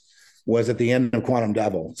produced was at the end of Quantum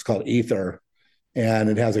Devil. It's called Ether. And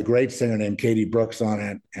it has a great singer named Katie Brooks on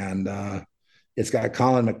it. And it's got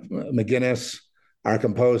Colin McGuinness, our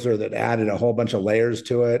composer, that added a whole bunch of layers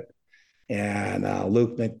to it. And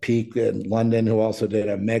Luke McPeak in London, who also did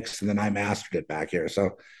a mix, and then I mastered it back here.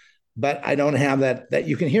 So, but I don't have that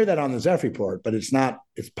you can hear that on the Zeph report, but it's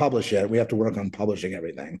published yet. We have to work on publishing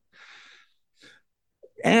everything.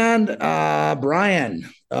 And Brian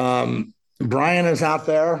is out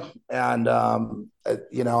there, and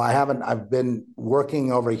I've been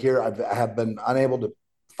working over here. I have been unable to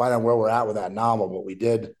find out where we're at with that novel, but we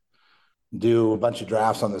did do a bunch of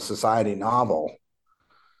drafts on the Society novel,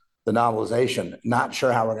 the novelization. Not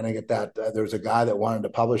sure how we're going to get that. There's a guy that wanted to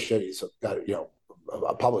publish it. He's got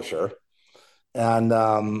a publisher, and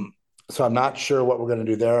so I'm not sure what we're going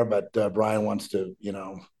to do there. But Brian wants to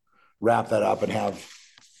wrap that up and have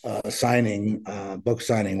book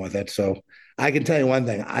signing with it. So I can tell you one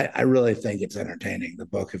thing: I really think it's entertaining. The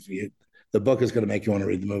book, the book is going to make you want to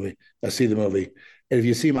read the movie, see the movie. And if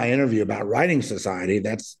you see my interview about writing Society,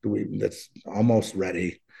 that's almost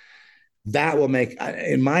ready. That will make,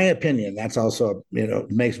 in my opinion, that's also,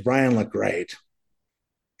 makes Brian look great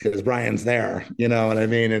because Brian's there, you know what I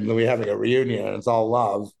mean? And we're having a reunion and it's all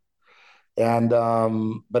love. And,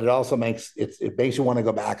 but it also makes you want to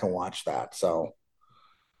go back and watch that. So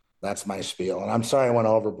that's my spiel. And I'm sorry I went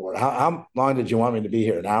overboard. How long did you want me to be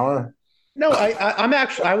here? An hour? No,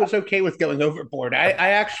 I was okay with going overboard. I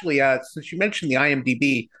actually, since you mentioned the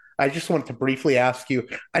IMDb, I just wanted to briefly ask you,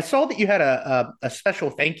 I saw that you had a special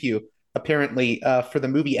thank you, apparently, for the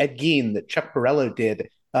movie Ed Gein that Chuck Perrello did.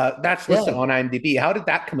 That's listed on IMDb. How did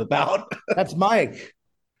that come about? That's Mike,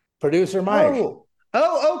 producer Mike.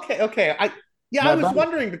 Oh, okay. I was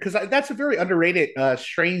wondering because that's a very underrated,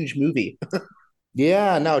 strange movie.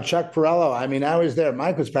 Yeah, no, Chuck Perrello. I mean, I was there.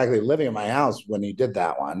 Mike was practically living in my house when he did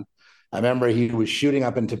that one. I remember he was shooting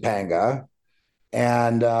up in Topanga,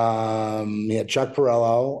 and he had Chuck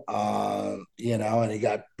Perrello, and he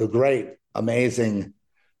got the great, amazing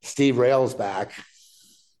Steve Railsback.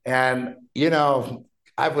 And,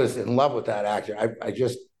 I was in love with that actor. Did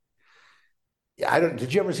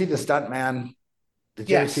you ever see The Stuntman? Did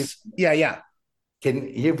you ever see? Yeah.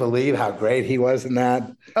 Can you believe how great he was in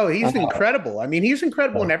that? Oh, he's incredible. I mean, he's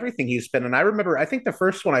incredible in everything he's been. And I think the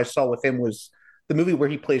first one I saw with him was the movie where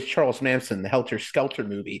he plays Charles Manson, the Helter Skelter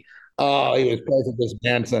movie. Oh, he was playing this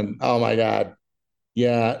Manson. Oh my God.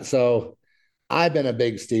 Yeah. So I've been a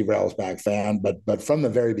big Steve Railsback fan, but from the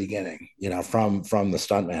very beginning, from the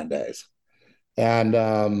Stuntman days. And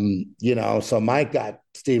so Mike got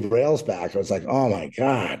Steve Railsback. I was like, oh my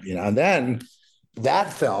God, and then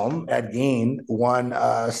that film, Ed Gein, won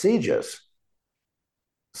Sieges.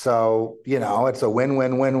 So, it's a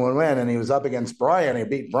win-win-win-win-win. And he was up against Brian. He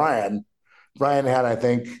beat Brian. Brian had, I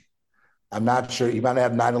think, I'm not sure, he might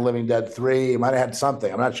have had Night of the Living Dead 3. He might have had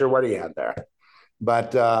something. I'm not sure what he had there.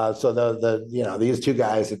 But so these two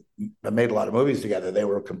guys that made a lot of movies together, they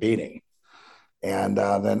were competing. And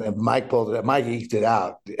then Mike pulled it up. Mike eked it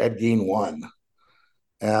out. Ed Gein won.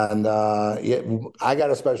 And I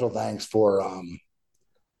got a special thanks for,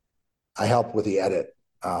 I helped with the edit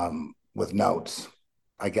with notes.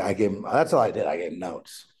 I gave him, that's all I did. I gave him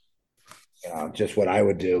notes. Just what I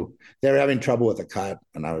would do. They were having trouble with the cut,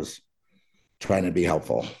 and I was trying to be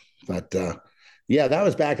helpful. But that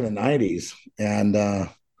was back in the 90s. And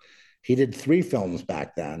he did 3 films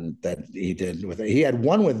back then that he did with it. He had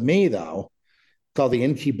one with me, though, called The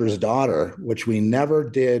Innkeeper's Daughter, which we never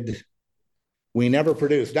did. We never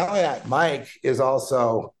produced. Not only that, Mike is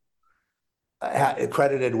also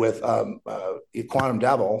credited with Quantum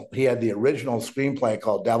Devil. He had the original screenplay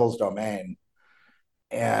called Devil's Domain.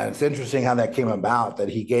 And it's interesting how that came about, that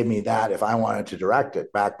he gave me that if I wanted to direct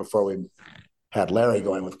it back before we had Larry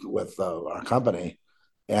going with our company.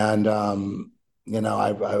 And, I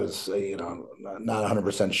was, not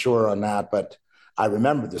 100% sure on that, but I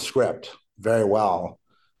remembered the script very well.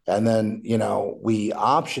 And then, we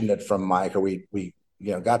optioned it from Mike, or we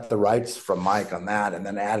got the rights from Mike on that, and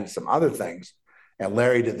then added some other things. And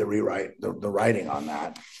Larry did the rewrite, the writing on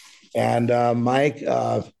that. And Mike,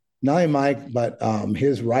 not only Mike, but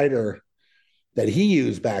his writer that he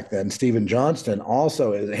used back then, Stephen Johnston,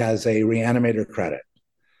 also has a Reanimator credit.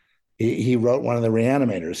 He wrote one of the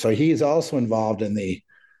Reanimators. So he's also involved in the,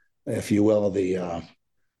 if you will, the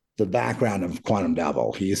background of Quantum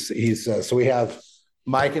Devil. So we have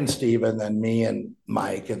Mike and Steven, then me and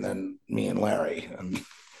Mike, and then me and Larry, and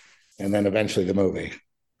then eventually the movie.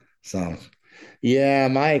 So, yeah,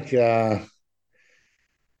 Mike, the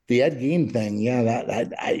Ed Gein thing, yeah,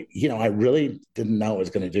 that I really didn't know it was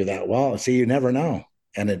going to do that well. See, you never know,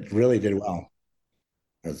 and it really did well.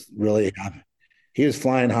 It's really he was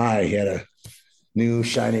flying high. He had a new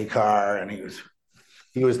shiny car, and he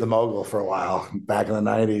was the mogul for a while back in the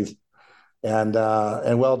 90s, and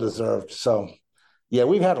well deserved. So, yeah,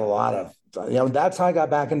 we've had a lot of, that's how I got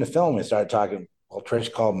back into film. We started talking. Well,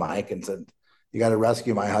 Trish called Mike and said, "You got to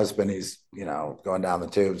rescue my husband. He's, going down the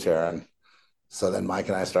tubes here." And so then Mike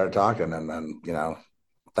and I started talking, and then,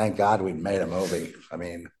 thank God we made a movie. I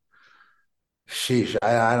mean, sheesh,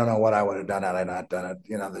 I don't know what I would have done had I not done it.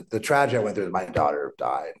 The tragedy I went through is my daughter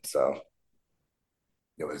died. So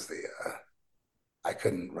it was I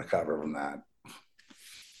couldn't recover from that.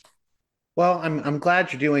 Well, I'm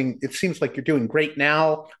glad it seems like you're doing great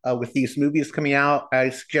now with these movies coming out. I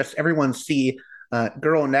suggest everyone see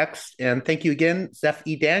Girl Next. And thank you again, Zeph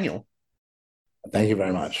E. Daniel. Thank you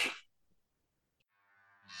very much.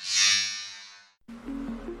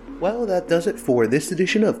 Well, that does it for this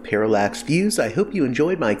edition of Parallax Views. I hope you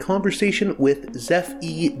enjoyed my conversation with Zeph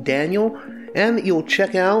E. Daniel, and that you'll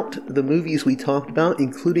check out the movies we talked about,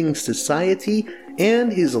 including Society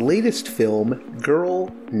and his latest film,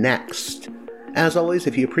 Girl Next. As always,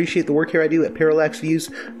 if you appreciate the work here I do at Parallax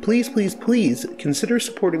Views, please, please, please consider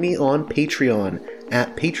supporting me on Patreon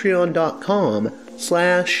at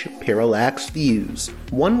patreon.com/parallaxviews.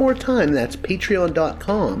 One more time, that's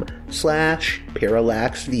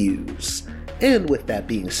patreon.com/parallaxviews. And with that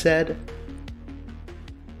being said,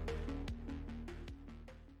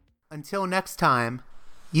 until next time,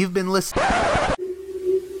 you've been listening.